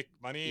just want to make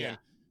money. Yeah. And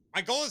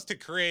my goal is to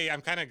create,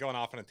 I'm kind of going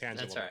off on a tangent.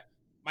 That's a little right.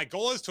 bit. My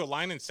goal is to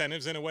align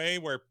incentives in a way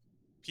where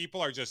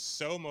people are just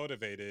so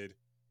motivated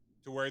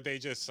to where they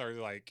just are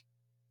like,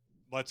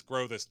 let's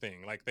grow this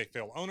thing. Like they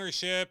feel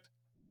ownership.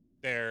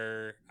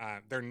 They're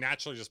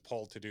naturally just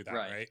pulled to do that.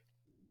 Right.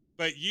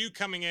 But you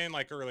coming in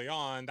like early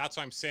on, that's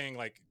why I'm saying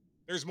like,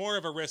 there's more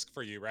of a risk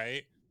for you.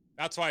 Right.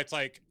 That's why it's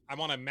like, I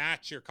want to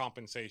match your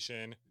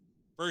compensation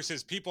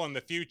versus people in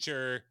the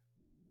future.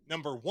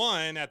 Number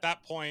one, at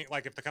that point,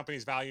 like if the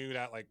company's valued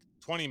at like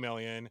 20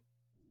 million,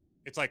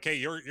 it's like, hey,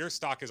 your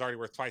stock is already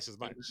worth twice as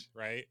much,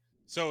 right?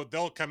 So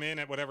they'll come in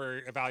at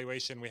whatever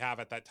evaluation we have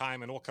at that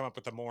time, and we'll come up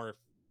with a more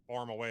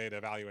formal way to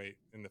evaluate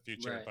in the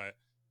future. Right. But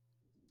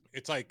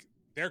it's like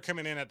they're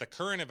coming in at the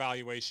current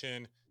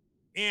evaluation,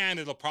 and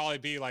it'll probably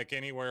be like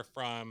anywhere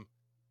from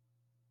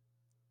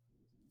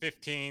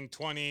 15,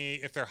 20,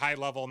 if they're high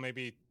level,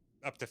 maybe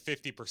up to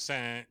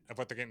 50% of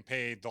what they're getting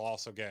paid, they'll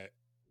also get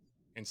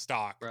in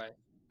stock. Right.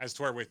 As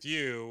to where with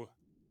you,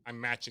 I'm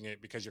matching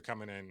it because you're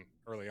coming in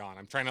early on.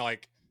 I'm trying to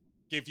like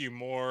give you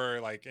more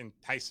like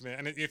enticement.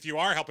 And if you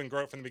are helping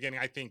grow it from the beginning,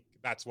 I think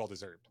that's well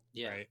deserved.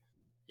 Yeah. Right.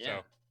 Yeah.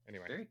 So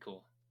anyway. Very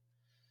cool.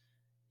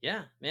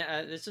 Yeah,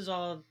 man, this is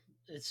all,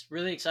 it's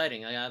really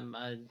exciting. I don't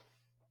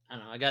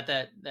know. I got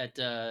that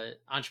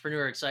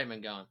entrepreneur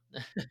excitement going.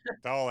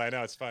 Oh, I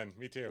know. It's fun.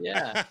 Me too.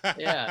 Yeah.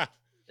 Yeah.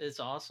 It's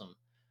awesome.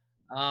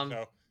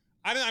 So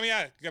I mean,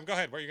 yeah, go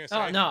ahead. What are you going to say?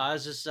 Oh, no, I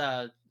was just,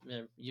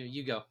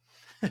 you go.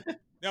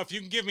 No, if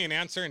you can give me an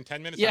answer in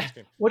 10 minutes, Yeah.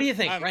 What do you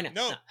think right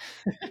now?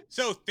 No.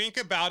 So think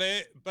about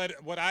it. But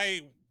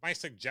my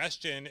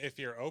suggestion, if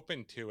you're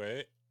open to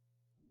it,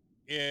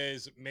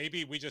 is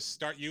maybe we just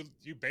start, you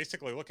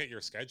basically look at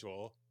your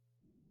schedule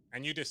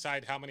and you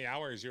decide how many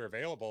hours you're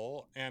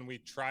available. And we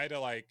try to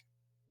like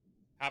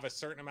have a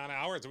certain amount of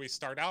hours that we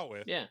start out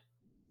with. Yeah.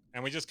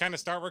 And we just kind of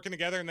start working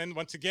together. And then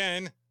once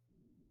again,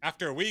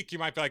 after a week, you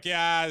might be like,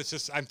 yeah, it's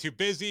just, I'm too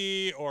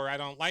busy, or I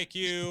don't like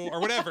you, or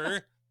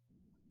whatever.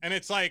 And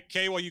it's like,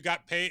 okay, well, you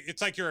got paid.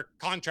 It's like you're a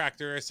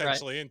contractor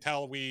essentially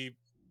until we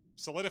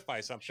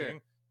solidify something.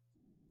 Sure.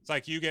 It's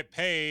like you get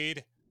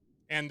paid,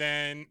 and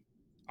then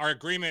our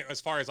agreement as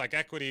far as like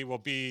equity will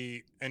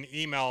be an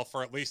email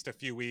for at least a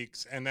few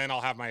weeks, and then I'll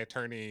have my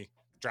attorney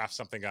draft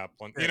something up.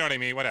 You know what I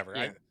mean? Whatever.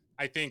 Yeah.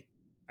 I think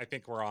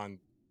we're on.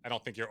 I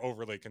don't think you're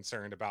overly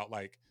concerned about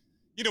like,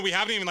 you know, we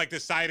haven't even like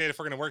decided if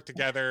we're going to work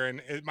together,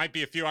 and it might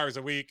be a few hours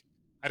a week.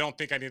 I don't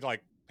think I need to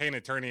like pay an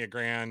attorney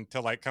 $1,000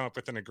 to like come up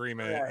with an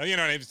agreement. Right. You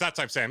know, that's what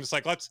I'm saying. It's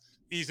like, let's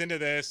ease into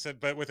this,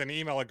 but with an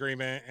email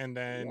agreement. And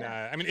then,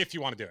 I mean, if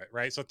you want to do it,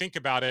 right? So think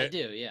about it. I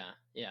do. Yeah.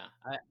 Yeah.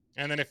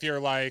 And then if you're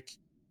like,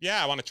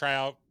 yeah, I want to try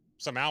out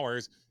some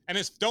hours,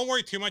 and don't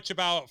worry too much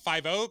about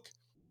Five Oak.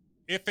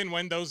 If and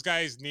when those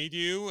guys need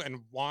you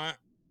and want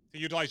to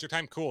utilize your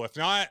time, cool. If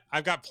not,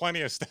 I've got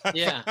plenty of stuff.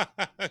 Yeah.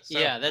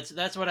 Yeah.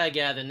 That's what I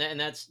gather. And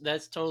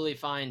that's totally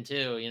fine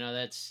too. You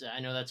know, I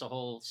know that's a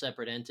whole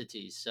separate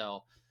entity.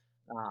 So,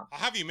 I'll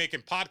have you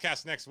making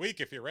podcasts next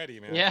week if you're ready,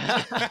 man.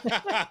 Yeah.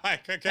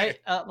 Like, okay.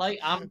 Hey, like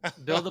I'm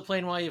build the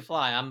plane while you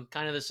fly. I'm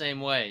kind of the same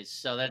way.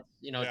 So that's,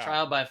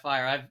 trial by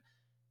fire.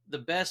 The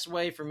best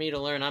way for me to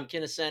learn, I'm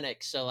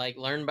kinesthetic. So like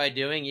learn by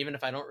doing, even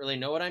if I don't really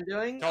know what I'm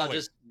doing, Totally. I'll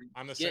just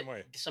I'm the get same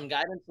way. some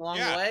guidance along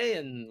the way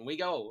and we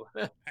go.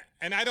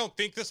 And I don't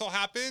think this will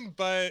happen,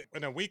 but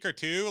in a week or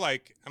two,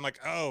 like I'm like,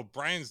 oh,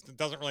 Brian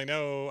doesn't really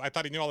know. I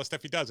thought he knew all the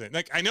stuff he doesn't.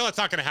 Like, I know it's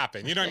not going to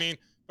happen. You know what I mean?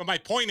 But my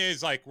point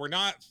is, like, we're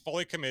not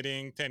fully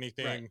committing to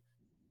anything. Right.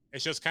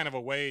 It's just kind of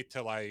a way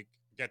to like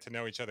get to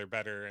know each other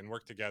better and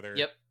work together.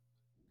 Yep.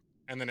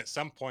 And then at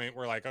some point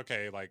we're like,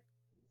 okay, like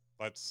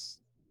let's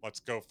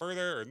go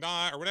further or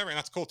not or whatever. And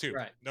that's cool too.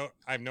 Right. No,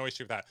 I have no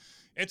issue with that.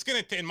 It's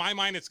going to, in my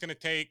mind, it's going to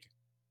take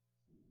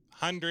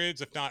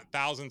hundreds, if not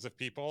thousands of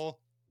people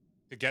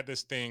to get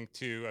this thing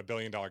to $1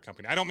 billion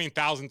company. I don't mean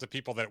thousands of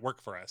people that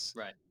work for us.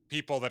 Right.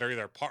 People that are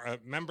either a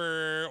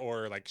member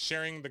or like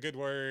sharing the good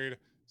word.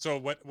 So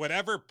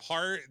whatever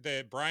part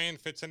that Brian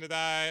fits into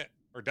that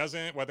or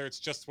doesn't, whether it's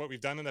just what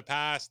we've done in the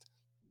past,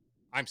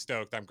 I'm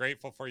stoked. I'm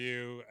grateful for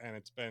you. And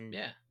it's been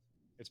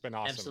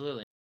awesome.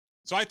 Absolutely.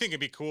 So I think it'd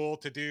be cool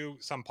to do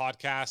some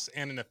podcasts,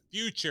 and in the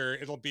future,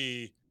 it'll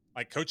be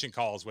like coaching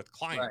calls with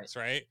clients,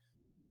 right?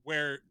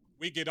 Where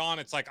we get on,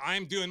 it's like,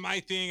 I'm doing my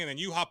thing. And then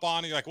you hop on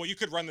and you're like, well, you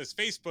could run this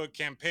Facebook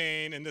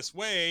campaign in this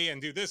way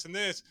and do this and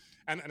this.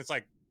 And it's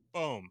like,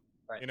 boom.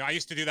 Right. You know, I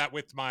used to do that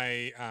with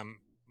my,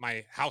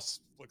 my house,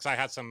 because I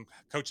had some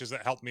coaches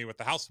that helped me with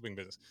the house flipping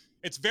business.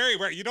 It's very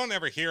rare. You don't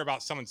ever hear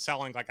about someone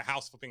selling like a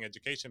house flipping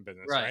education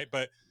business, right?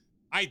 But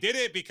I did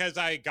it because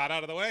I got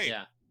out of the way.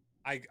 Yeah.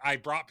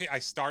 I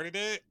started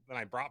it, then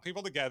I brought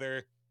people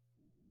together.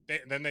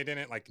 Then they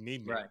didn't like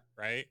need me,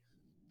 right?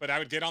 But I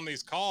would get on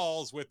these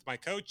calls with my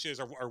coaches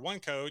or one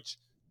coach,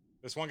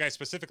 this one guy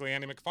specifically,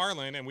 Andy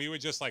McFarlane, and we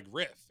would just like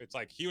riff. It's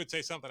like he would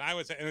say something, I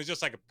would say, and it was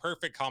just like a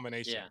perfect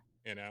combination,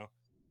 you know?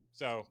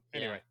 So Yeah.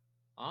 anyway,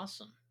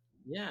 Awesome.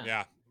 Yeah.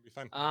 yeah, it'd be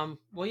fun.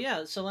 Well,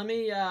 yeah. So let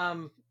me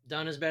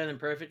done is better than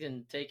perfect,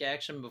 and take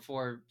action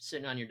before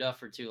sitting on your duff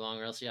for too long,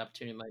 or else the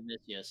opportunity might miss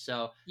you.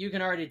 So you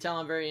can already tell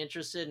I'm very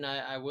interested, and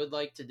I would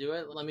like to do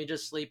it. Let me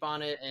just sleep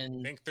on it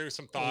Think through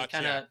some and thoughts.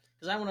 kind Yeah. of,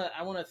 because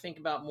I want to think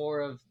about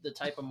more of the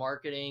type of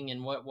marketing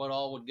and what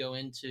all would go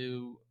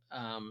into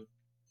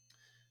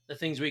the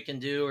things we can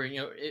do, or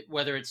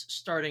whether it's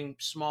starting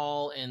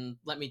small and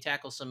let me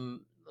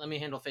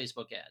handle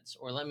Facebook ads,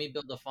 or let me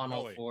build a funnel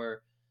Totally.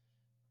 for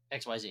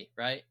XYZ,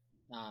 right?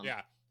 Um,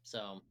 Yeah.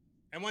 so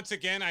And once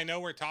again, I know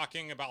we're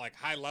talking about like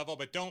high level,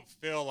 but don't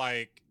feel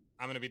like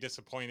I'm going to be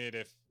disappointed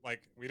if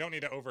like we don't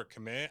need to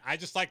overcommit. I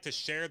just like to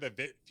share the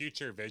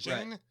future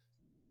vision,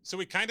 so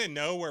we kind of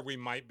know where we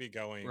might be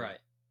going right,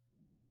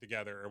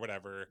 together or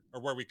whatever,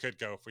 or where we could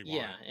go if we yeah,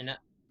 want. and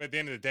But at the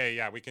end of the day,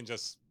 yeah, we can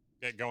just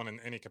get going in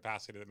any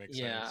capacity that makes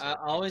yeah, sense, I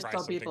or always try tell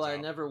some people things I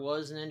out. never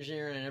was an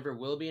engineer and I never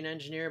will be an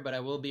engineer, but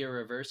I will be a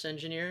reverse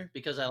engineer,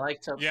 because I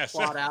like to Yes.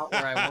 plot out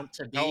where I want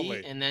to be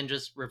Totally. and then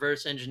just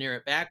reverse engineer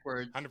it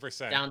backwards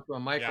 100%. down to a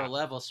micro Yeah.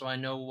 level, so I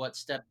know what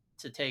step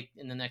to take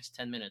in the next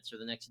 10 minutes or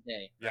the next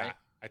day, Yeah. right?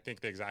 I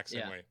think the exact same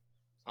Yeah. way.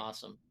 So.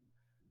 Awesome.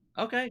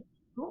 Okay,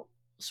 cool.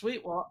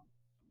 Sweet. Well,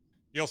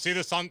 You'll see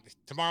this on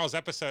tomorrow's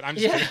episode. I'm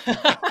just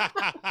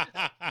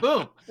yeah. kidding.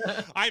 Boom.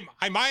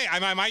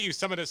 I might use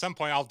some of it at some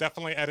point. I'll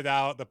definitely edit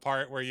out the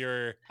part where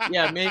you're.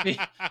 Yeah, maybe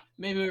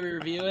we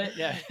review it.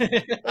 Yeah. yeah.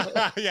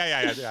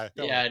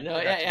 Totally. Yeah, no,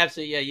 I yeah, got you.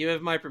 absolutely. Yeah, you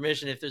have my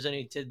permission. If there's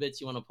any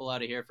tidbits you want to pull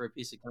out of here for a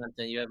piece of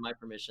content, you have my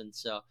permission.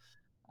 So,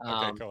 Okay,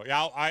 um, cool.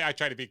 Yeah, I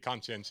try to be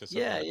conscientious of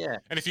yeah, that. yeah.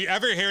 And if you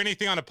ever hear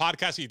anything on a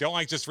podcast you don't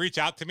like, just reach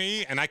out to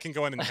me and I can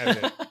go in and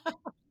edit it.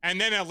 And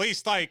then at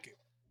least like,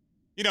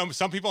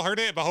 some people heard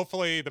it, but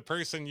hopefully the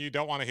person you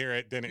don't want to hear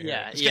it didn't hear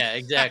Yeah, it. yeah,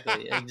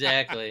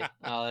 exactly.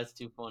 Oh, that's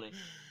too funny.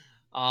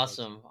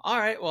 Awesome. All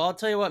right. Well, I'll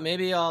tell you what.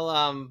 Maybe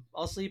I'll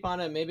sleep on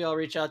it. Maybe I'll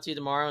reach out to you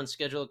tomorrow and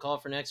schedule a call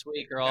for next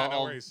week, or Yeah, I'll, no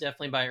I'll worries.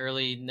 definitely by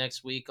early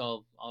next week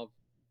I'll pop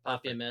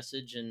you a Perfect.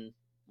 message and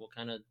we'll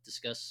kind of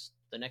discuss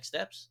the next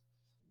steps.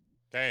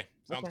 Okay,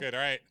 sounds Okay. good. All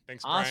right,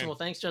 thanks, Awesome. Brian. Well,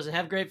 thanks, Justin.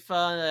 Have great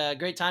fun,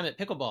 great time at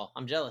pickleball.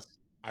 I'm jealous.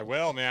 I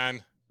will,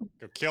 man.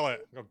 Go kill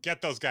it. Go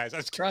get those guys.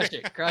 That's Crush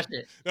it. Crush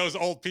it. Those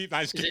old people.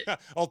 Is it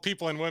Old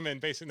people and women.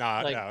 Basically,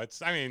 no, like, no.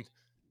 I mean,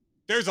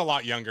 there's a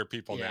lot younger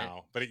people yeah,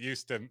 now, but it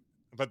used to.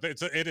 But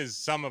it is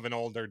some of an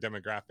older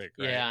demographic,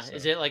 right? yeah. So,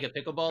 Is it like a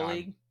pickleball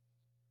league?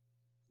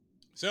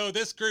 so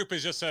this group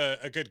is just a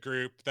good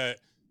group that,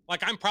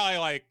 like, I'm probably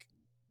like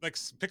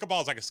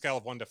pickleball is like a scale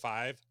of 1 to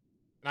 5,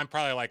 and I'm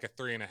probably like a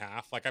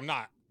 3.5. Like, I'm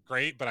not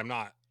great, but I'm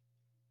not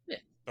Yeah,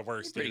 the you're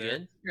worst pretty either.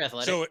 good. You're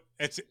athletic. So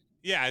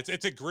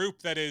it's a group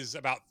that is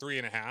about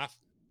 3.5.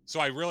 So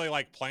I really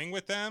like playing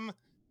with them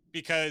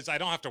because I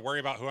don't have to worry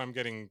about who I'm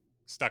getting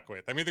stuck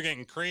with. I'm either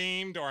getting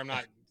creamed or I'm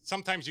not.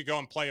 Sometimes you go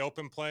and play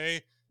open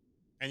play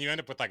and you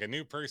end up with like a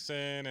new person.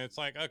 And it's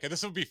like, okay,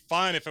 this would be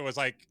fun if it was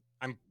like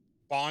I'm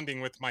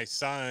bonding with my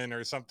son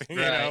or something,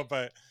 Right.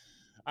 but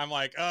I'm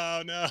like,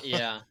 oh no.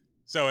 Yeah.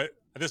 So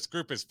this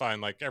group is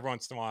fun. Like every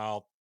once in a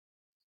while,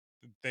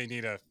 they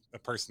need a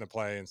person to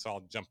play. And so I'll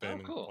jump in Oh,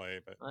 and cool. play.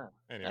 But That'll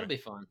anyway. be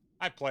fun.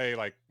 I play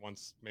like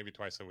once, maybe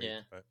twice a week. Yeah.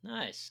 But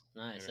Nice.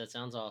 anyway. That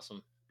sounds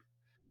awesome.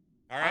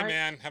 All All right, right.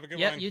 man. Have a good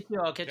Yep. one. You too.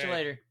 I'll catch you Okay.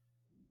 later.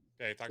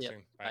 Okay. Talk Yep.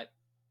 soon. Bye. Bye.